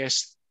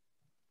guess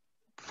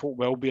what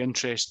will be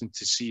interesting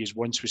to see is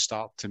once we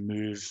start to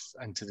move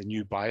into the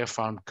new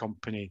biopharm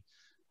company,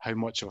 how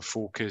much of a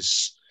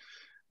focus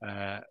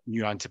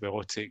new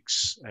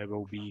antibiotics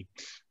will be.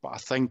 But I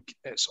think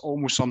it's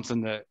almost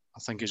something that I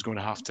think is going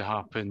to have to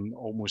happen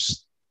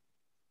almost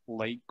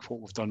like what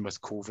we've done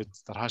with COVID.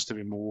 There has to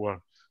be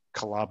more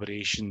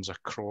collaborations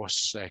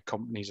across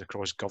companies,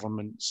 across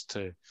governments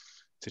to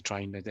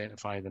try and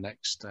identify the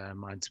next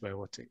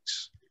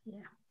antibiotics. Yeah.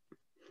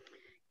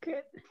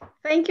 Good.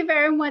 Thank you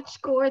very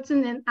much,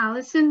 Gordon and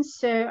Alison.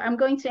 So I'm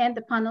going to end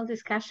the panel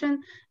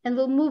discussion and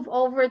we'll move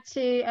over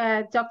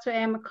to Dr.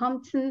 Emma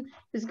Compton,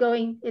 who's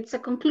it's a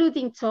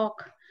concluding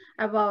talk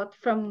about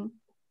from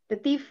the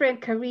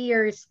different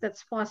careers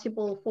that's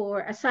possible for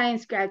a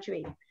science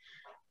graduate.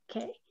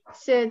 Okay,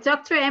 so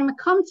Dr. Emma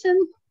Compton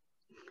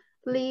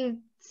leads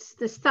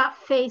the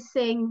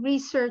staff-facing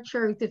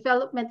researcher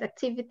development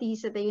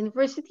activities at the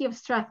University of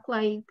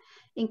Strathclyde,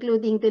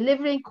 including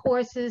delivering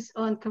courses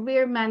on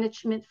career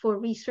management for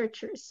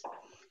researchers.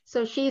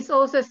 So she is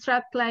also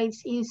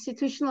Strathclyde's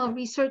institutional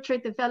researcher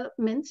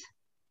development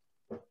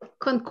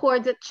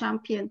Concordat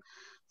champion.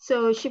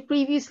 So she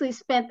previously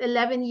spent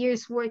 11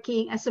 years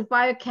working as a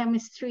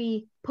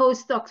biochemistry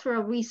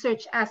postdoctoral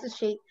research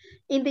associate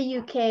in the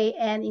UK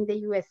and in the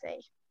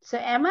USA. So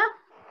Emma?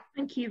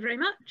 Thank you very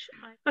much.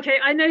 Okay,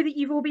 I know that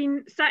you've all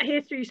been sat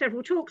here through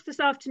several talks this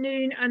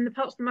afternoon, and the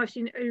parts of them I've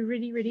seen are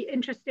really, really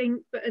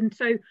interesting. And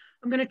so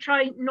I'm going to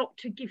try not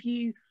to give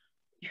you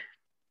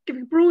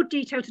broad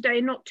detail today,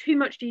 and not too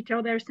much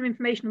detail. There is some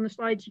information on the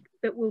slides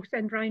that we'll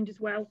send around as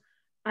well.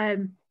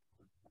 As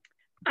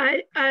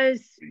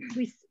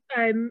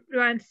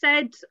Luann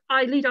said,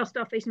 I lead our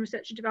staff-facing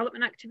research and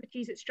development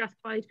activities at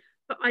Strathclyde,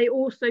 but I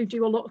also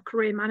do a lot of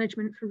career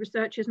management for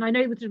researchers. And I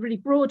know there's a really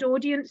broad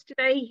audience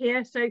today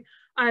here, so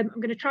I'm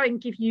going to try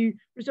and give you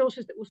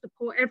resources that will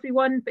support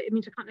everyone, but it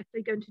means I can't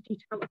necessarily go into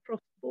detail across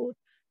the board.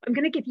 I'm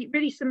going to give you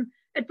really some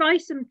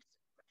advice and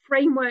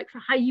framework for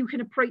how you can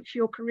approach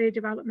your career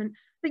development.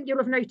 I think you'll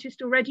have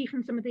noticed already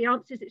from some of the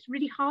answers, it's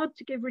really hard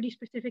to give really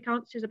specific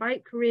answers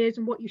about careers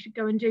and what you should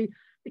go and do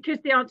because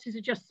the answers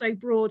are just so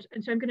broad.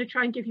 And so I'm going to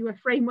try and give you a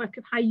framework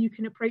of how you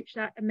can approach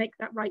that and make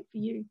that right for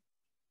you.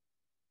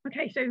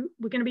 Okay, so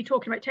we're going to be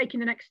talking about taking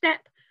the next step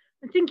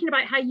and thinking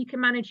about how you can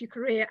manage your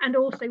career and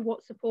also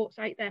what support's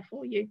out there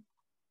for you.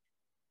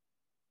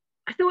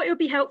 I thought it would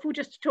be helpful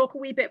just to talk a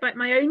wee bit about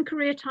my own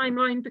career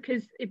timeline,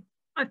 because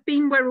I've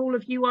been where all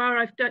of you are.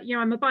 I've done,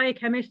 I'm a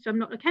biochemist. I'm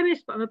not a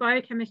chemist, but I'm a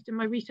biochemist, and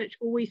my research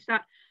always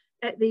sat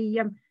at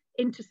the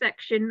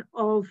intersection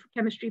of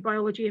chemistry,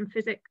 biology, and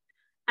physics.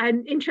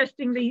 And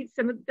interestingly,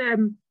 some of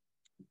the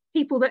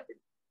people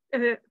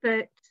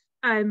that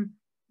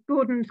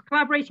Gordon's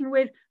collaborating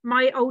with,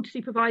 my old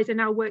supervisor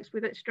now works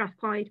with at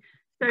Strathclyde.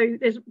 So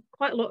there's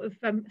quite a lot of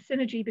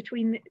synergy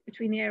between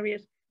the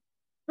areas.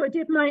 So I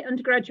did my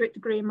undergraduate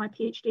degree and my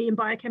PhD in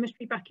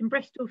biochemistry back in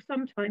Bristol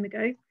some time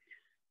ago.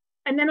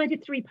 And then I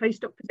did 3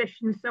 postdoc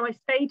positions. So I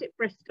stayed at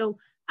Bristol,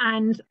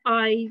 and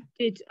I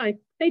stayed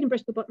in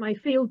Bristol, but my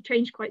field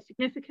changed quite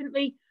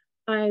significantly.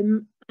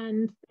 And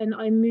then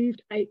I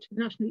moved out to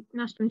the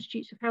National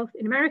Institutes of Health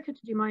in America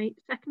to do my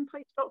second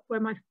postdoc, where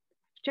my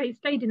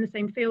stayed in the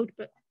same field,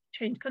 but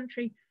changed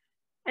country,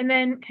 and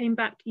then came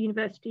back to the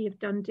University of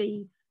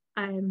Dundee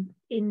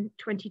in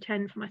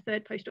 2010 for my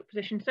third postdoc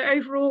position. So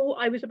overall,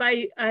 I was about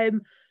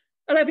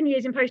 11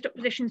 years in postdoc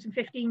positions and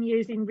 15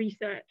 years in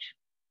research.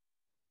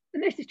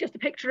 And this is just a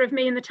picture of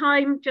me in the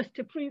time, just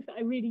to prove that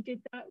I really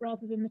did that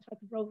rather than the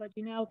type of role I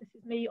do now. This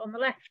is me on the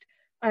left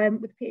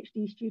with a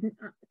PhD student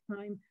at the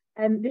time.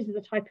 This is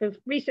the type of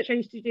research I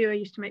used to do. I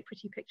used to make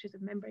pretty pictures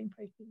of membrane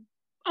proteins.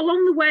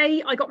 Along the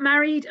way, I got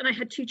married and I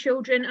had 2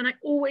 children, and I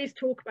always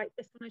talk about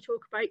this when I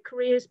talk about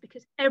careers,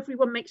 because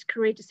everyone makes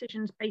career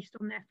decisions based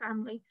on their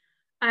family,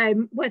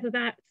 whether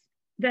that's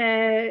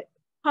their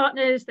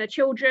partners, their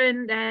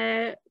children,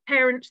 their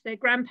parents, their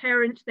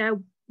grandparents, their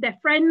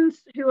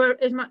friends who are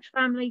as much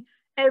family.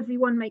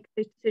 Everyone makes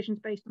those decisions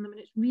based on them, and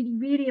it's really,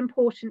 really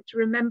important to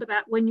remember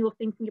that when you're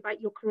thinking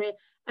about your career,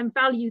 and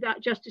value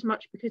that just as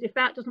much, because if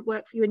that doesn't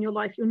work for you in your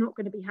life, you're not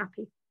going to be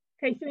happy.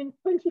 Okay, so in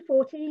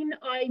 2014,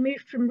 I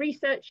moved from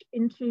research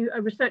into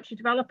a researcher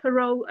developer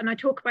role, and I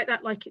talk about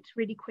that like it's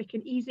really quick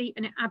and easy,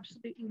 and it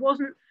absolutely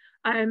wasn't.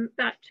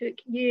 That took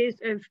years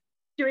of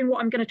doing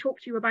what I'm going to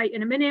talk to you about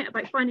in a minute,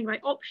 about finding right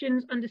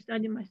options,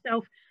 understanding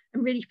myself,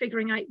 and really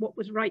figuring out what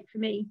was right for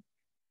me.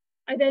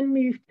 I then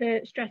moved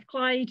to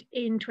Strathclyde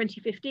in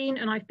 2015,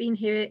 and I've been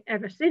here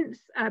ever since.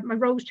 My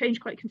roles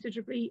changed quite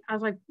considerably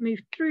as I've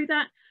moved through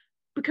that,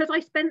 because I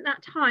spent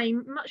that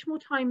time, much more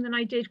time than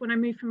I did when I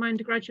moved from my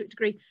undergraduate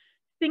degree,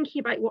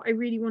 thinking about what I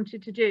really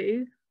wanted to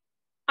do.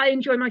 I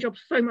enjoy my job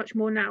so much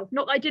more now.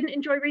 Not that I didn't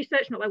enjoy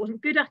research, not that I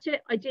wasn't good at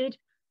it, I did,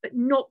 but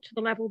not to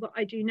the level that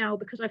I do now,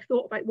 because I've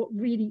thought about what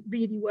really,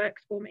 really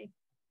works for me.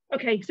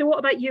 Okay, so what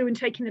about you and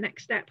taking the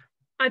next step?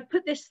 I've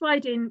put this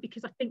slide in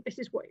because I think this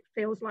is what it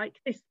feels like.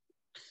 This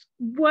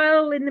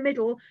swirl in the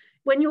middle,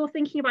 when you're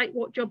thinking about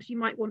what jobs you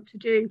might want to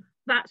do,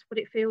 that's what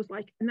it feels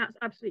like, and that's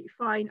absolutely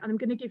fine. And I'm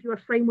going to give you a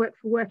framework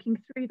for working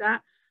through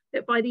that,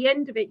 that by the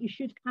end of it, you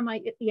should come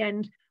out at the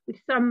end with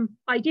some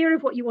idea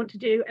of what you want to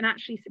do and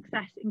actually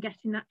success in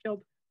getting that job.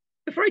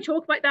 Before I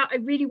talk about that, I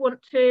really want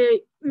to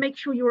make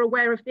sure you're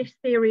aware of this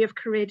theory of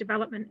career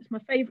development. It's my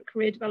favourite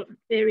career development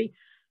theory.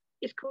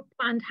 It's called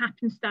planned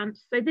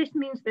happenstance. So this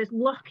means there's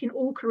luck in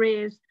all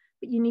careers,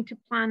 but you need to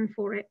plan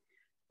for it.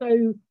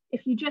 So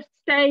if you just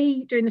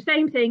stay doing the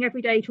same thing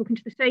every day, talking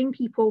to the same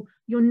people,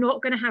 you're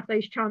not going to have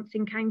those chance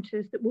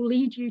encounters that will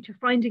lead you to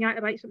finding out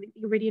about something that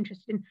you're really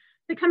interested in.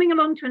 So coming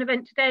along to an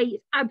event today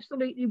is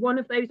absolutely one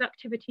of those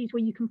activities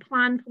where you can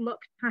plan for luck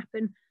to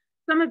happen.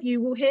 Some of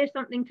you will hear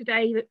something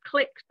today that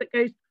clicks, that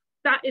goes,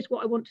 that is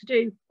what I want to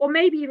do. Or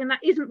maybe even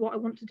that isn't what I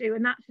want to do,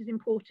 and that's as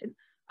important,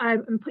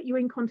 and put you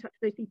in contact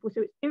with those people.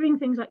 So it's doing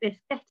things like this,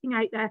 getting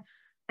out there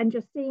and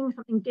just seeing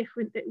something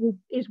different that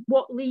is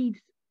what leads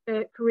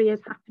to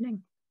careers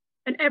happening.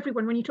 And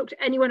everyone, when you talk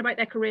to anyone about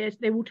their careers,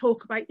 they will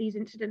talk about these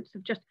incidents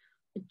of just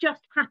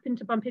happened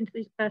to bump into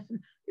this person.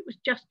 It was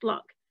just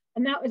luck.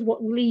 And that is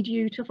what will lead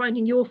you to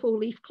finding your full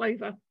leaf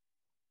clover.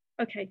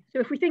 Okay, so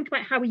if we think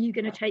about how are you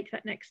going to take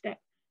that next step?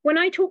 When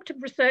I talk to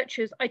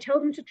researchers, I tell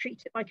them to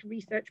treat it like a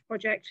research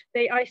project.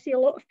 I see a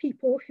lot of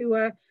people who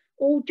are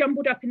all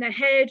jumbled up in their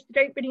head.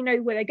 They don't really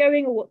know where they're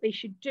going or what they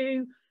should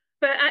do.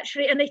 But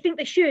actually, and they think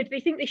they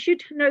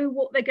should know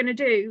what they're going to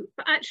do.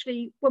 But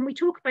actually, when we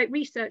talk about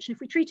research, and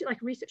if we treat it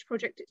like a research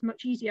project, it's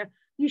much easier.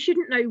 You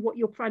shouldn't know what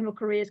your final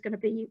career is going to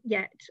be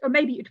yet. Or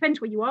maybe it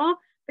depends where you are,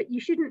 but you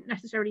shouldn't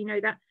necessarily know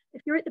that.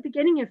 If you're at the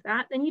beginning of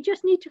that, then you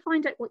just need to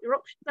find out what your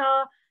options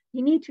are.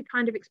 You need to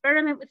kind of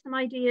experiment with some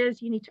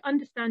ideas. You need to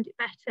understand it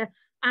better,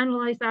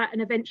 analyze that,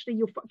 and eventually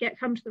you'll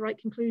come to the right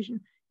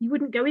conclusion. You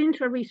wouldn't go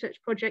into a research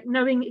project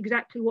knowing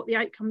exactly what the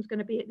outcome is going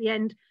to be at the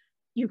end.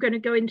 You're going to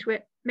go into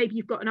it, maybe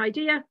you've got an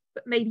idea,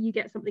 but maybe you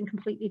get something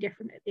completely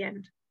different at the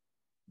end.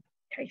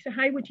 Okay, so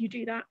how would you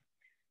do that?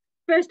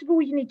 First of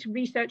all, you need to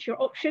research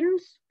your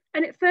options.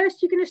 And at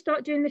first, you're going to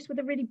start doing this with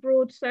a really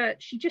broad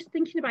search. You're just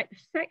thinking about the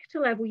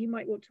sector level you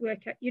might want to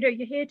work at. You know,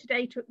 you're here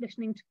today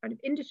listening to kind of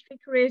industry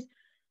careers.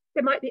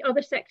 There might be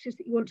other sectors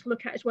that you want to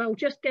look at as well,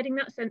 just getting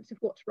that sense of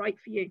what's right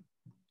for you.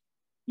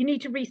 You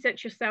need to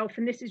research yourself,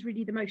 and this is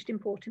really the most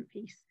important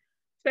piece.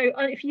 So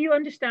if you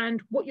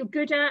understand what you're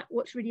good at,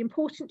 what's really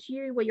important to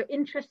you, where your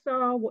interests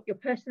are, what your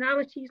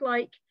personality's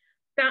like,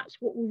 that's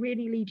what will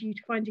really lead you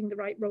to finding the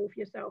right role for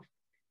yourself.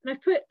 And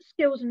I've put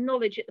skills and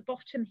knowledge at the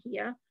bottom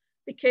here,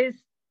 because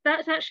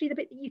that's actually the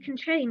bit that you can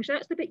change.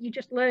 That's the bit you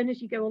just learn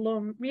as you go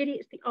along. Really,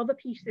 it's the other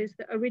pieces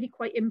that are really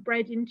quite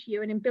inbred into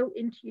you and inbuilt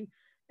into you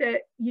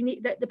that you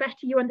need. That the better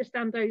you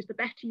understand those, the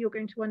better you're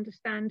going to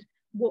understand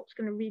what's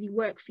going to really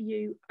work for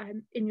you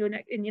in your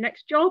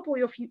next job or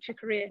your future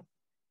career.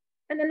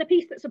 And then the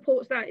piece that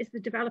supports that is the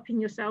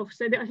developing yourself.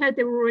 So I heard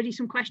there were already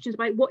some questions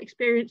about what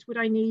experience would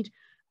I need.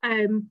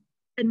 And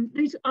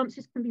those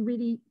answers can be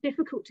really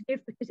difficult to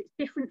give because it's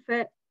different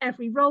for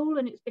every role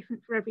and it's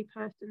different for every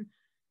person.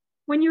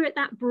 When you're at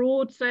that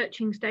broad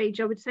searching stage,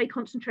 I would say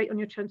concentrate on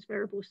your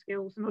transferable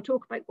skills. And I'll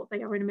talk about what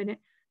they are in a minute.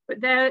 But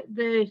they're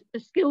the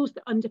skills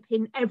that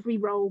underpin every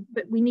role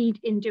that we need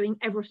in doing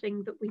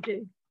everything that we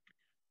do.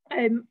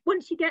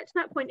 Once you get to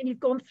that point and you've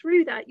gone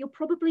through that, you're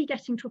probably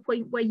getting to a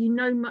point where you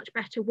know much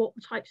better what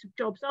the types of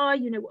jobs are,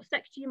 you know what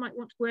sector you might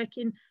want to work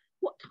in,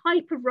 what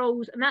type of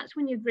roles, and that's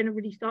when you're going to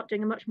really start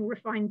doing a much more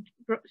refined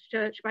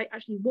search about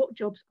actually what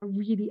jobs are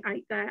really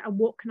out there and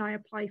what can I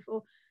apply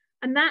for.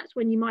 And that's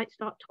when you might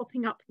start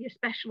topping up your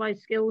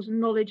specialised skills and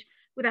knowledge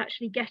with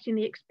actually getting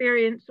the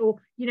experience, or,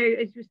 you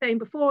know, as you were saying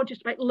before,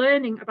 just about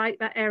learning about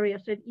that area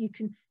so that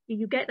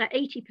you get that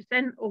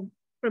 80% or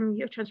from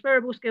your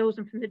transferable skills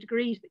and from the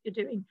degrees that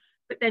you're doing,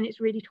 but then it's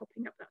really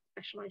topping up that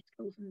specialised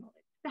skills and knowledge.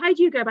 So how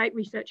do you go about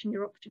researching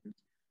your options?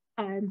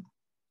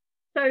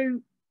 So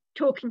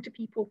talking to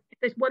people. If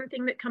there's one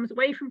thing that comes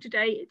away from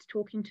today, it's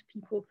talking to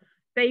people.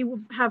 They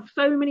will have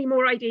so many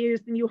more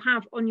ideas than you'll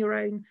have on your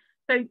own.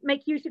 So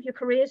make use of your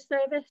careers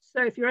service.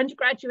 So if you're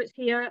undergraduates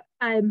here,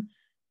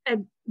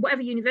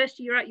 whatever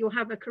university you're at, you'll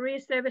have a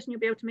careers service and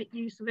you'll be able to make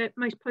use of it.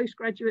 Most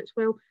postgraduates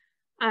will.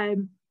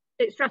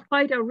 At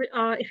Strathclyde,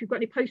 if you've got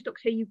any postdocs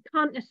here, you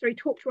can't necessarily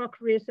talk to our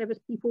career service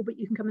people, but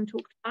you can come and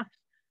talk to us.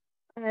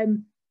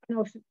 And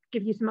also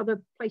give you some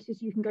other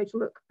places you can go to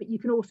look, but you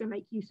can also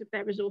make use of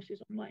their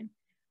resources online.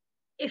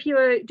 If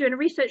you're doing a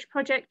research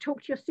project,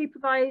 talk to your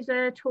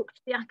supervisor, talk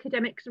to the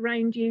academics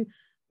around you,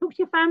 talk to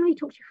your family,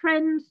 talk to your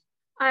friends.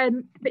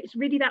 But it's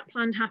really that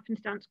planned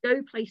happenstance.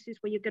 Go places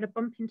where you're going to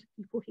bump into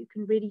people who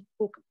can really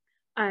talk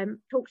to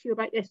you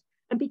about this.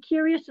 And be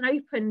curious and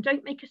open.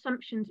 Don't make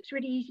assumptions. It's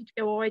really easy to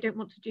go, oh, I don't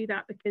want to do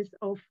that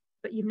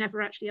but you've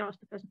never actually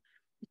asked the person.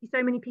 I see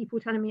so many people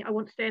telling me I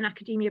want to stay in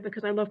academia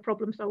because I love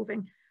problem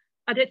solving.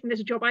 I don't think there's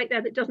a job out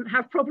there that doesn't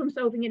have problem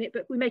solving in it,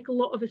 but we make a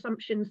lot of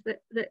assumptions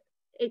that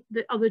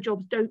other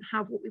jobs don't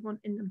have what we want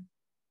in them.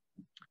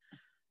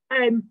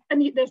 And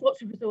there's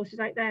lots of resources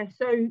out there.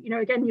 So, you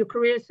know, again, your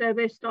career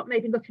service, start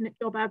maybe looking at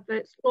job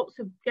adverts, lots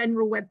of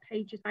general web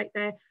pages out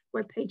there,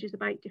 web pages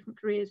about different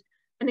careers.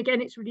 And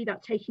again, it's really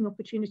that taking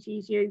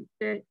opportunities,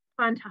 the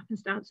planned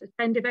happenstance,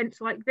 attend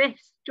events like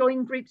this,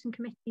 join groups and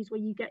committees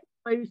where you get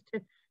exposed to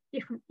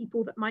different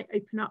people that might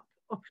open up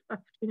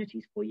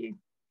opportunities for you.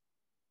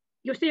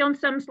 You'll see on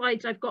some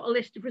slides, I've got a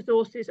list of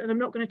resources, and I'm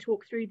not going to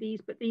talk through these,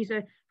 but these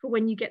are for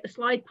when you get the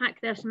slide pack.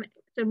 There's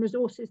some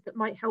resources that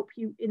might help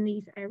you in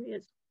these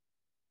areas.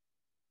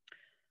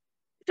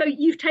 So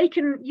you've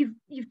taken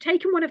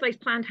one of those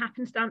planned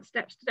happenstance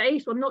steps today.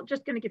 So I'm not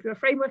just going to give you a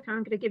framework,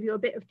 I'm going to give you a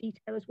bit of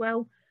detail as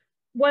well.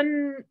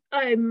 One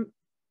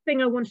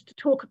thing I wanted to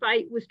talk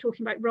about was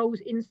talking about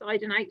roles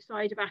inside and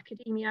outside of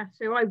academia.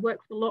 So I work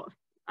with a lot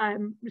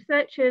of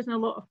researchers and a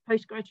lot of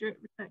postgraduate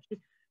researchers,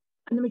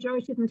 and the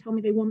majority of them tell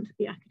me they want to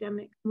be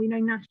academics. We know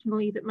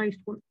nationally that most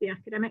want to be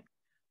academics,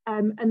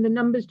 and the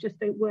numbers just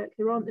don't work.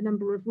 There aren't the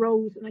number of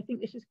roles, and I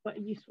think this is quite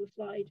a useful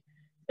slide.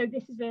 So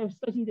this is a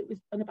study that was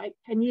done about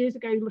 10 years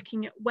ago,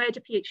 looking at where do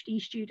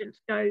PhD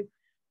students go.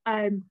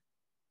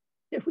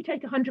 If we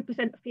take 100%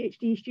 of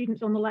PhD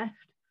students on the left,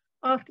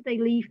 after they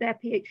leave their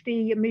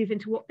PhD and move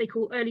into what they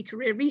call early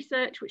career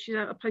research, which is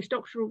a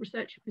postdoctoral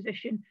researcher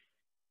position,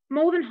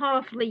 more than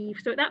half leave.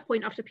 So at that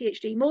point after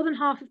PhD, more than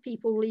half of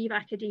people leave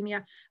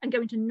academia and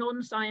go into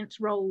non-science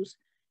roles.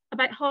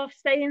 About half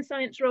stay in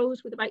science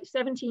roles, with about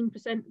 17%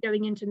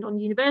 going into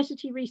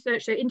non-university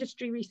research, so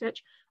industry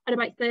research, and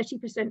about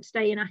 30%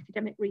 stay in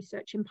academic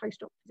research in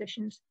postdoc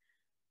positions.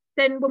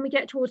 Then when we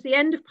get towards the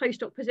end of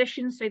postdoc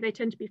positions, so they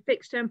tend to be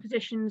fixed term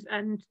positions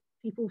and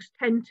people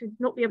tend to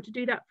not be able to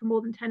do that for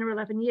more than 10 or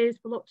 11 years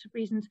for lots of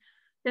reasons,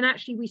 then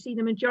actually we see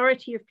the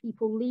majority of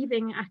people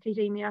leaving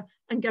academia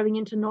and going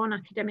into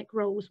non-academic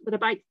roles, with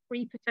about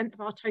 3% of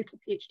our total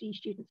PhD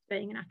students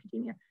staying in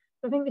academia.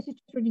 So I think this is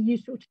just really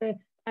useful to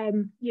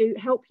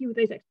help you with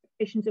those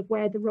expectations of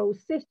where the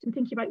roles sit and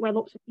thinking about where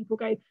lots of people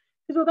go.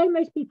 Because although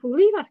most people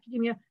leave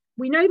academia,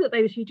 we know that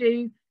those who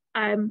do,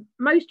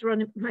 most are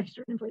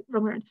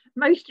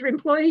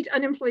employed.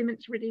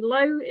 Unemployment's really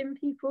low in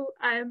people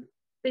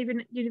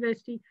leaving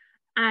university,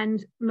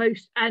 and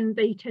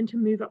they tend to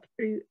move up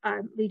through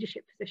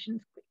leadership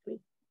positions quickly.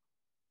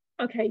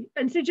 Okay,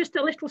 and so just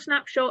a little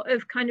snapshot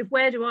of kind of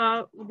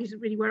these are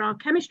really where our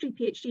chemistry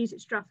PhDs at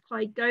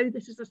Strathclyde go.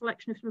 This is a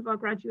selection of some of our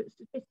graduate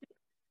statistics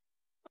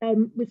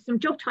with some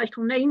job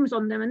title names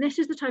on them, and this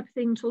is the type of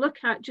thing to look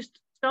at. Just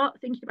start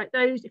thinking about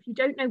those. If you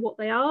don't know what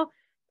they are,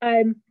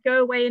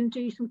 go away and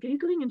do some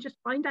Googling and just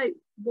find out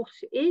what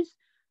it is.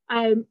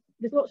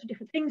 There's lots of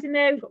different things in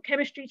there. We've got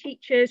chemistry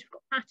teachers, we've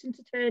got patent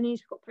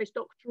attorneys, we've got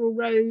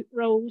postdoctoral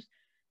roles,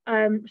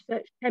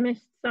 research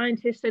chemists,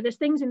 scientists. So there's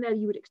things in there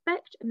you would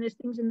expect, and there's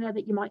things in there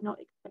that you might not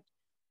expect.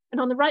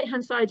 And on the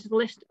right-hand side is the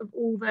list of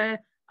all the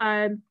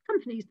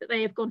companies that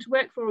they have gone to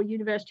work for, or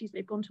universities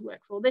they've gone to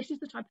work for. This is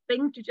the type of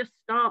thing to just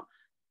start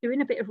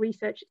doing a bit of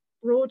research,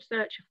 broad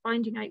search of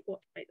finding out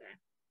what's out there.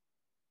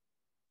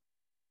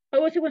 I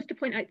also wanted to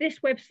point out this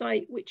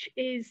website, which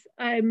is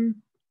a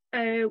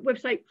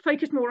website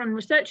focused more on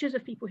researchers,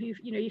 of people who've,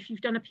 if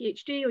you've done a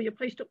PhD or your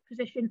postdoc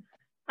position,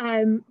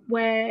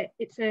 where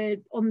it's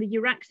on the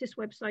Euraxis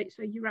website.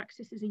 So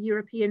Euraxis is a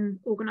European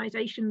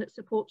organisation that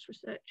supports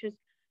researchers.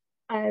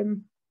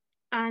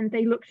 and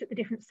they looked at the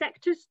different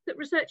sectors that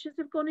researchers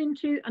have gone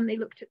into, and they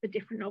looked at the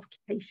different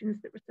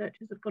occupations that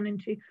researchers have gone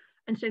into.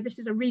 And so this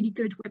is a really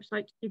good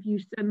website to give you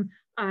some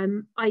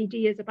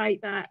ideas about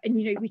that. And,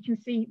 you know, we can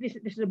see this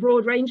is a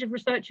broad range of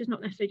researchers,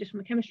 not necessarily just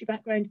from a chemistry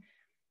background,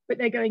 but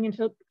they're going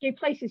into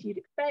places you'd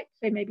expect,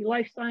 so maybe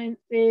life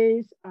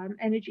sciences,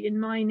 energy and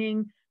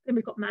mining. Then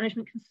we've got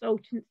management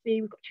consultancy,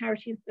 we've got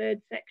charity and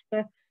third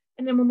sector.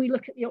 And then when we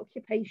look at the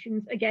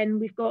occupations, again,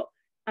 we've got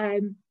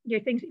you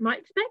know, things that you might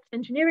expect: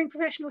 engineering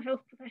professional,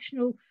 health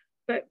professional,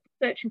 but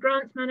research and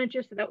grants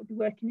manager, so that would be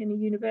working in a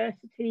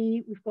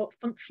university. We've got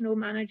functional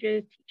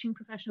managers, teaching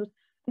professionals,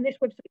 and this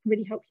website can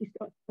really help you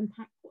start to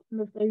unpack what some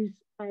of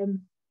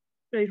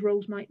those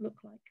roles might look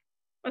like.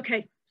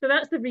 Okay, so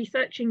that's the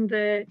researching,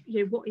 the,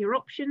 you know, what are your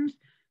options,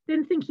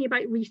 then thinking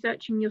about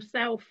researching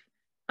yourself.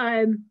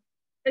 And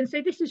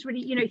so this is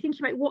really, you know,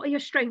 thinking about what are your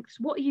strengths,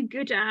 what are you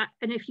good at,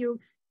 and if you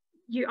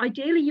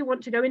ideally you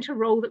want to go into a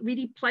role that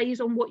really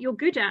plays on what you're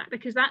good at,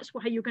 because that's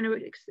how you're going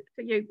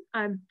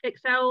to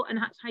excel, and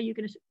that's how you're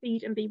going to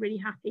succeed and be really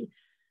happy.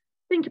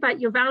 Think about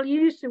your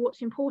values, so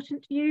what's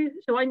important to you.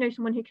 So I know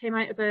someone who came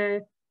out of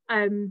a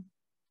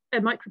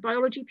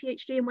microbiology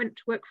PhD and went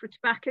to work for a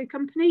tobacco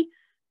company.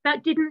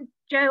 That didn't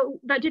gel,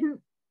 that didn't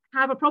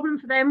have a problem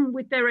for them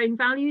with their own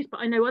values,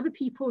 but I know other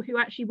people who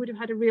actually would have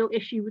had a real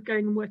issue with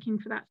going and working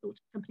for that sort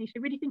of company.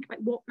 So really think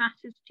about what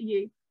matters to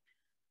you.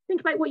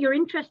 Think about what your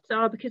interests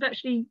are, because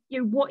actually, you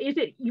know, what is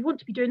it you want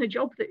to be doing, a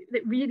job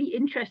that really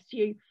interests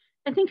you,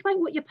 and think about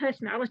what your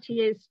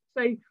personality is.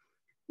 So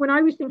when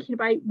I was thinking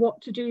about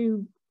what to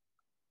do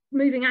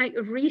moving out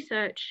of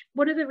research,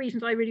 one of the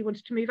reasons I really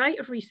wanted to move out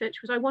of research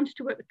was I wanted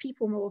to work with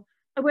people more.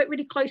 I work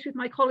really close with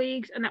my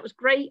colleagues, and that was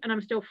great, and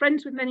I'm still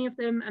friends with many of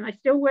them, and I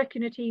still work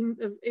in a team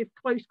of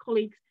close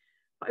colleagues,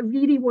 but I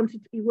really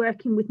wanted to be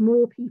working with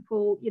more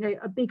people, you know,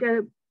 a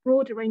bigger,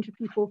 broader range of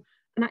people.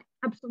 And I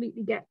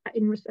absolutely get that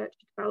in research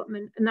and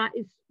development. And that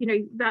is, you know,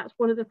 that's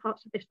one of the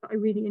parts of this that I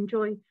really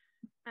enjoy.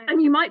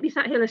 And you might be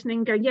sat here listening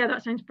and go, yeah,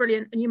 that sounds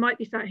brilliant. And you might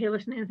be sat here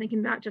listening and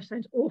thinking, that just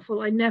sounds awful.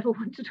 I never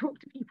want to talk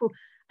to people.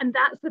 And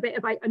that's the bit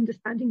about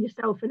understanding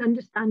yourself and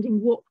understanding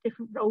what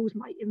different roles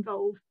might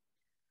involve.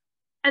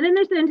 And then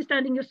there's the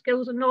understanding your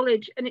skills and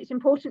knowledge. And it's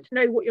important to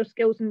know what your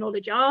skills and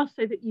knowledge are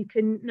so that you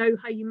can know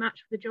how you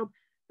match for the job.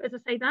 But as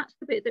I say, that's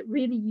the bit that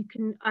really you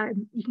can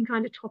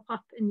kind of top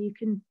up and you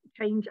can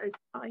change over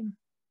time.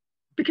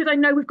 Because I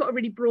know we've got a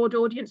really broad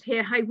audience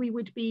here, how we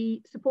would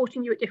be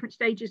supporting you at different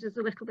stages is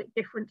a little bit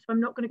different. So I'm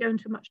not going to go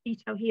into much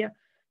detail here.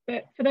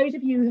 But for those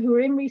of you who are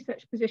in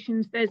research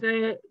positions, there's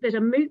a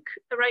MOOC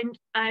around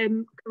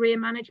career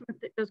management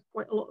that does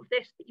quite a lot of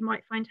this that you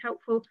might find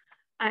helpful,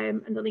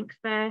 and the link's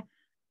there.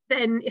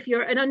 Then if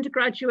you're an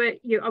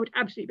undergraduate, I would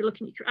absolutely be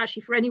looking at,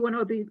 actually for anyone, I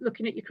would be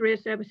looking at your career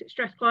service at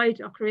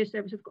Strathclyde. Our career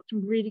service have got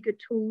some really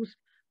good tools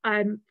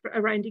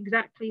around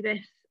exactly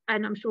this.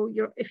 And I'm sure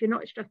if you're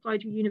not at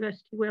Strathclyde, your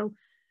university will.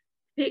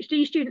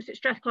 PhD students at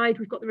Strathclyde,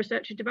 we've got the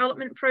Research and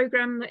Development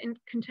Programme that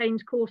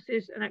contains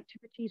courses and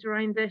activities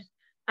around this.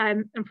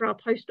 And for our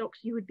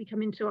postdocs, you would be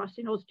coming to us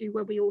in OSDU,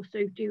 where we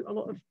also do a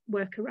lot of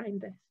work around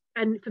this.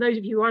 And for those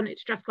of you who aren't at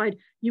Strathclyde,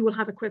 you will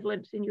have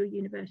equivalents in your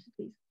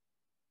universities.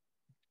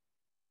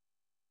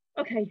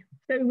 Okay,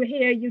 so we're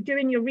here, you're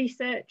doing your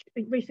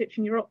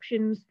researching your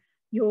options,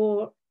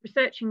 you're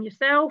researching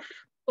yourself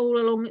all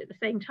along at the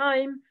same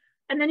time.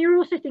 And then you're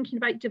also thinking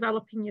about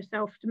developing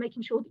yourself, to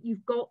making sure that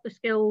you've got the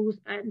skills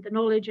and the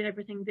knowledge and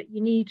everything that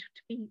you need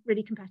to be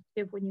really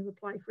competitive when you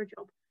apply for a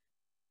job.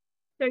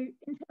 So in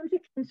terms of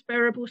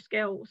transferable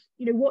skills,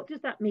 what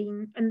does that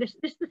mean? And this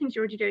is the things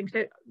you're already doing.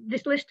 So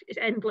this list is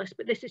endless,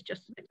 but this is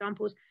just some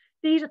examples.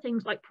 These are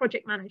things like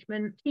project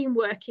management, team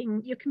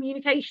working, your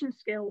communication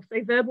skills, so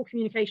verbal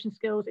communication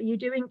skills. Are you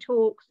doing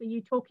talks? Are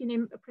you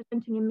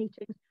presenting in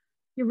meetings?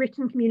 Your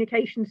written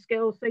communication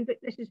skills. So that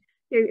this is,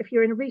 if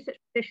you're in a research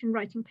position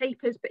writing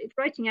papers, but it's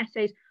writing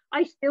essays,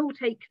 I still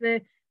take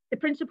the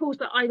principles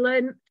that I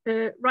learned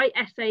to write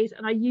essays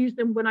and I use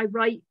them when I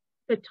write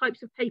the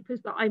types of papers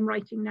that I'm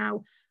writing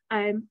now.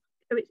 So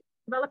it's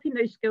developing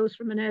those skills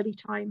from an early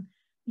time.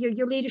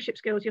 Your leadership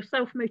skills, your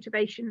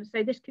self-motivation.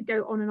 So this could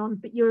go on and on,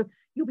 but you'll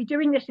be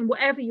doing this in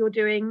whatever you're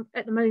doing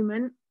at the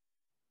moment.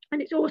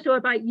 And it's also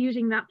about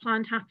using that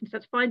planned happens.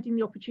 That's finding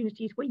the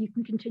opportunities where you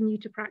can continue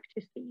to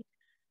practice these.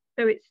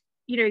 So it's,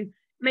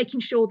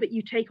 making sure that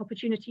you take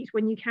opportunities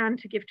when you can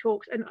to give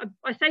talks. And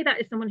I say that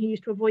as someone who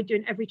used to avoid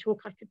doing every talk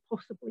I could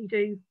possibly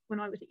do when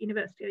I was at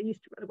university. I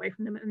used to run away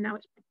from them, and now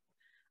it's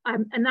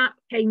and that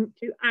came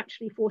to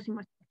actually forcing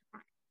myself to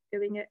practice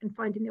doing it and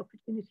finding the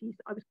opportunities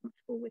that I was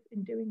comfortable with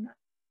in doing that.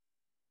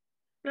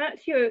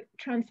 That's your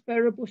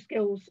transferable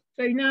skills.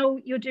 So now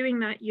you're doing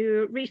that,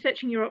 you're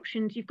researching your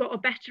options, you've got a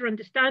better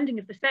understanding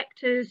of the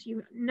sectors,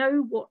 you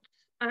know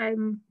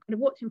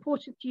what's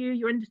important to you,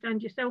 you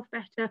understand yourself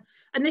better.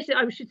 And this,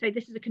 I should say,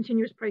 this is a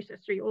continuous process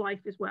through your life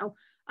as well.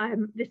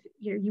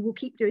 You will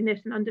keep doing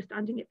this and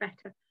understanding it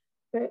better.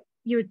 But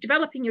you're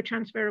developing your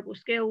transferable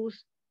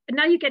skills. And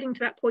now you're getting to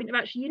that point of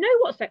actually,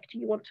 what sector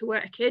you want to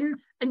work in,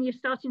 and you're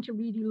starting to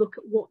really look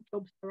at what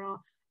jobs there are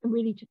and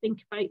really to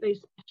think about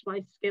those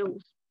specialised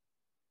skills.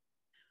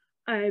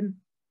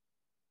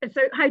 And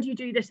so how do you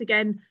do this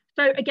again?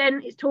 So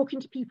again, it's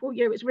talking to people,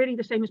 you know, it's really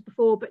the same as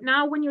before, but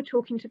now when you're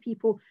talking to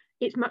people,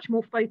 it's much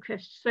more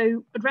focused.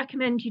 So I'd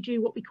recommend you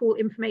do what we call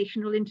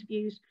informational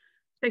interviews.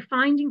 So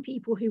finding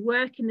people who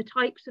work in the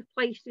types of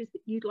places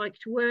that you'd like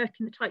to work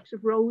and the types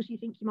of roles you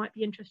think you might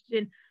be interested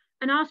in,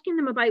 and asking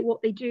them about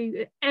what they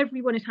do.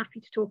 Everyone is happy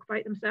to talk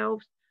about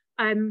themselves.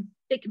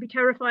 It can be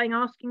terrifying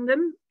asking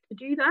them to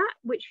do that,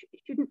 which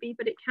it shouldn't be,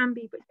 but it can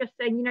be. But just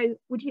saying, you know,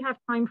 would you have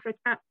time for a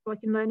chat so I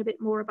can learn a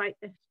bit more about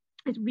this?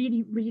 Is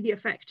really, really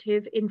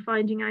effective in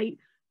finding out,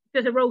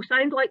 does a role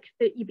sound like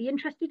that you'd be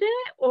interested in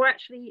it, or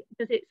actually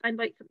does it sound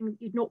like something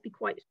you'd not be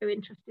quite so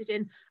interested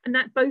in? And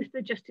that both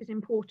are just as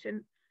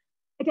important.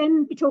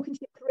 Again, be talking to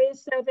your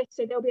careers service,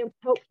 so they'll be able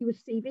to help you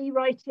with CV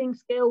writing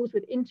skills,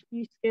 with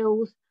interview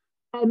skills,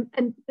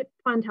 and the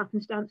planned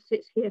happenstance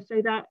sits here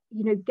so that,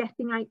 you know,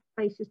 getting out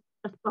places,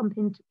 just bump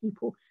into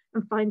people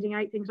and finding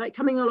out things. Like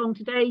coming along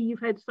today,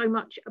 you've heard so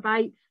much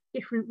about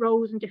different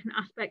roles and different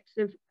aspects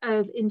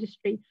of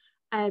industry.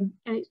 And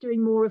it's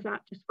doing more of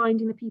that, just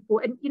finding the people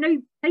and, you know,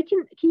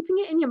 keeping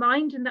it in your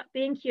mind and that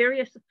being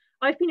curious.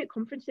 I've been at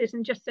conferences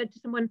and just said to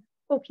someone,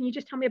 oh, can you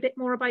just tell me a bit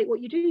more about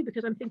what you do?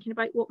 Because I'm thinking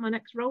about what my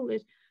next role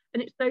is.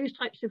 And it's those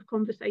types of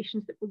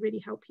conversations that will really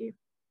help you.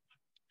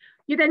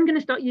 You're then going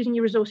to start using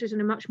your resources in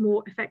a much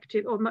more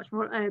effective or much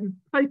more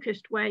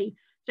focused way.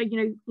 So, you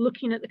know,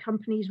 looking at the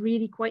companies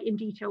really quite in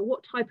detail.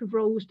 What type of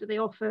roles do they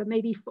offer?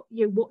 Maybe,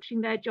 you know,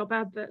 watching their job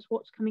adverts,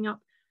 what's coming up,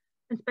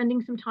 and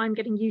spending some time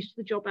getting used to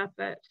the job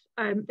adverts.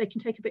 They can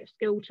take a bit of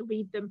skill to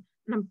read them,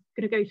 and I'm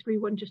going to go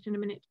through one just in a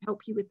minute to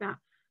help you with that.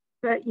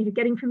 But, you know,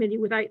 getting familiar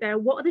with out there,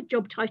 what are the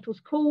job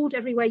titles called?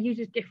 Everywhere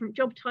uses different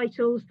job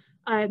titles,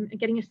 and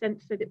getting a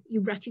sense so that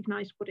you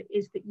recognise what it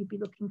is that you'd be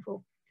looking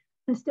for.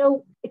 And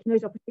still taking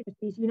those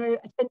opportunities, you know,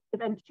 attending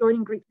events,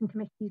 joining groups and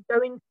committees,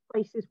 going to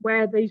places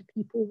where those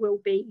people will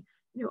be.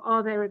 You know,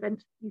 are there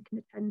events that you can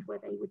attend where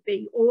they would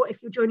be? Or if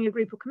you're joining a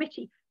group or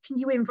committee, can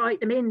you invite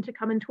them in to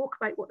come and talk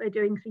about what they're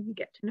doing so you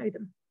get to know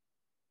them?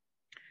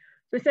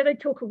 So I said I'd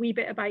talk a wee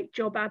bit about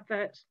job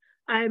adverts.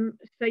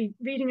 So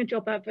reading a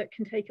job advert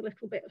can take a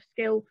little bit of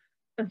skill.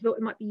 I thought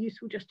it might be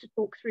useful just to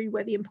talk through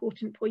where the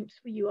important points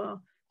for you are.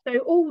 So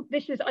all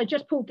this is, I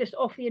just pulled this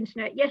off the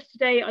internet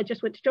yesterday. I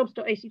just went to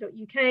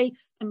jobs.ac.uk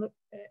and looked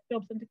at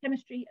jobs under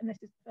chemistry, and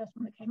this is the first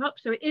one that came up.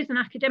 So it is an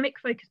academic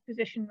focused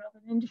position rather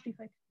than an industry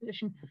focused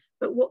position,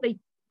 but what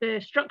the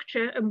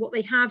structure and what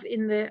they have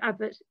in the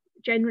adverts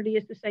generally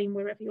is the same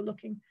wherever you're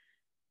looking.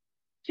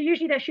 So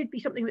usually there should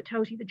be something that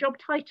tells you the job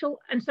title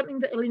and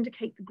something that will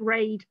indicate the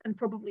grade and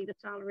probably the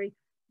salary.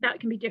 That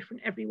can be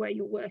different everywhere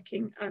you're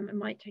working, and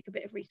might take a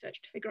bit of research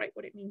to figure out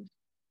what it means.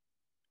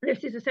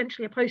 This is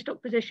essentially a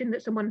postdoc position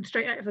that someone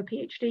straight out of a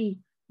PhD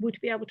would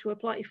be able to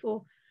apply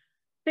for.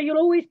 So you'll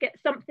always get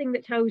something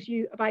that tells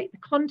you about the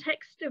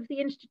context of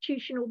the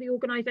institution or the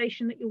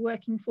organisation that you're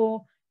working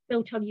for.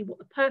 They'll tell you what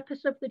the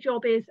purpose of the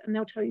job is, and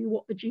they'll tell you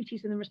what the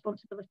duties and the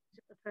responsibilities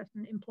of the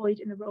person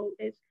employed in the role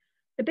is.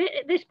 The bit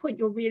at this point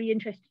you're really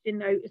interested in,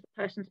 though, is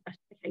the person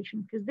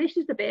specification, because this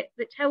is the bit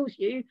that tells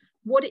you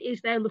what it is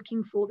they're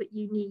looking for that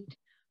you need.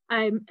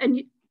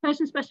 And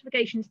person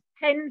specifications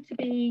tend to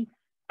be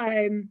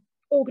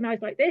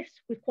organised like this,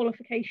 with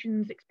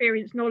qualifications,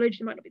 experience, knowledge.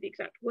 It might not be the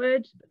exact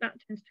words, but that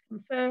tends to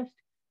come first,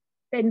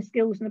 then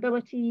skills and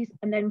abilities,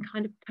 and then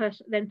kind of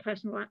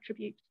personal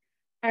attributes.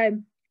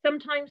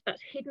 Sometimes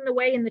that's hidden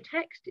away in the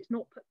text. It's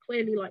not put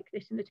clearly like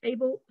this in the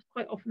table.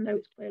 Quite often, though,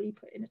 it's clearly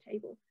put in a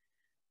table.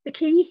 The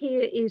key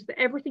here is that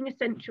everything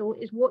essential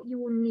is what you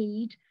will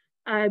need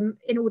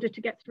in order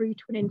to get through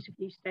to an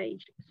interview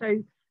stage.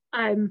 So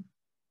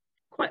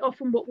quite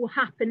often what will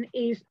happen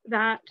is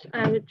that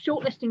a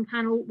shortlisting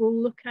panel will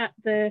look at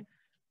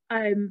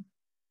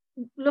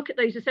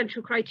those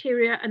essential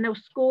criteria, and they'll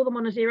score them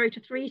on a 0 to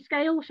 3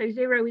 scale. So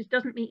 0 is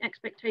doesn't meet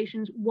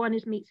expectations, 1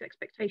 is meets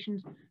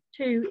expectations,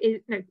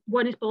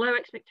 1 is below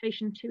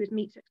expectation, 2 is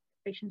meets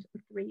expectations,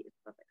 and 3 is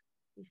above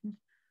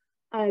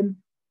expectations.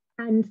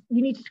 And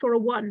you need to score a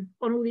 1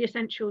 on all the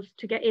essentials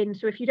to get in.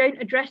 So if you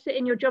don't address it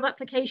in your job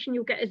application,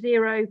 you'll get a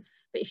 0.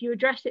 But if you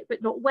address it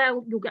but not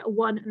well, you'll get a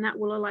 1, and that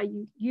will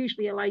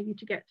usually allow you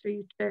to get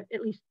through to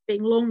at least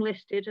being long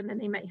listed, and then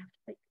they may have to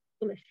take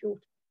the list short.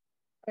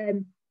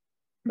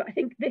 But I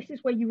think this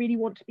is where you really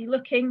want to be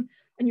looking,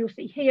 and you'll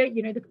see here,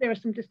 you know, there are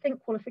some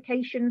distinct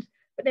qualifications,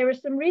 but there are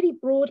some really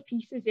broad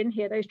pieces in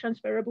here, those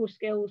transferable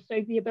skills.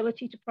 So the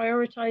ability to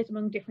prioritise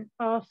among different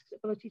tasks,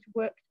 ability to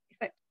work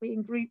effectively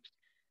in groups,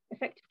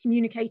 effective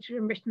communicator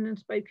in written and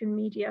spoken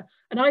media.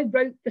 And I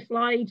wrote the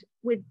slide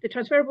with the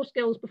transferable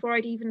skills before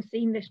I'd even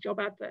seen this job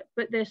advert,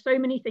 but there's so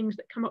many things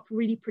that come up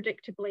really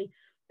predictably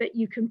that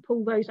you can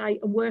pull those out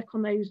and work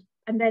on those.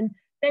 And then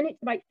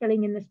it's about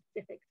filling in the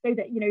specifics, so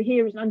that, you know,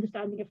 here is an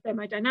understanding of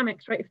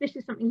thermodynamics, right? If this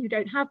is something you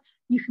don't have,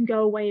 you can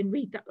go away and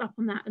read that up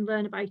on that and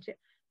learn about it.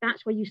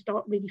 That's where you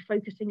start really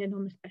focusing in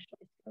on the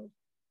specialised skills.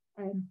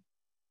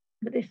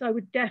 But this, I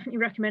would definitely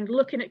recommend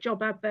looking at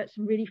job adverts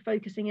and really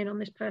focusing in on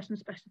this person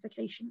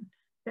specification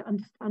to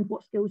understand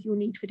what skills you'll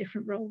need for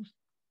different roles.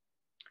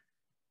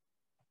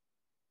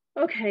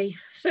 Okay,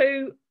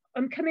 so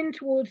I'm coming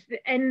towards the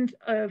end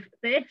of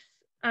this,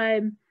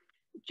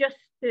 just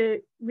to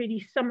really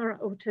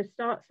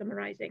start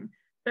summarizing.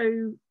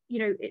 So, you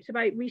know, it's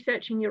about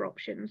researching your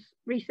options,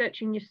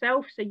 researching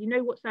yourself, so you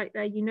know what's out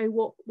there, you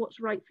know what's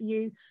right for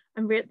you,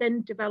 and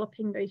then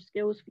developing those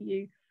skills for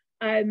you.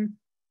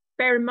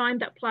 Bear in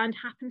mind that planned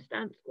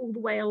happenstance all the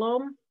way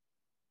along.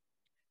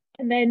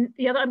 And then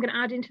the other I'm going to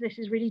add into this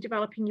is really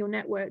developing your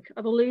network.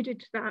 I've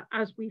alluded to that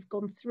as we've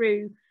gone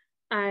through,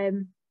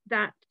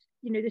 that,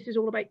 you know, this is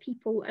all about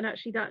people, and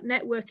actually that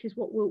network is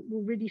what will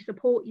really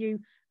support you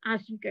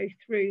as you go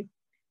through.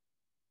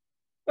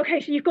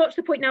 Okay, so you've got to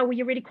the point now where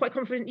you're really quite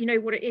confident you know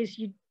what it is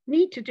you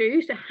need to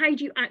do. So how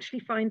do you actually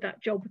find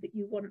that job that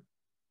you want?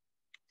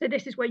 So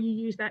this is where you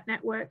use that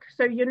network.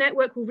 So your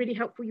network will really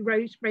help you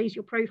raise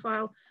your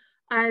profile,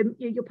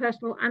 your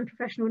personal and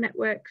professional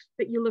networks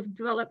that you'll have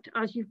developed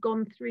as you've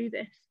gone through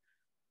this.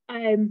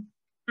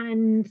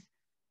 And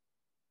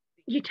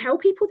you tell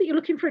people that you're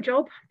looking for a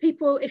job.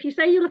 People, if you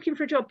say you're looking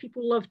for a job,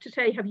 people love to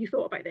say, have you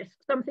thought about this?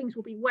 Some things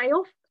will be way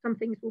off, some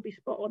things will be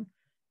spot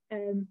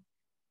on.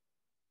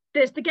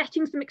 There's the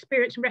getting some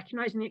experience and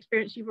recognizing the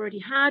experience you've already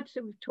had.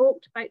 So we've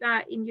talked about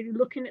that in you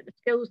looking at the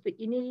skills that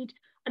you need.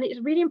 And it's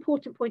a really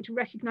important point to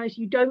recognize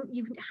you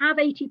have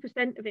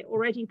 80% of it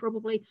already,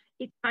 probably.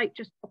 It's about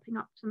just popping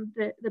up some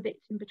of the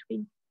bits in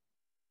between.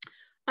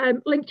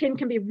 LinkedIn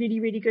can be a really,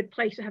 really good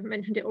place. I haven't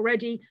mentioned it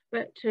already,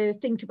 but to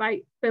think about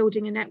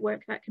building a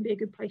network, that can be a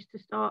good place to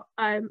start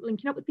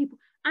linking up with people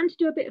and to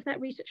do a bit of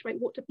that research about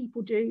what do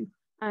people do.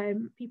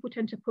 People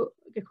tend to put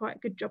quite a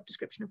good job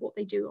description of what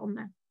they do on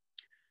there.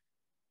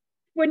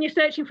 When you're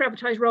searching for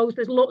advertised roles,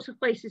 there's lots of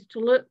places to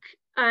look.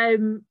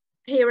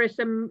 Here are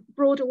some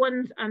broader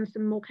ones and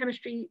some more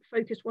chemistry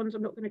focused ones.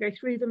 I'm not going to go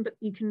through them, but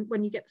you can,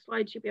 when you get the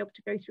slides, you'll be able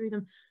to go through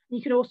them. And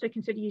you can also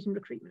consider using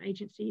recruitment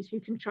agencies who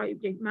can try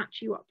to match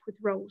you up with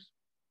roles.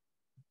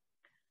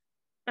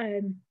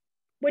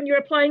 When you're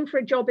applying for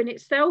a job in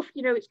itself,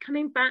 you know, it's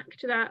coming back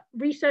to that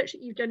research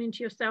that you've done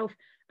into yourself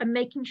and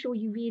making sure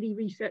you really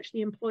research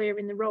the employer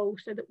in the role,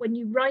 so that when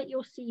you write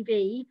your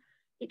CV,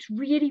 it's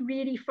really,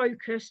 really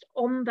focused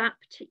on that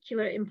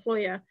particular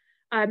employer.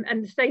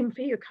 And the same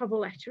for your cover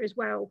letter as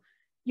well.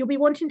 You'll be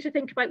wanting to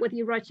think about whether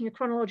you're writing a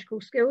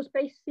chronological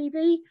skills-based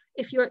CV.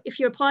 If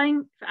you're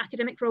applying for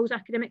academic roles,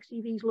 academic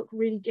CVs look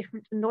really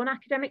different to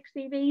non-academic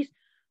CVs.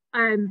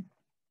 And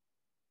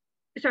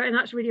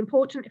that's really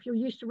important. If you're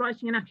used to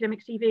writing an academic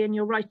CV and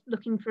you're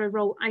looking for a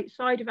role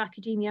outside of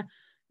academia,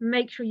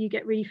 make sure you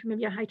get really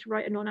familiar how to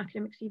write a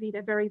non-academic CV.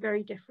 They're very,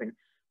 very different.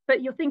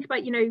 But you'll think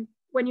about, you know,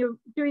 when you're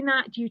doing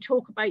that, do you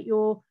talk about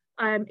your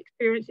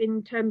experience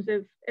in terms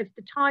of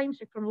the time,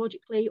 so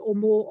chronologically, or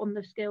more on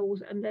the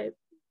skills? And they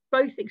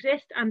both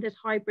exist, and there's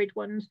hybrid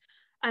ones,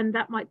 and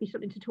that might be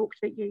something to talk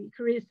to your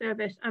career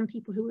service and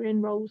people who are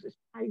in roles as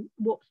to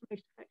what's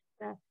most effective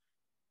there.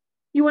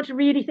 You want to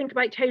really think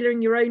about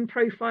tailoring your own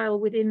profile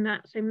within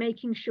that, so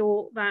making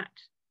sure that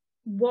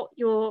what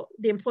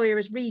the employer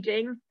is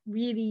reading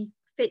really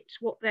fits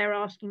what they're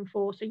asking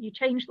for. So you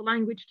change the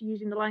language to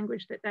using the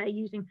language that they're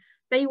using.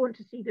 They want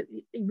to see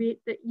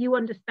that you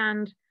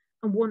understand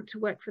and want to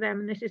work for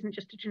them, and this isn't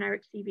just a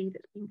generic CV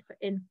that's been put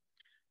in.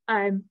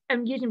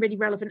 And using really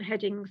relevant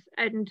headings,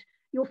 and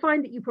you'll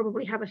find that you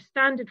probably have a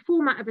standard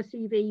format of a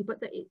CV, but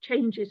that it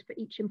changes for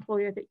each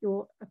employer that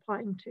you're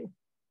applying to.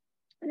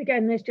 And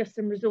again, there's just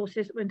some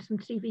resources and some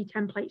CV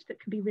templates that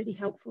can be really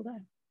helpful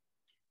there.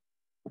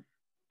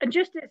 And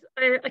just as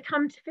I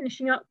come to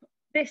finishing up,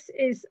 this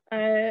is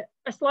a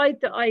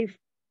slide that I've,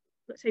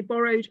 let's say,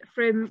 borrowed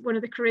from one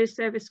of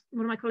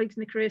my colleagues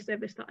in the career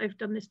service that I've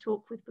done this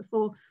talk with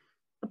before,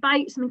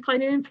 about some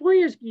kind of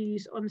employers'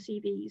 views on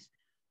CVs.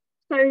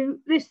 So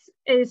this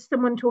is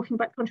someone talking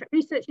about the contract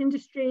research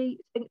industry.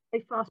 It's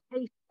very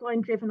fast-paced,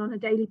 line-driven on a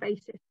daily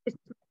basis.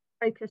 Business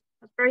focused,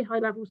 has very high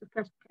levels of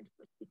personal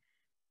accountability. It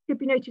should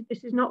be noted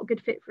this is not a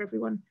good fit for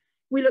everyone.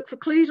 We look for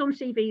clues on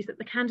CVs that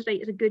the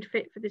candidate is a good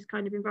fit for this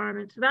kind of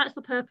environment. So that's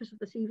the purpose of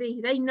the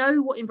CV. They know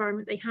what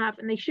environment they have,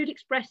 and they should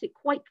express it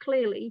quite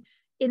clearly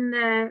in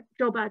their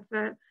job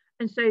advert.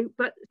 And so,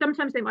 but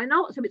sometimes they might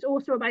not. So it's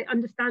also about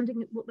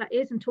understanding what that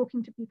is and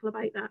talking to people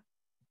about that.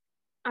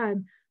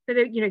 So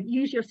that, you know,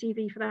 use your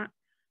CV for that.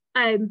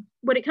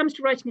 When it comes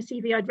to writing a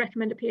CV, I'd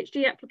recommend a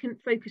PhD applicant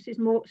focuses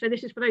more. So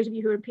this is for those of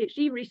you who are in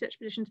PhD research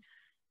positions.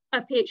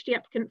 A PhD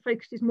applicant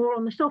focuses more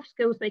on the soft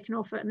skills they can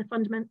offer and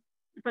the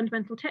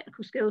fundamental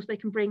technical skills they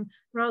can bring,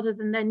 rather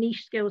than their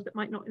niche skills that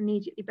might not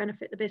immediately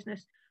benefit the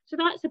business. So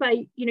that's about,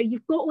 you know,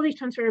 you've got all these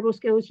transferable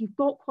skills, you've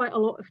got quite a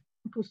lot of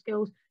technical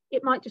skills.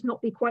 It might just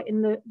not be quite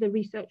in the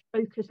research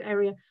focus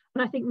area.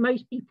 And I think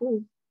most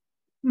people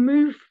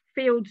move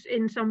fields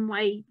in some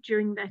way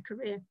during their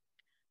career.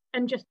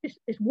 And just this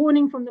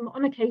warning from them: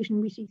 on occasion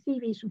we see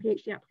CVs from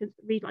PhD applicants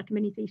that read like a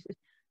mini thesis.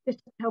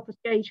 This can help us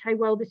gauge how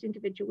well this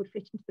individual would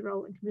fit into the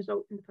role and can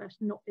result in the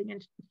person not being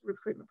entered into the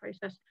recruitment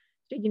process.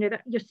 So, you know,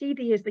 that your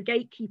CV is the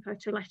gatekeeper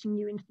to letting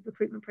you into the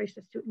recruitment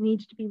process. So it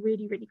needs to be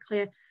really, really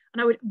clear.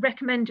 And I would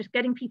recommend just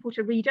getting people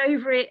to read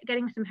over it,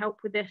 getting some help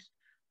with this,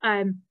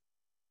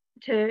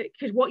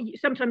 because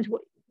sometimes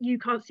what you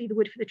can't see the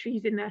wood for the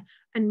trees in there,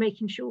 and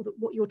making sure that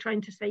what you're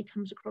trying to say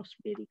comes across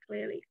really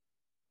clearly.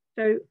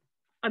 So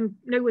I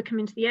know we're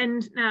coming to the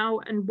end now,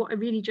 and what I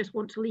really just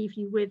want to leave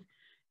you with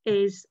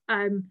is,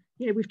 you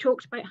know, we've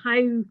talked about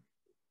how,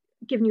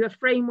 giving you a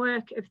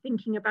framework of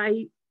thinking about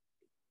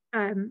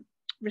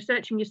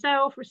researching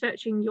yourself,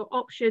 researching your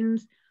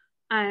options,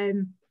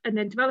 and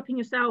then developing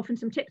yourself, and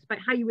some tips about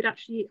how you would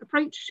actually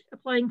approach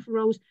applying for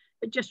roles.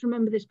 But just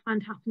remember this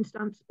planned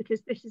happenstance,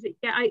 because this is it.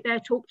 Get out there,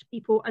 talk to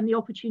people, and the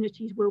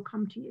opportunities will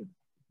come to you.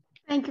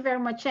 Thank you very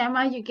much,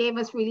 Emma. You gave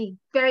us really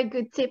very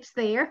good tips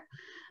there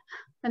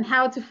on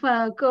how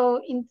to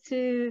go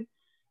into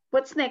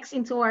what's next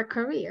into our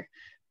career.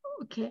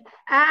 Okay,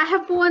 I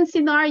have one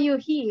scenario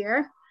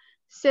here.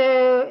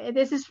 So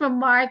this is from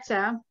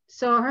Marta.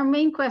 So her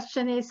main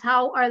question is,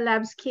 how are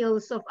lab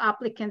skills of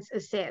applicants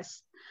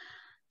assessed?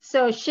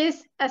 So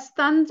she's a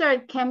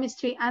standard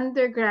chemistry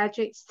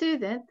undergraduate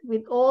student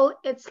with all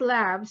its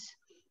labs,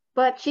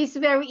 but she's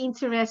very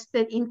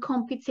interested in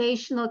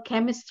computational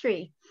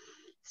chemistry.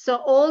 So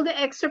all the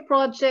extra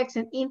projects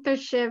and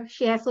internships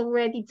she has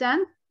already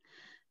done,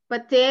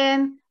 but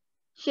then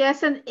she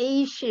has an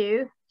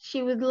issue.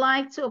 She would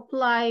like to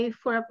apply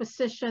for a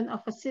position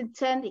of a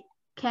synthetic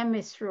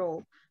chemist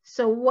role.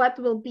 So what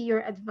will be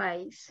your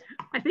advice?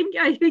 I think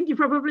you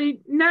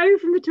probably know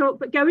from the talk,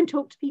 but go and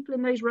talk to people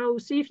in those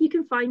roles. See if you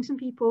can find some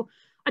people.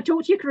 I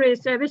talked to your career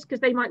service, because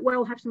they might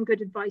well have some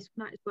good advice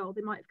on that as well.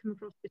 They might have come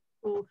across this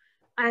before.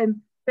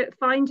 But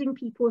finding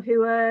people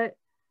who are,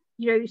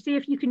 you know, see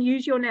if you can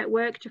use your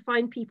network to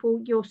find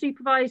people, your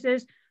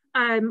supervisors,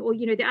 or,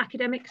 you know, the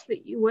academics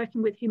that you're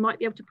working with, who might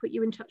be able to put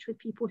you in touch with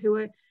people who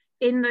are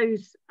in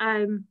those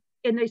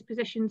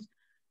positions.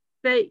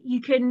 That you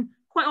can,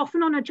 quite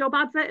often on a job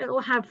advert, it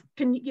will have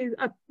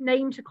a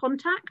name to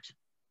contact,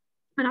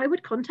 and I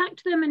would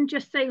contact them and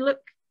just say, look,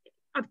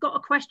 I've got a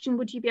question,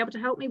 would you be able to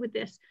help me with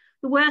this?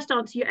 The worst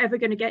answer you're ever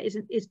going to get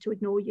is to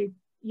ignore you.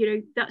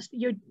 You know,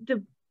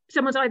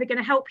 someone's either going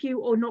to help you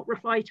or not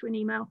reply to an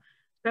email.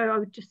 So I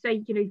would just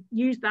say, you know,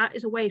 use that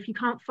as a way. If you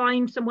can't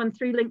find someone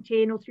through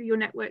LinkedIn or through your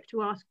network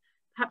to ask,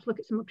 perhaps look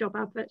at some of job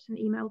adverts and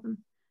email them.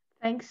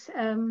 Thanks,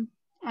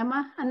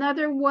 Emma.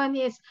 Another one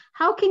is,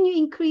 how can you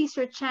increase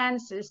your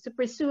chances to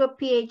pursue a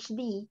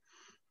PhD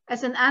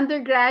as an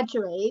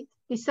undergraduate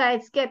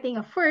besides getting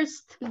a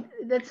first?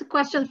 That's a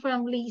question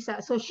from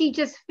Lisa. So she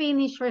just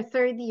finished her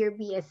third year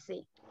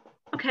BSc.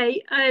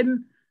 Okay,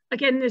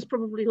 again, there's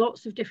probably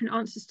lots of different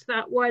answers to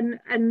that one.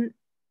 And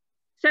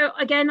so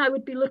again, I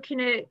would be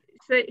looking at,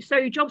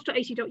 so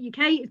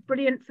jobs.ac.uk is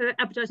brilliant for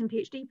advertising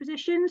PhD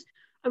positions.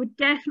 I would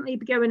definitely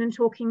be going and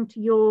talking to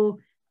your,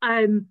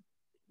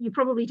 you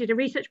probably did a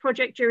research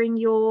project during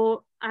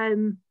your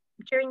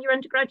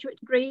undergraduate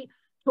degree,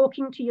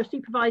 talking to your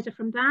supervisor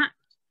from that,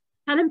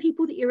 telling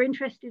people that you're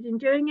interested in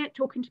doing it,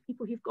 talking to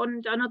people who've gone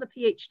and done other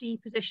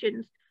PhD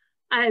positions.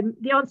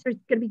 The answer is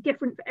going to be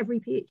different for every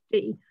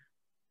PhD,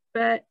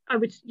 but I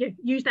would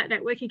use that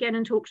network again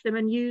and talk to them,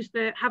 and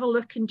have a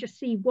look and just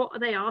see what are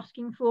they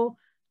asking for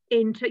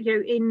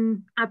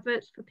in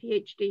adverts for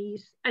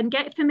PhDs, and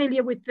get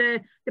familiar with the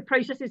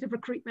processes of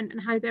recruitment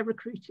and how they're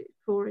recruited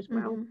for as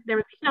well. Mm-hmm. There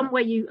will be some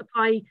where you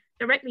apply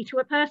directly to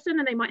a person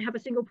and they might have a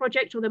single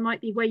project, or there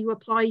might be where you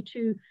apply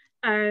to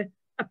a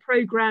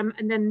program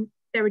and then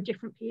there are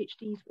different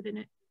PhDs within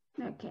it.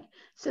 Okay,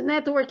 so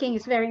networking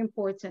is very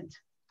important.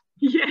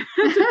 Yeah,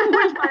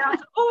 always my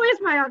answer. Always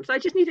my answer. I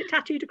just need it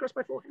tattooed across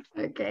my forehead.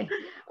 Okay.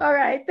 All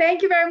right.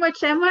 Thank you very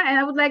much, Emma. And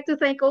I would like to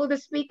thank all the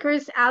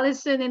speakers,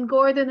 Alison and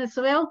Gordon as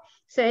well.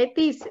 So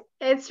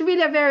it's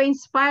really a very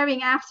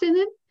inspiring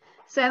afternoon.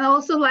 So I'd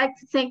also like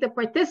to thank the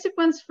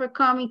participants for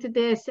coming to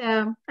this,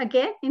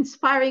 again,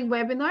 inspiring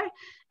webinar.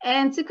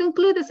 And to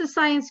conclude, as a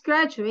science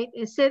graduate,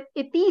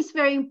 it is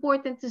very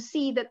important to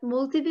see that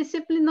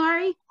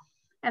multidisciplinary,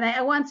 and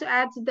I want to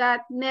add to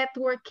that,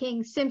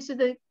 networking seems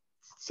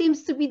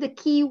to be the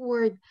key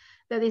word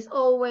that is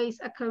always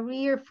a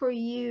career for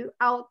you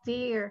out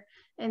there,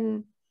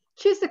 and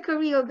choose a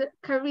career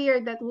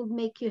that will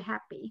make you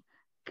happy.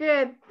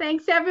 Good.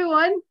 Thanks,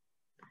 everyone.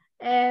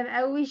 And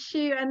I wish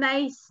you a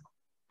nice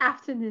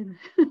afternoon.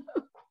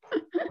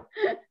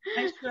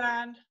 Thanks,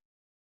 Joanne.